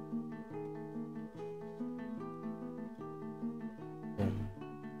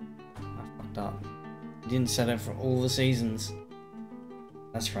 Up. Didn't set it for all the seasons.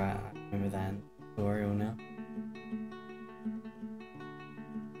 That's right, I remember that tutorial now.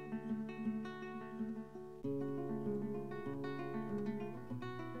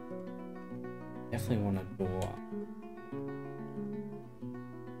 Definitely want a door.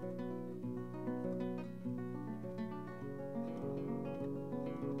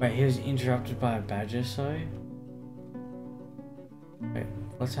 Wait, he was interrupted by a badger, so? Wait,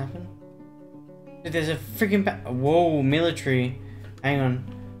 what's happened? Dude, there's a freaking whoa, military. Hang on.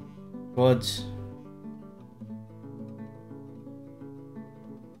 Quads.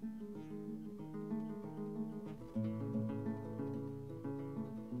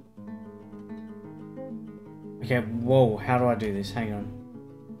 Okay, whoa, how do I do this? Hang on.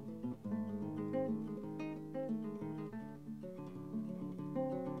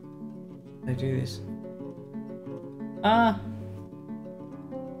 How do I do this? Ah!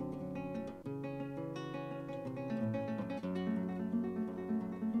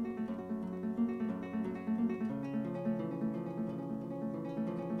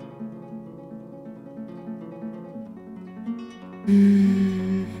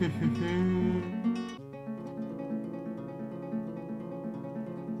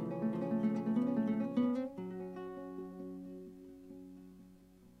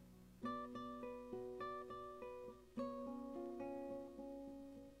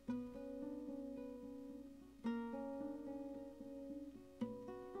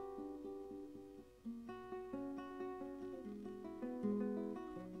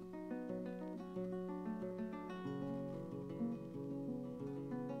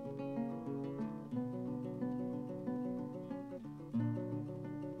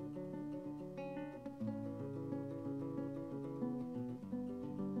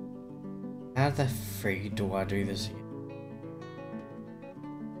 How the freak do I do this again?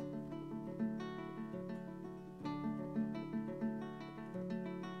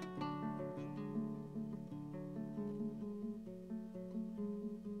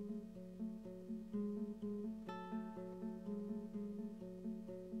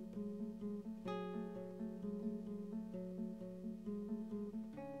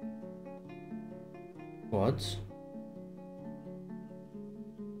 Quads.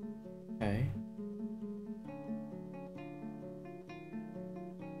 Okay.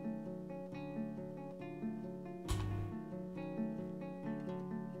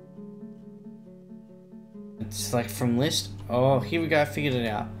 It's like from list. Oh, here we go. I figured it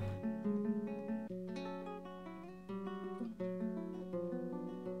out.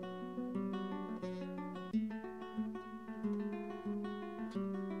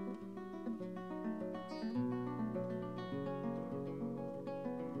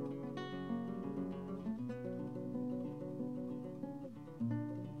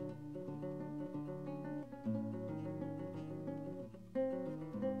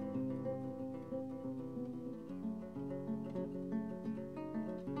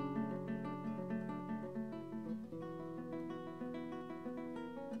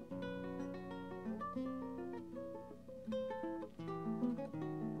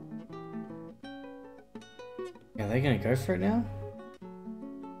 Are they gonna go for it now?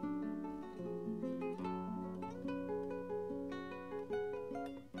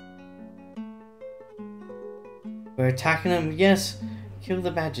 We're attacking them. Yes, kill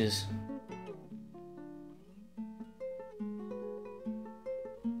the badgers.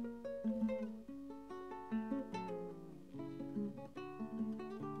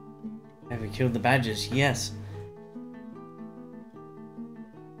 Have we killed the badgers? Yes.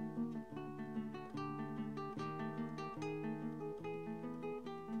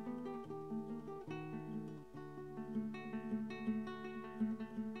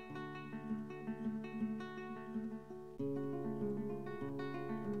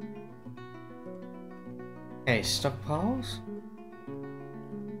 Okay, stockpiles.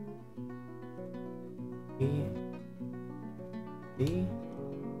 D. D.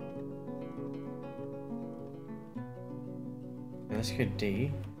 Okay, let's go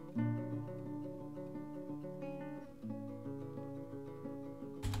D.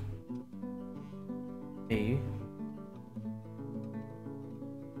 D.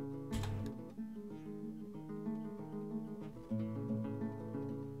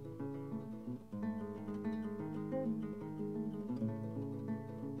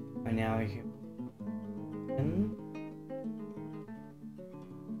 And now we can.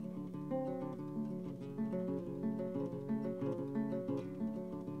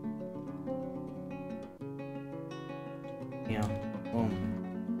 Yeah. Boom.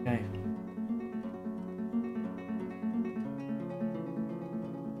 Okay.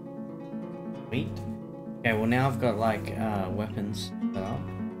 Sweet. Okay, well now I've got like weapons set up.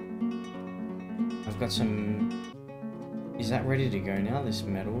 I've got some. Is that ready to go now? This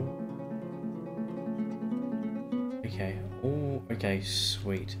metal. Okay. Oh, okay,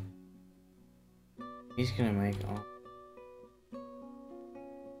 sweet. He's gonna make. Oh.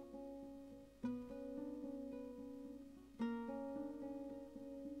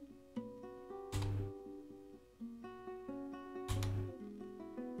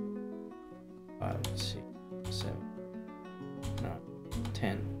 Let's see. 7. No.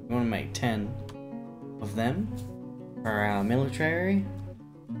 10. We want to make 10 of them for our military.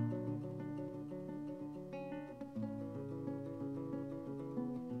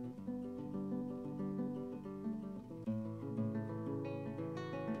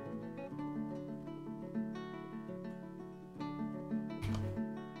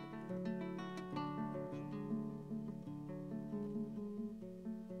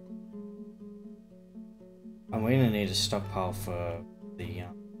 And we're gonna need a stockpile for the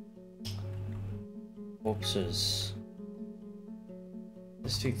corpses.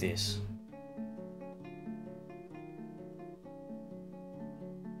 Let's do this.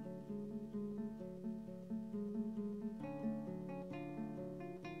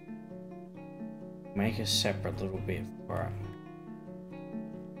 Make a separate little bit for it.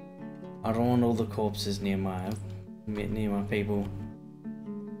 I don't want all the corpses near my people.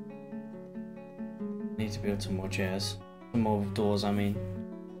 Need to build some more chairs. Some more doors, I mean.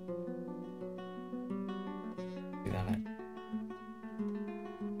 Do that.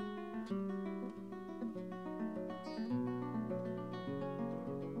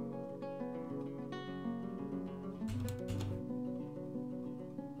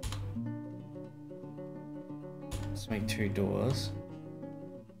 Let's make 2 doors.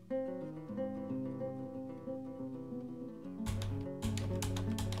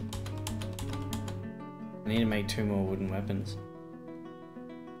 I need to make 2 more wooden weapons.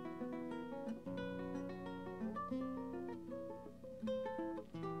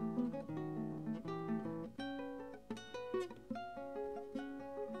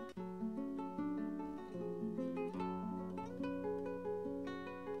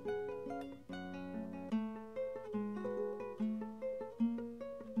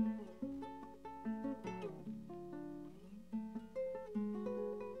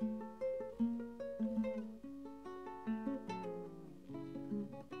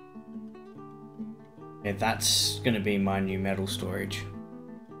 Yeah, that's gonna be my new metal storage.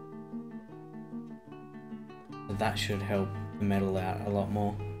 So that should help the metal out a lot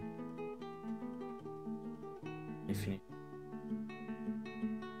more. If you need.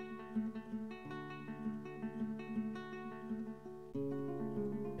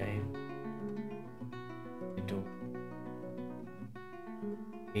 Okay. Door.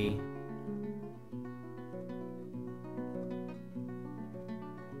 E.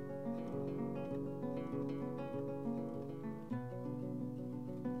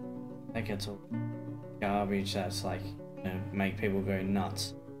 That gets all garbage that's like, you know, make people go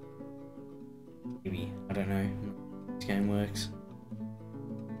nuts. Maybe, I don't know how this game works.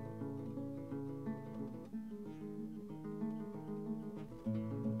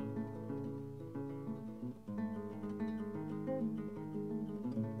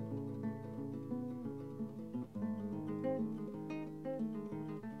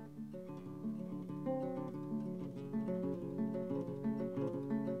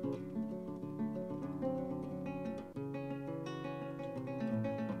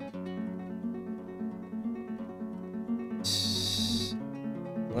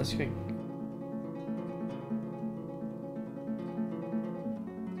 Let's go.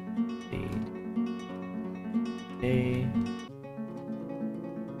 A.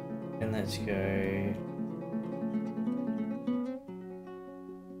 And let's go.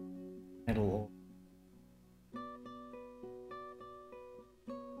 Metal.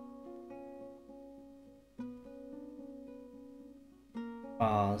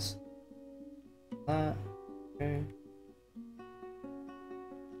 Bars. That. Okay.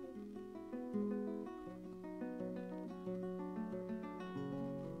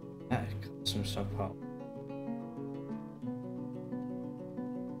 Some stuff up.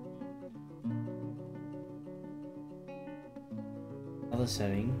 Other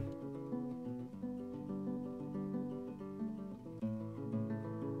setting.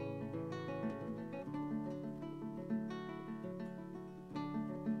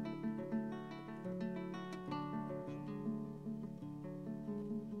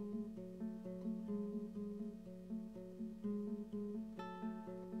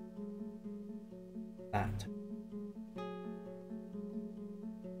 That.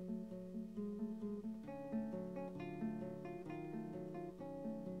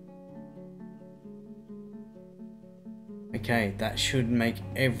 Okay, that should make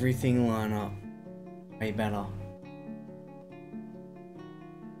everything line up way better.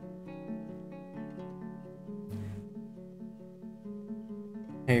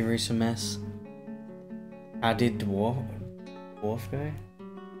 Hey, Risa Mess. How did Dwarf go?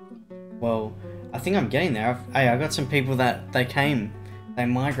 Well, I think I'm getting there. Hey, I got some people that they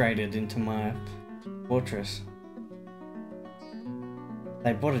migrated into my fortress.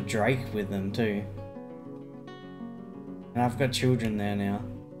 They brought a drake with them too. And I've got children there now.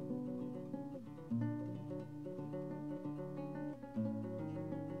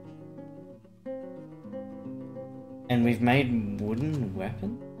 And we've made wooden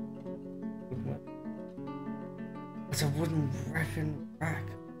weapon? It's a wooden weapon rack.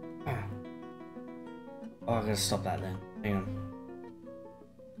 Ah. Oh, I gotta stop that then. Hang on.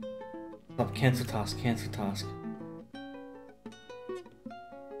 Stop, cancel task, cancel task. I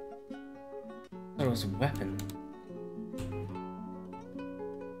thought it was a weapon.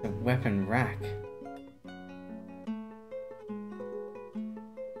 A weapon rack.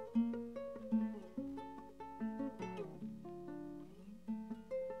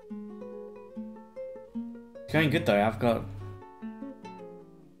 It's going good though, I've got...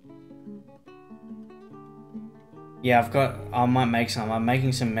 Yeah, I've got... I might make some. I'm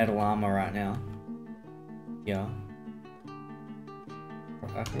making some metal armor right now. Yeah.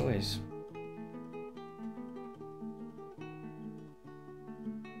 I could always...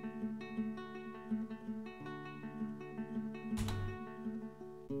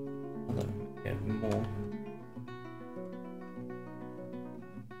 Get more.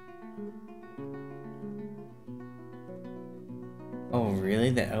 Oh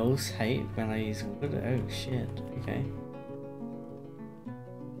really? The elves hate when I use wood? Oh shit, okay.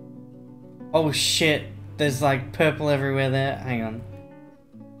 Oh shit, there's like purple everywhere there. Hang on.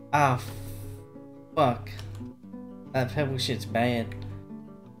 Ah, fuck. That purple shit's bad.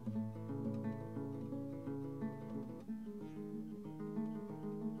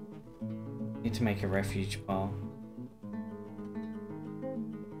 Need to make a refuge pile.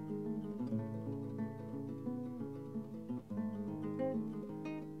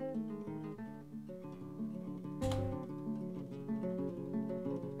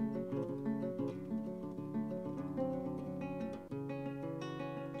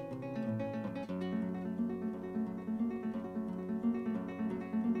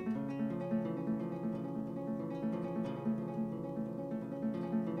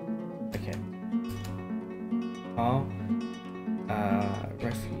 Okay. Oh.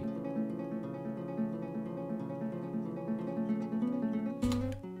 Refuge.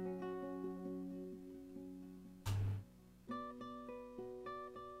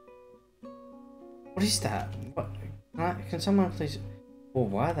 What is that? What? Can someone please... Oh,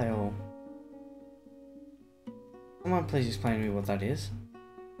 why are they all... Someone please explain to me what that is.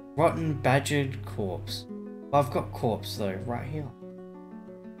 Rotten badgered corpse. Well, I've got corpse though, right here.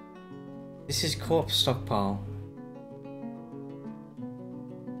 This is corpse stockpile.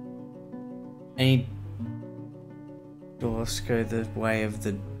 Any doors go the way of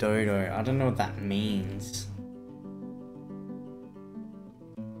the dodo. I don't know what that means.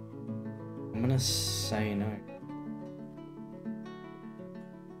 I'm gonna say no.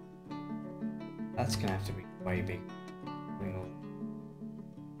 That's gonna have to be way big.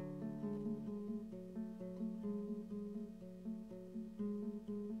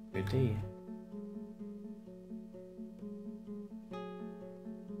 Good D.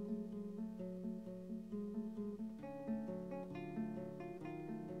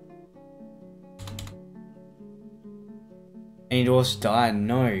 Any dwarfs died?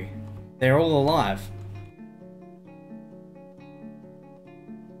 No. They're all alive.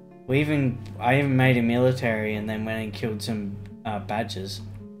 I even made a military and then went and killed some badgers.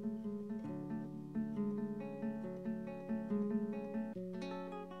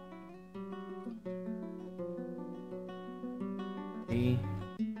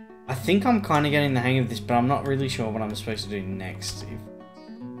 I think I'm kind of getting the hang of this, but I'm not really sure what I'm supposed to do next, if you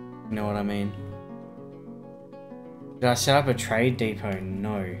know what I mean. Did I set up a trade depot?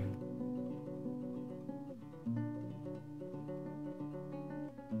 No.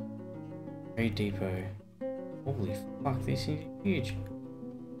 Trade depot. Holy fuck, this is huge.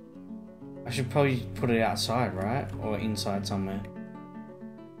 I should probably put it outside, right? Or inside somewhere.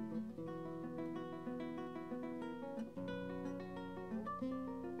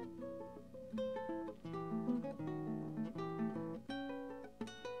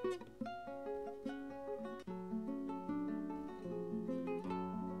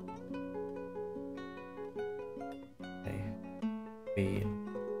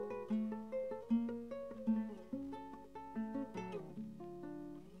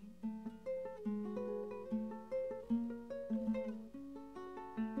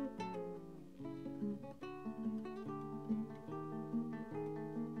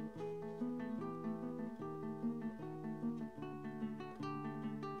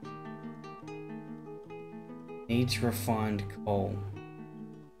 Needs refined coal.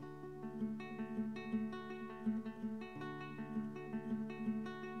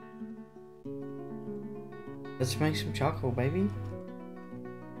 Let's make some charcoal, baby.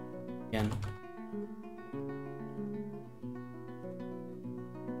 Again.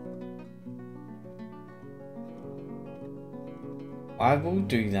 I will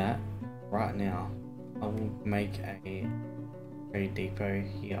do that right now. I will make a trade depot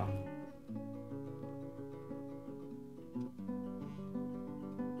here.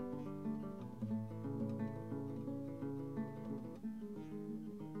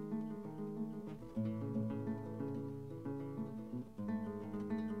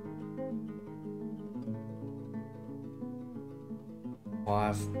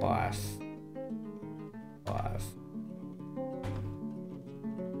 Five by five.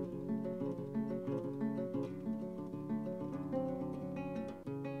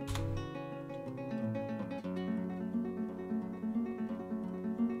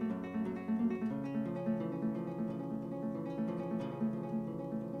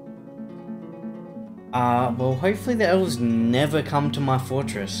 Well, hopefully the elves never come to my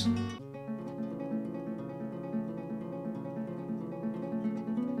fortress.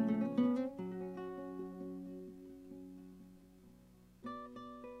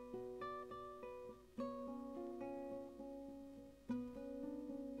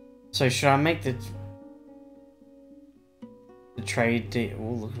 So should I make the trade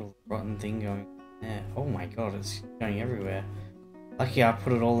oh, look at the rotten thing going. Yeah. Oh my god, it's going everywhere. Lucky I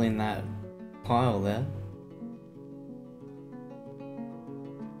put it all in that pile there.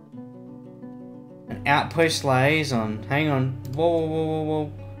 An outpost liaison. Hang on. Whoa, whoa, whoa, whoa,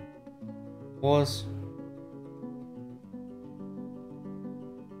 whoa. Pause.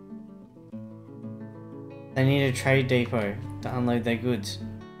 They need a trade depot to unload their goods.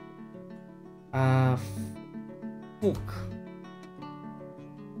 Fuck.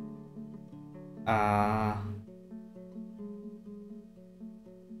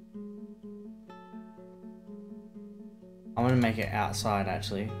 I'm gonna make it outside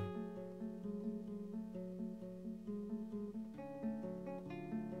actually.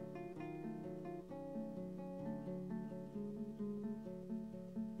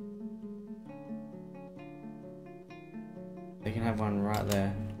 They can have one right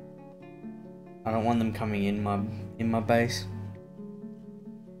there. I don't want them coming in my base.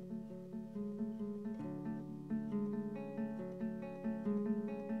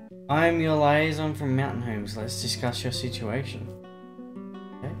 I am your liaison from Mountain Homes. Let's discuss your situation.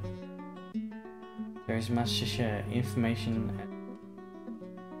 Okay. There is much to share. Information.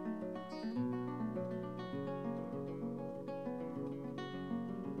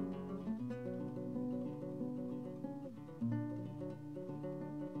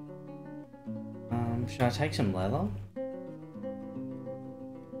 Should I take some leather?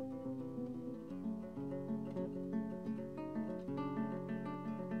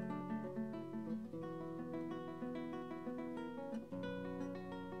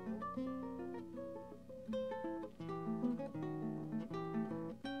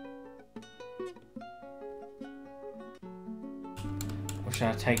 Or should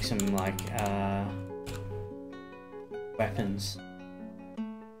I take some, like, weapons?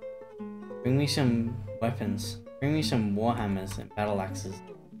 Bring me some weapons. Bring me some warhammers and battle axes.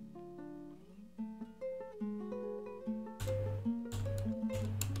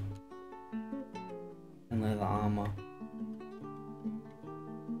 And leather armor.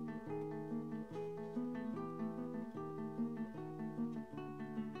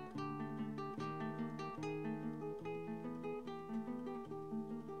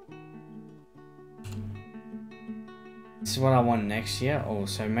 This is what I want next year. Oh,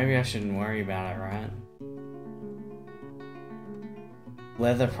 so maybe I shouldn't worry about it, right?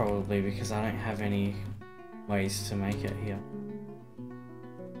 Leather probably, because I don't have any ways to make it here.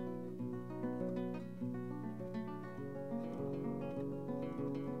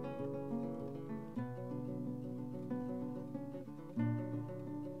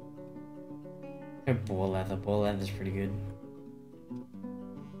 Boar leather. Boar leather's pretty good.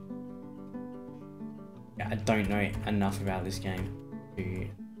 Yeah, I don't know enough about this game to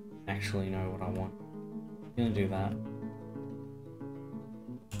actually know what I want. I'm gonna do that.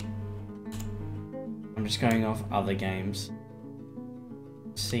 I'm just going off other games.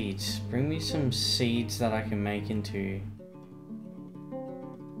 Seeds. Bring me some seeds that I can make into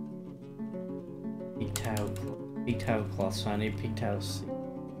pigtail cloth. So I need pigtail seeds.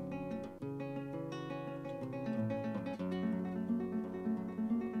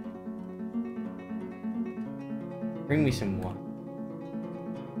 Bring me some more.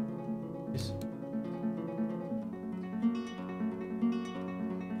 Yes.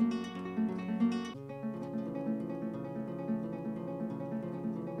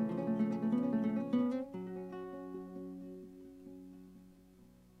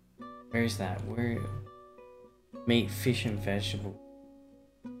 Where is that? Where? Meat, fish, and vegetable.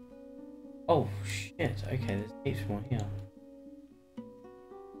 Oh shit! Okay, there's heaps more here.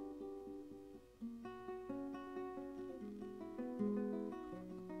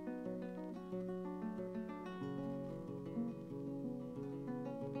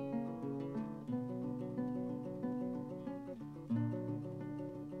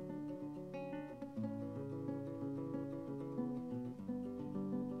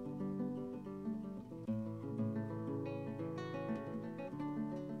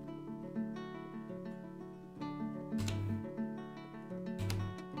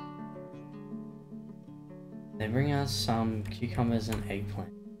 They bring us some cucumbers and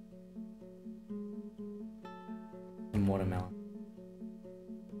eggplant. And watermelon.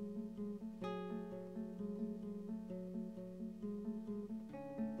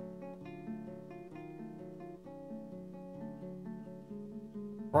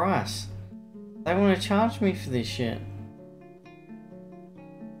 Price. They want to charge me for this shit.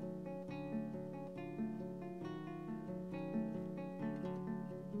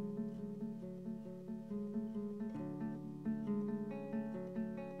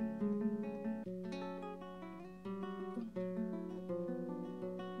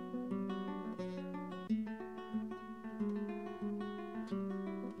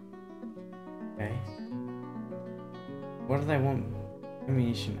 What do they want?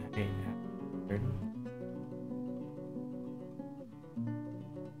 Ammunition 800.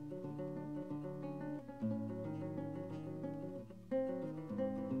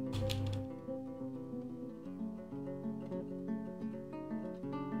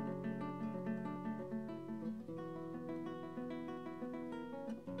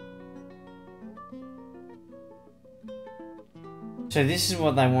 So this is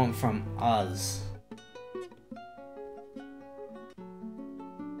what they want from us.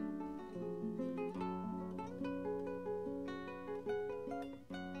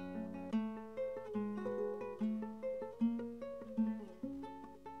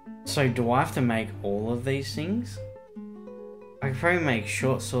 So do I have to make all of these things? I could probably make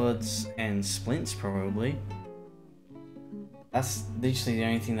short swords and splints probably. That's literally the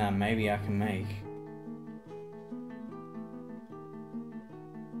only thing that maybe I can make.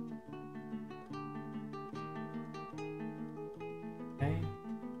 Okay.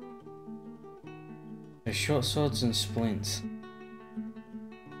 So short swords and splints.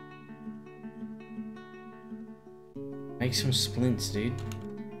 Make some splints, dude.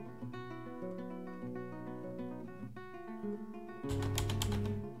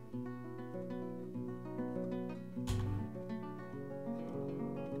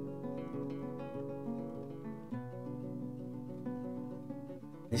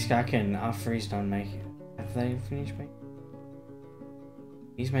 This guy can, after he's done making, have they finished making?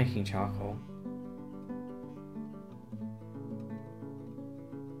 He's making charcoal.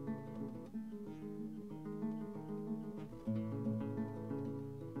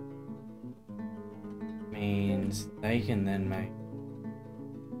 Means they can then make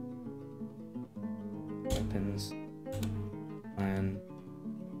weapons and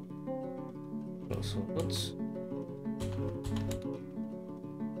short swords.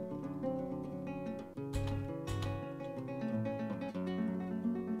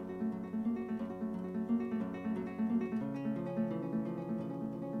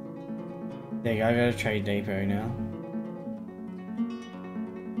 There you go, I got a trade depot now.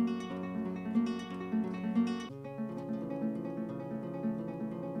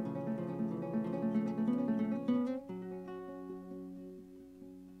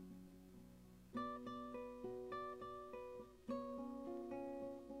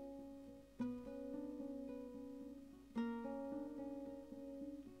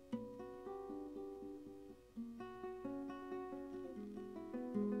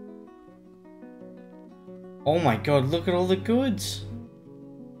 Oh my god, look at all the goods!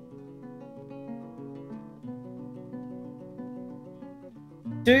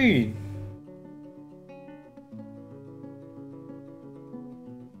 Dude!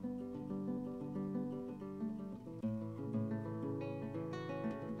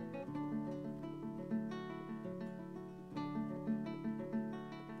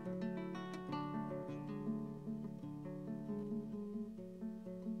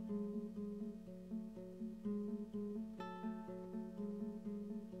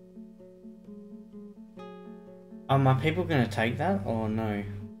 Are my people gonna take that or no?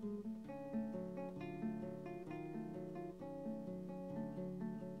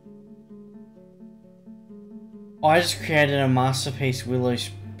 I just created a masterpiece willow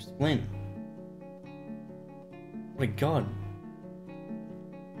splint. What a god.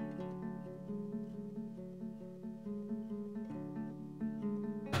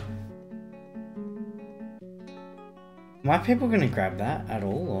 My people gonna grab that at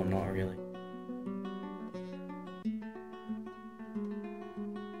all or not really?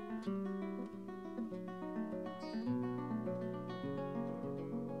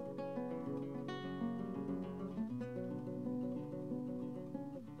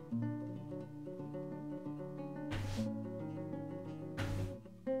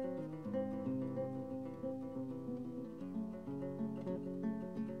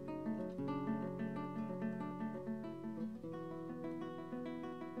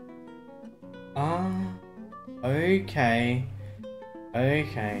 Ah, okay.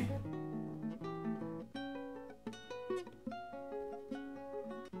 Okay.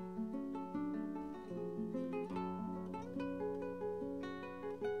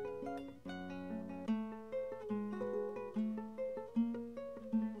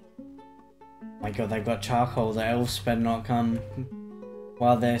 My god, they've got charcoal. The elves better not come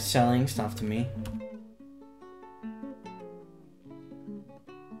while they're selling stuff to me.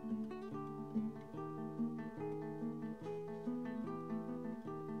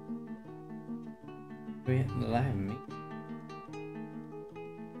 Wait, do they have me?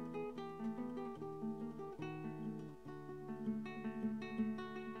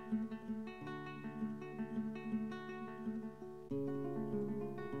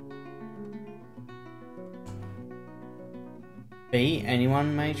 B,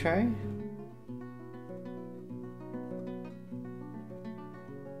 anyone may trade?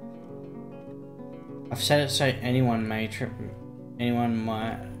 I've set it so anyone may trade.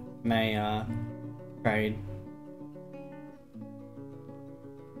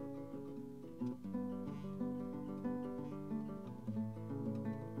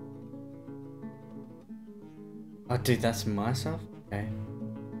 Oh, dude, that's my stuff? Okay.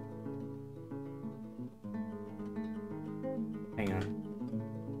 Hang on.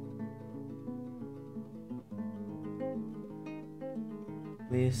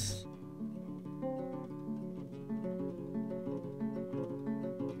 This.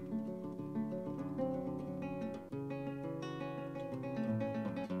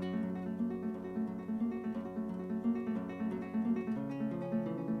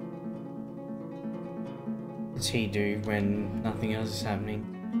 What's he do when nothing else is happening?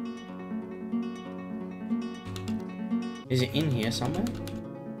 Is it in here somewhere?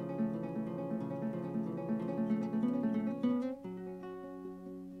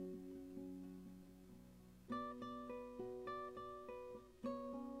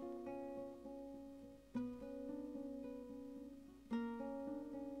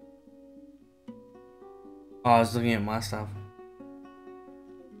 Oh, I was looking at my stuff.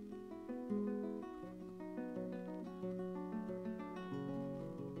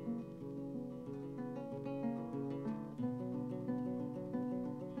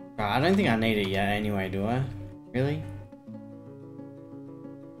 I don't think I need it yet anyway, do I? Really?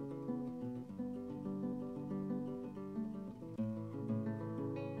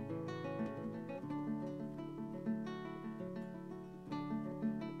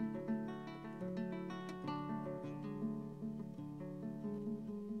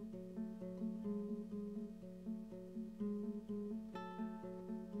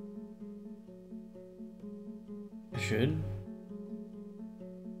 I should.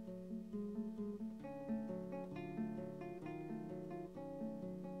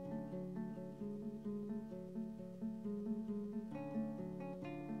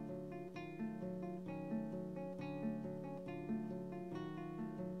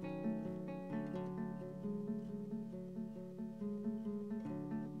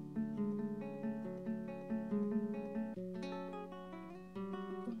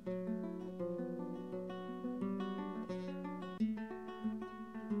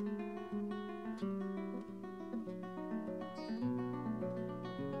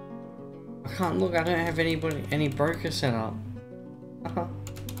 I can't look, I don't have any broker set up.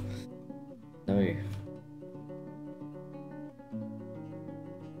 No.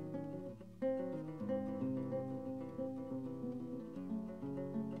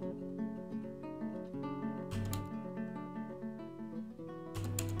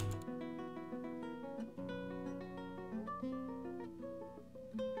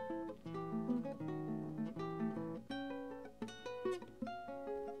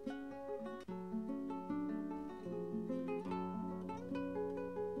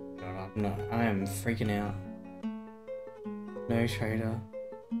 No, I am freaking out. No trader.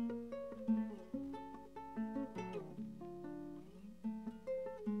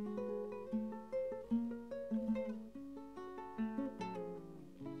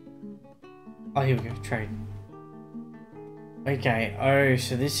 Oh, here we go. Trade. Okay. Oh,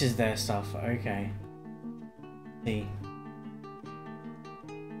 so this is their stuff. Okay. See.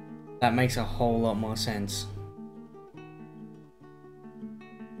 That makes a whole lot more sense.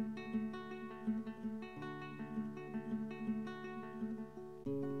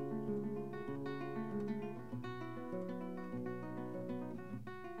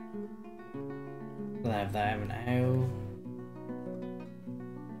 We'll have that have an ale.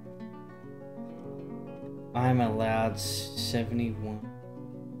 I'm allowed 71.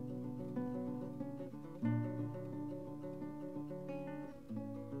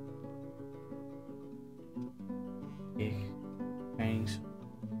 Yeah. Thanks.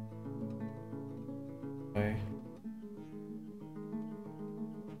 Okay.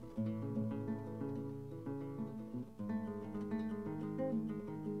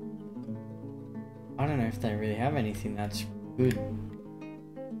 I don't know if they really have anything that's good.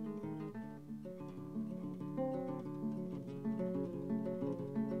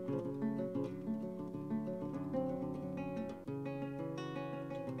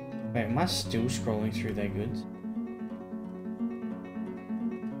 Wait, am I still scrolling through their goods?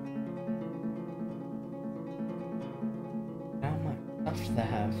 How much stuff do they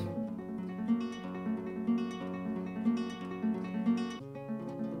have?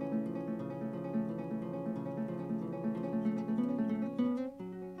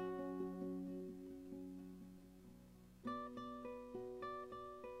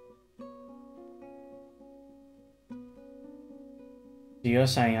 So you're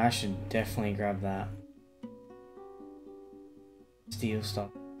saying I should definitely grab that steel stuff.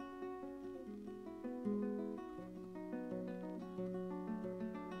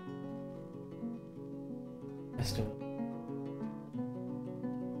 That's still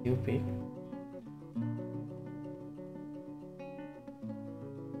steel pick.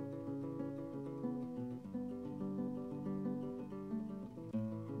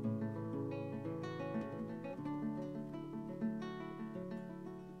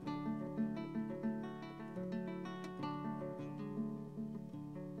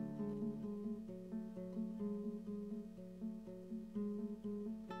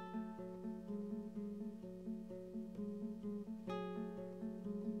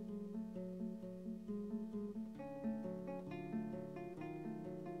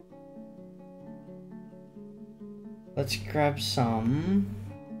 Let's grab some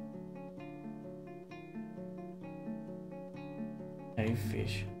cave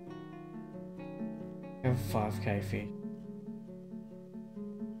fish. Grab 5 cave fish.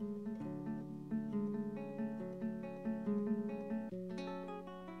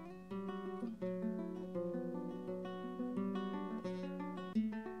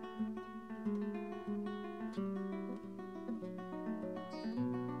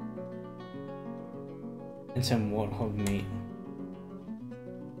 And some warthog meat.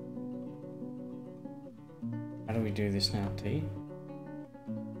 How do we do this now, T?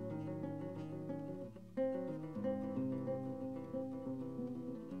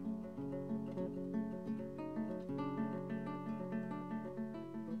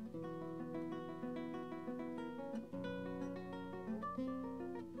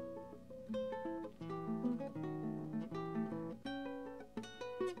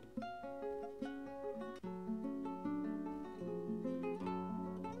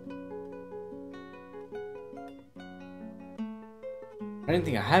 I don't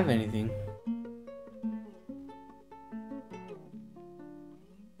think I have anything.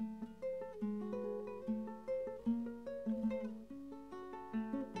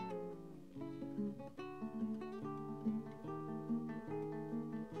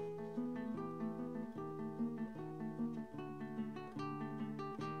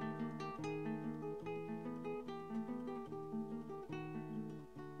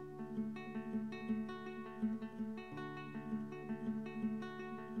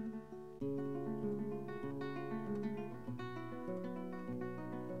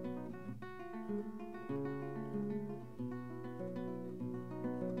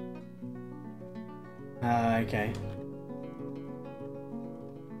 Okay.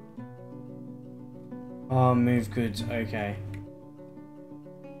 Oh, move goods, okay.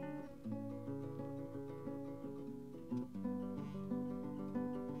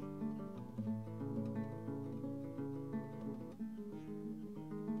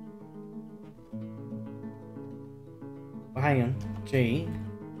 Oh, hang on. G.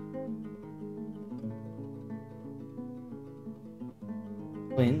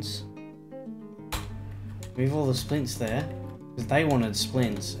 Splints. Move all the splints there. Because they wanted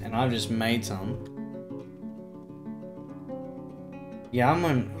splints, and I've just made some. Yeah,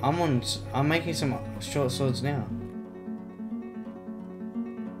 I'm making some short swords now.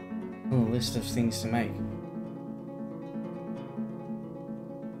 A list of things to make.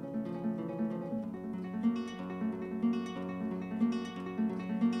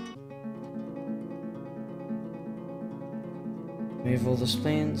 Move all the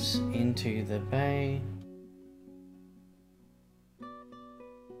splints into the bay.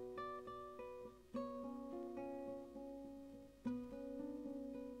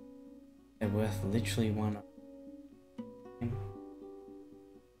 They're worth literally one.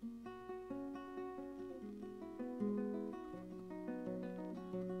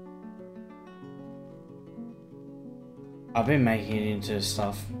 I've been making it into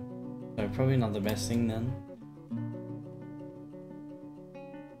stuff, so probably not the best thing then.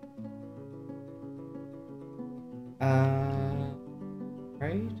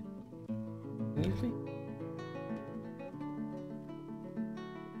 Trade? Can you please?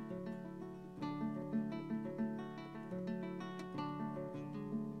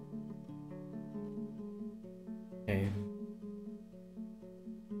 Okay.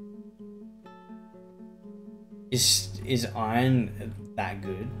 Is iron that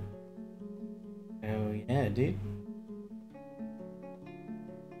good? Oh yeah, dude.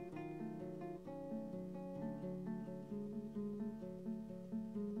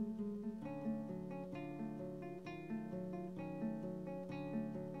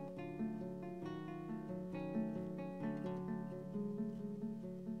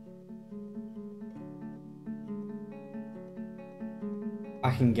 I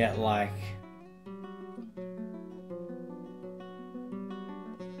can get like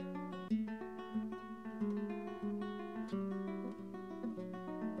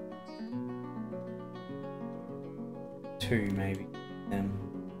two maybe them.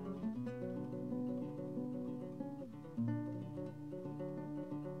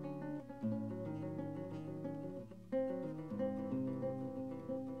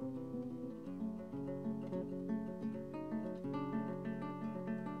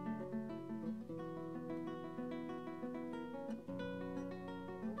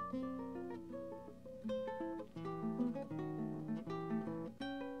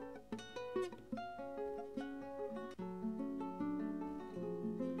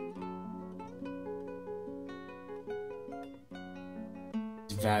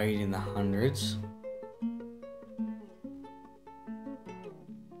 Valued in the hundreds.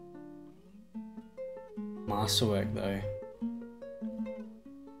 Masterwork though.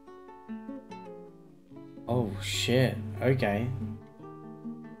 Oh shit. Okay.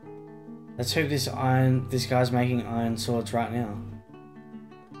 Let's hope this guy's making iron swords right now.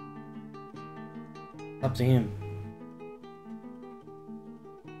 Up to him.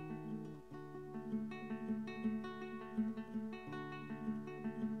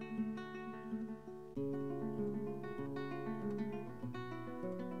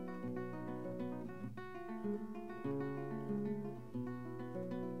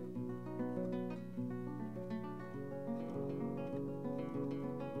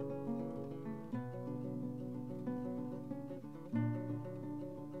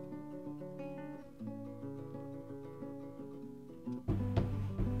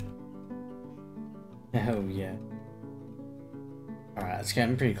 Hell yeah. Alright, it's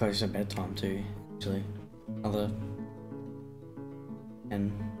getting pretty close to bedtime too, actually. Another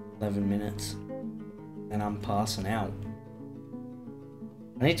 10, 11 minutes. And I'm passing out.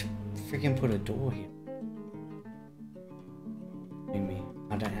 I need to freaking put a door here. Me.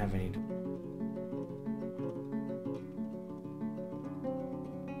 I don't have any door.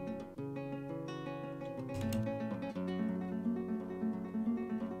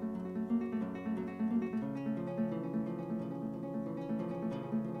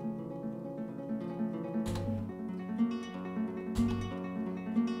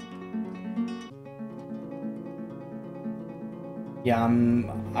 Yeah,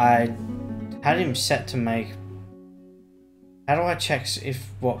 I had him set to make... How do I check if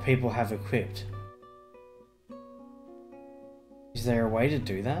what people have equipped? Is there a way to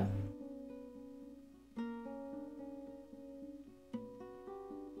do that?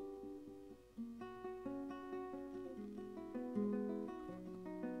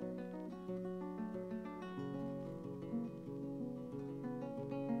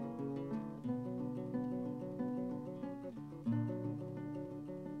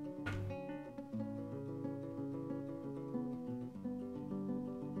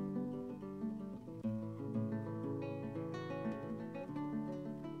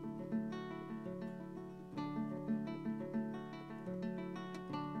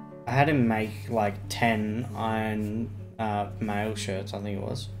 I had him make like 10 iron mail shirts, I think it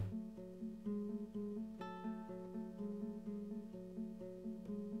was.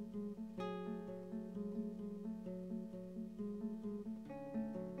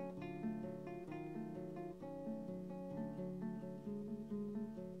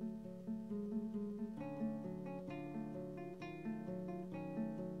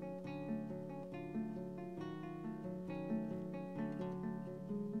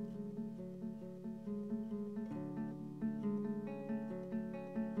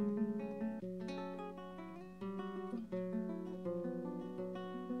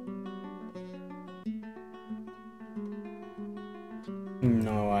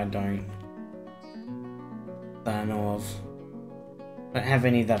 No, I don't. That I know of. I don't have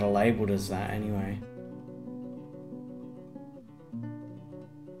any that are labelled as that anyway.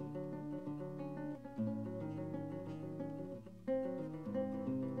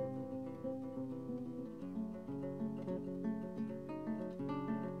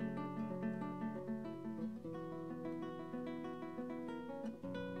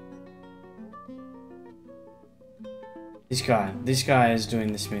 This guy is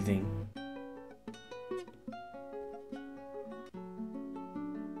doing the smithing.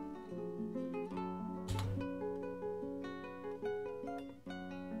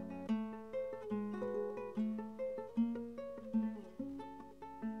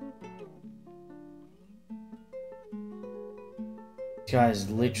 This guy is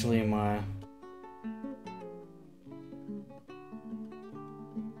literally my...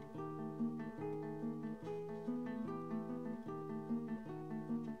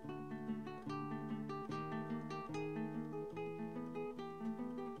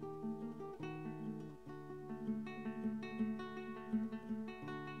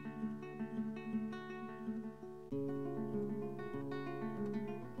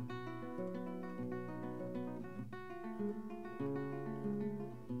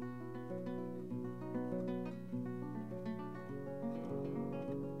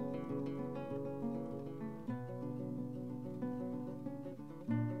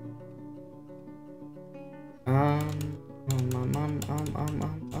 Um, um, um, um, um,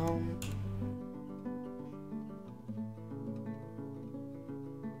 um, um.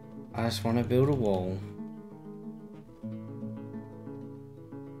 I just want to build a wall.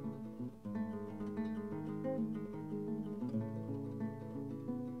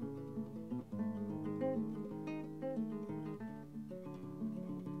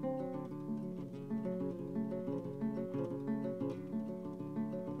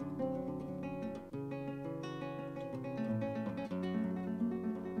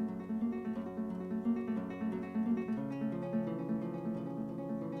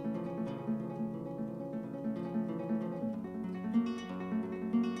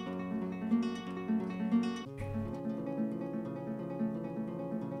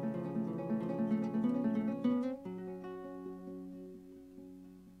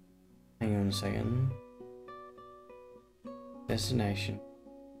 Hang on a second. Destination.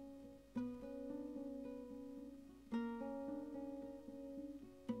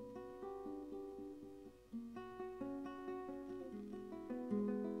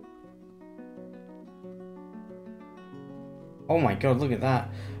 Oh my god, look at that.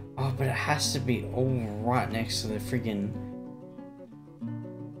 Oh, but it has to be all right next to the friggin'...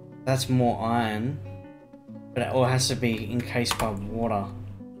 That's more iron. But it all has to be encased by water.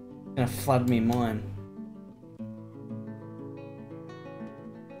 It's gonna flood me mine.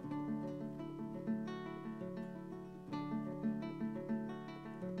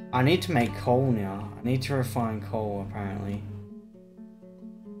 I need to make coal now. I need to refine coal, apparently.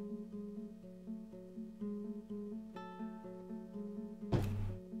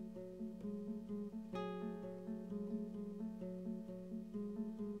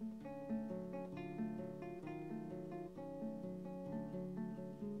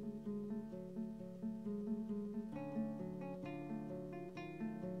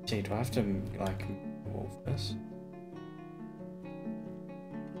 See, do I have to, like, move this?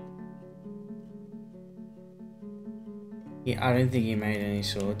 Yeah, I don't think he made any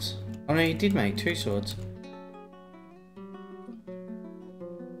swords. Oh no, he did make 2 swords.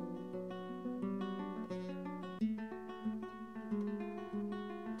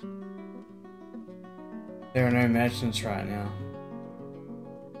 There are no merchants right now.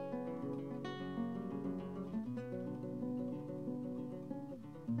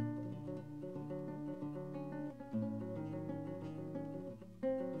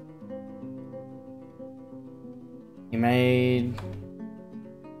 He made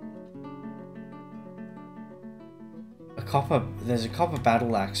a copper. There's a copper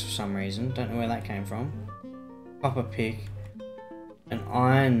battle axe for some reason. Don't know where that came from. Copper pick. An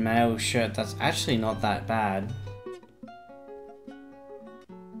iron mail shirt. That's actually not that bad.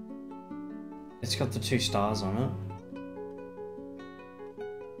 It's got the 2 stars on it.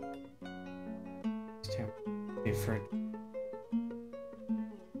 Different.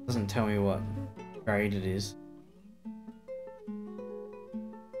 Doesn't tell me what grade it is.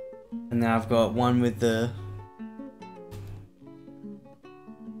 And now I've got one with the...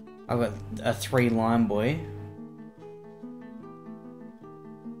 I've got a 3 line boy.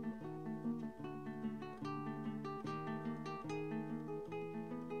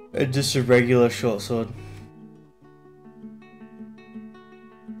 And just a regular short sword.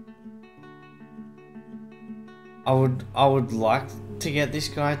 I would like to get this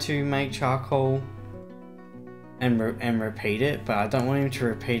guy to make charcoal and repeat it, but I don't want him to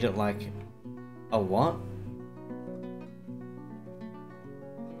repeat it like a lot.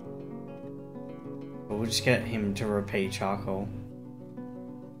 But we'll just get him to repeat charcoal.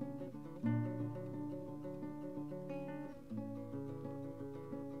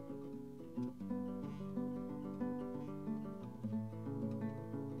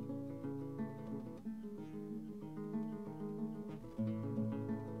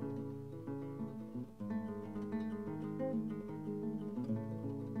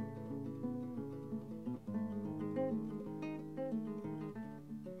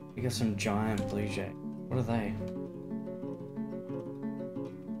 We got some giant blue jay. What are they?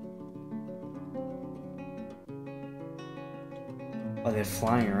 Oh, they're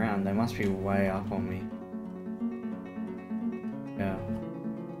flying around. They must be way up on me. Yeah.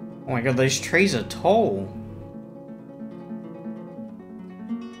 Oh my god, these trees are tall.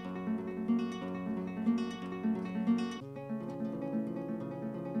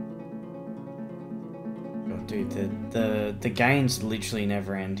 God, dude, the gains literally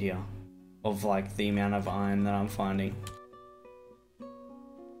never end here. Of like the amount of iron that I'm finding.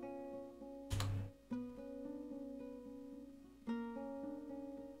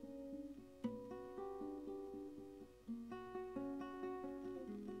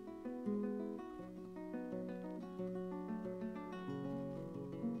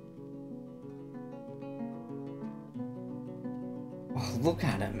 look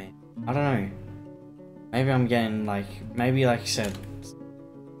at it, man. I don't know. Maybe I'm getting like, maybe like you said.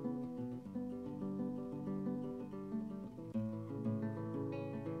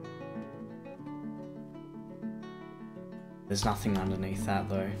 There's nothing underneath that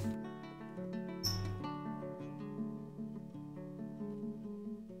though.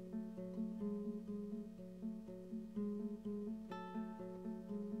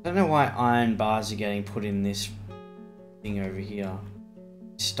 I don't know why iron bars are getting put in this thing over here.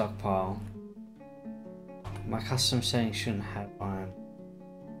 Stockpile. My custom settings shouldn't have iron.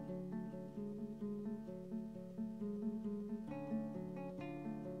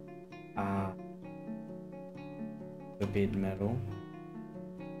 Forbid metal.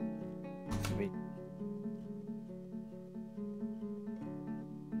 Forbid.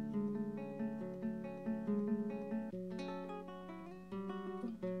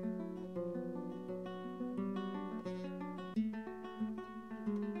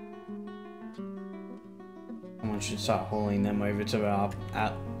 Someone should start hauling them over to our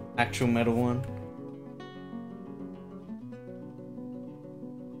actual metal one.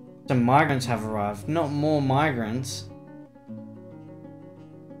 Some migrants have arrived. Not more migrants.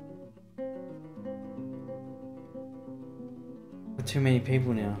 Too many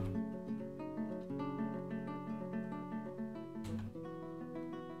people now.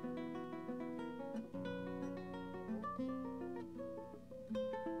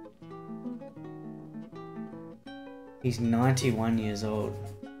 He's 91 years old.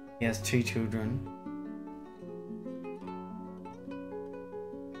 He has 2 children.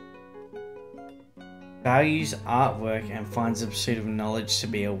 Values artwork and finds the pursuit of knowledge to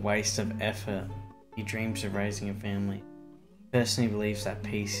be a waste of effort. He dreams of raising a family. Personally believes that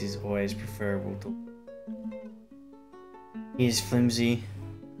peace is always preferable to. He is flimsy,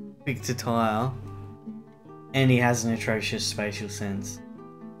 quick to tire, and he has an atrocious spatial sense.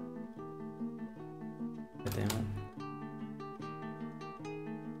 God damn it.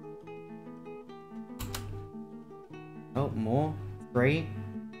 Oh, more. 3,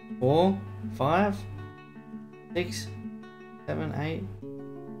 4, 5, 6, 7, 8.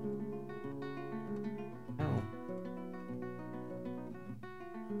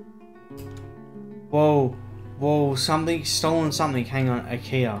 Whoa, whoa, something, stolen something, hang on,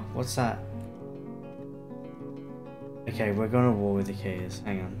 IKEA, what's that? Okay, we're going to war with IKEAs,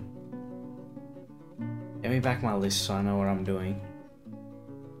 hang on. Get me back my list so I know what I'm doing.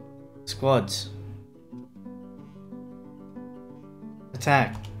 Squads.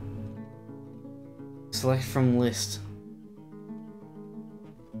 Attack. Select from list.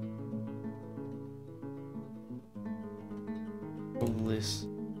 List.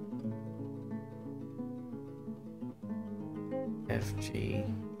 F, G,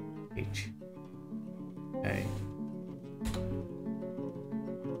 H, A.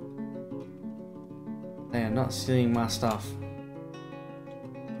 They are not stealing my stuff.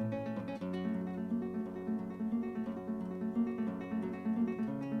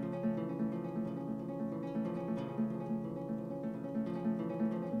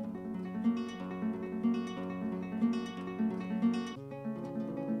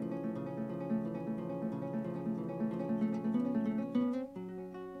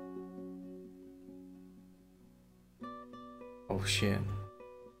 Oh shit.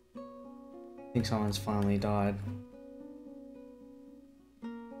 I think someone's finally died.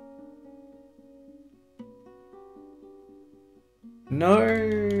 No!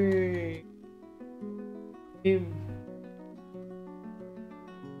 Him.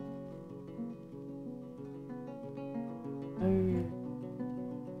 No.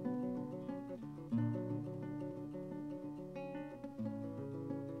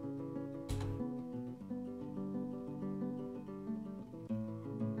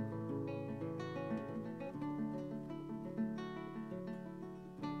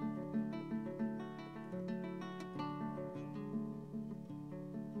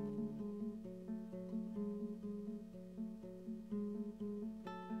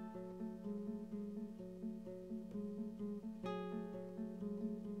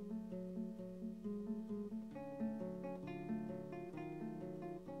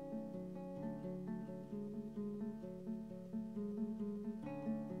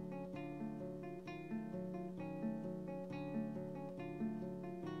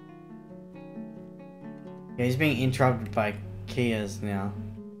 Yeah, he's being interrupted by Kias now.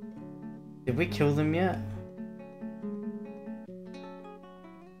 Did we kill them yet?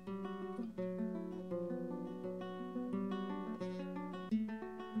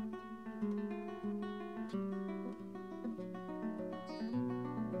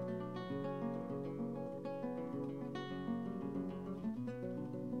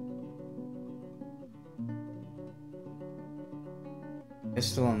 They're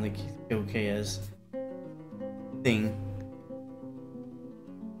still on the kill key as thing.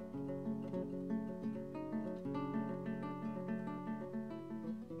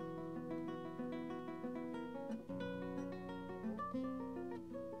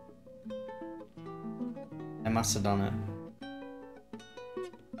 They must have done it.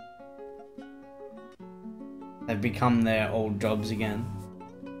 They've become their old jobs again.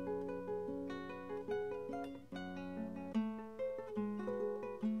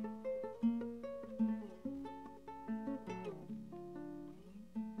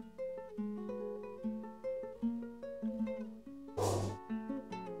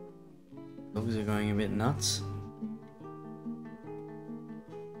 Dogs are going a bit nuts.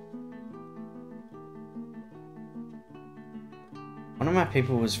 One of my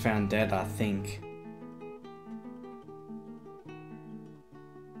people was found dead, I think.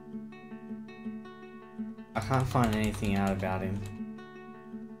 I can't find anything out about him.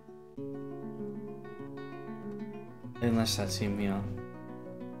 Unless that's him here.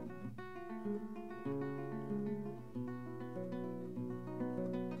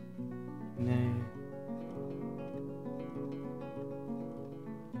 No.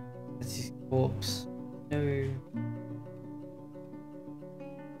 That's his corpse. No.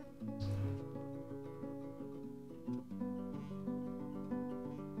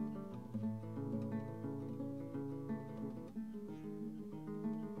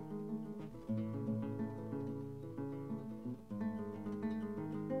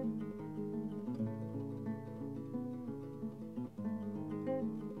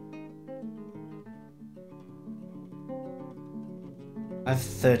 I have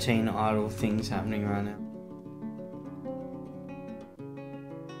 13 idle things happening right now.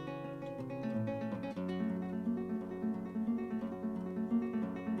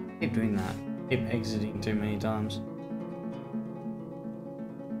 Keep doing that. Keep exiting too many times.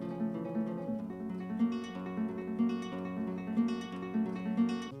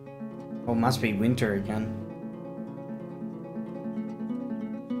 Oh, it must be winter again.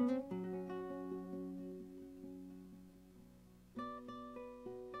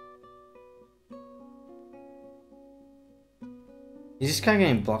 Is this guy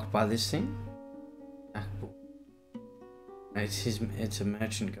getting blocked by this thing? Ah, cool. No, it's a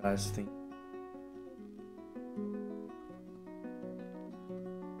merchant guy's thing.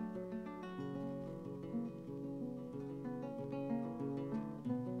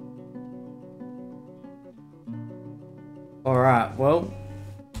 Alright, well,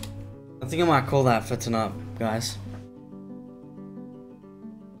 I think I might call that for tonight, guys.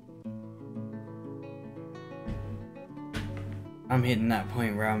 I'm hitting that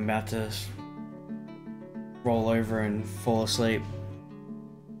point where I'm about to roll over and fall asleep.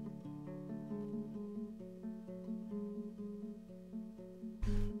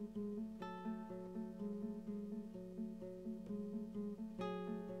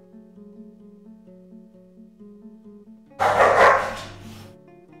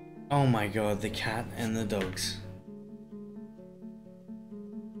 Oh my god, the cat and the dogs.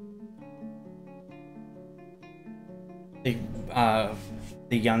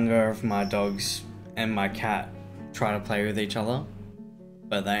 The younger of my dogs and my cat try to play with each other,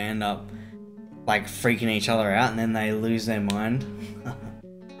 but they end up like freaking each other out and then they lose their mind.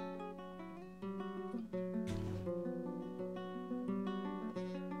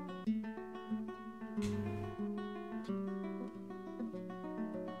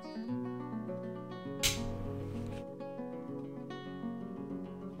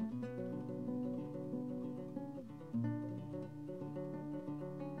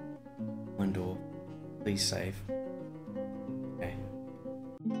 One door. Please save. Okay.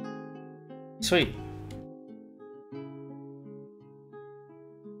 Sweet.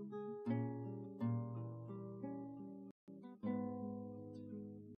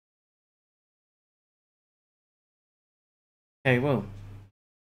 Okay, well,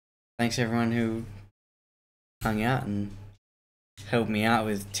 thanks everyone who hung out and helped me out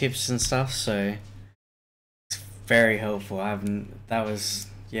with tips and stuff, so it's very helpful.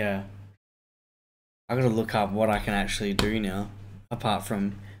 Yeah. I gotta look up what I can actually do now, apart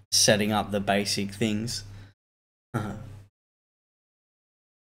from setting up the basic things. Alright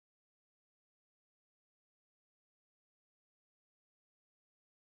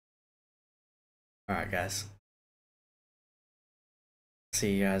guys.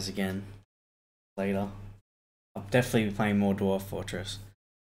 See you guys again later. I'll definitely be playing more Dwarf Fortress.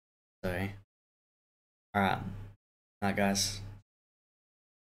 So, alright. Alright guys.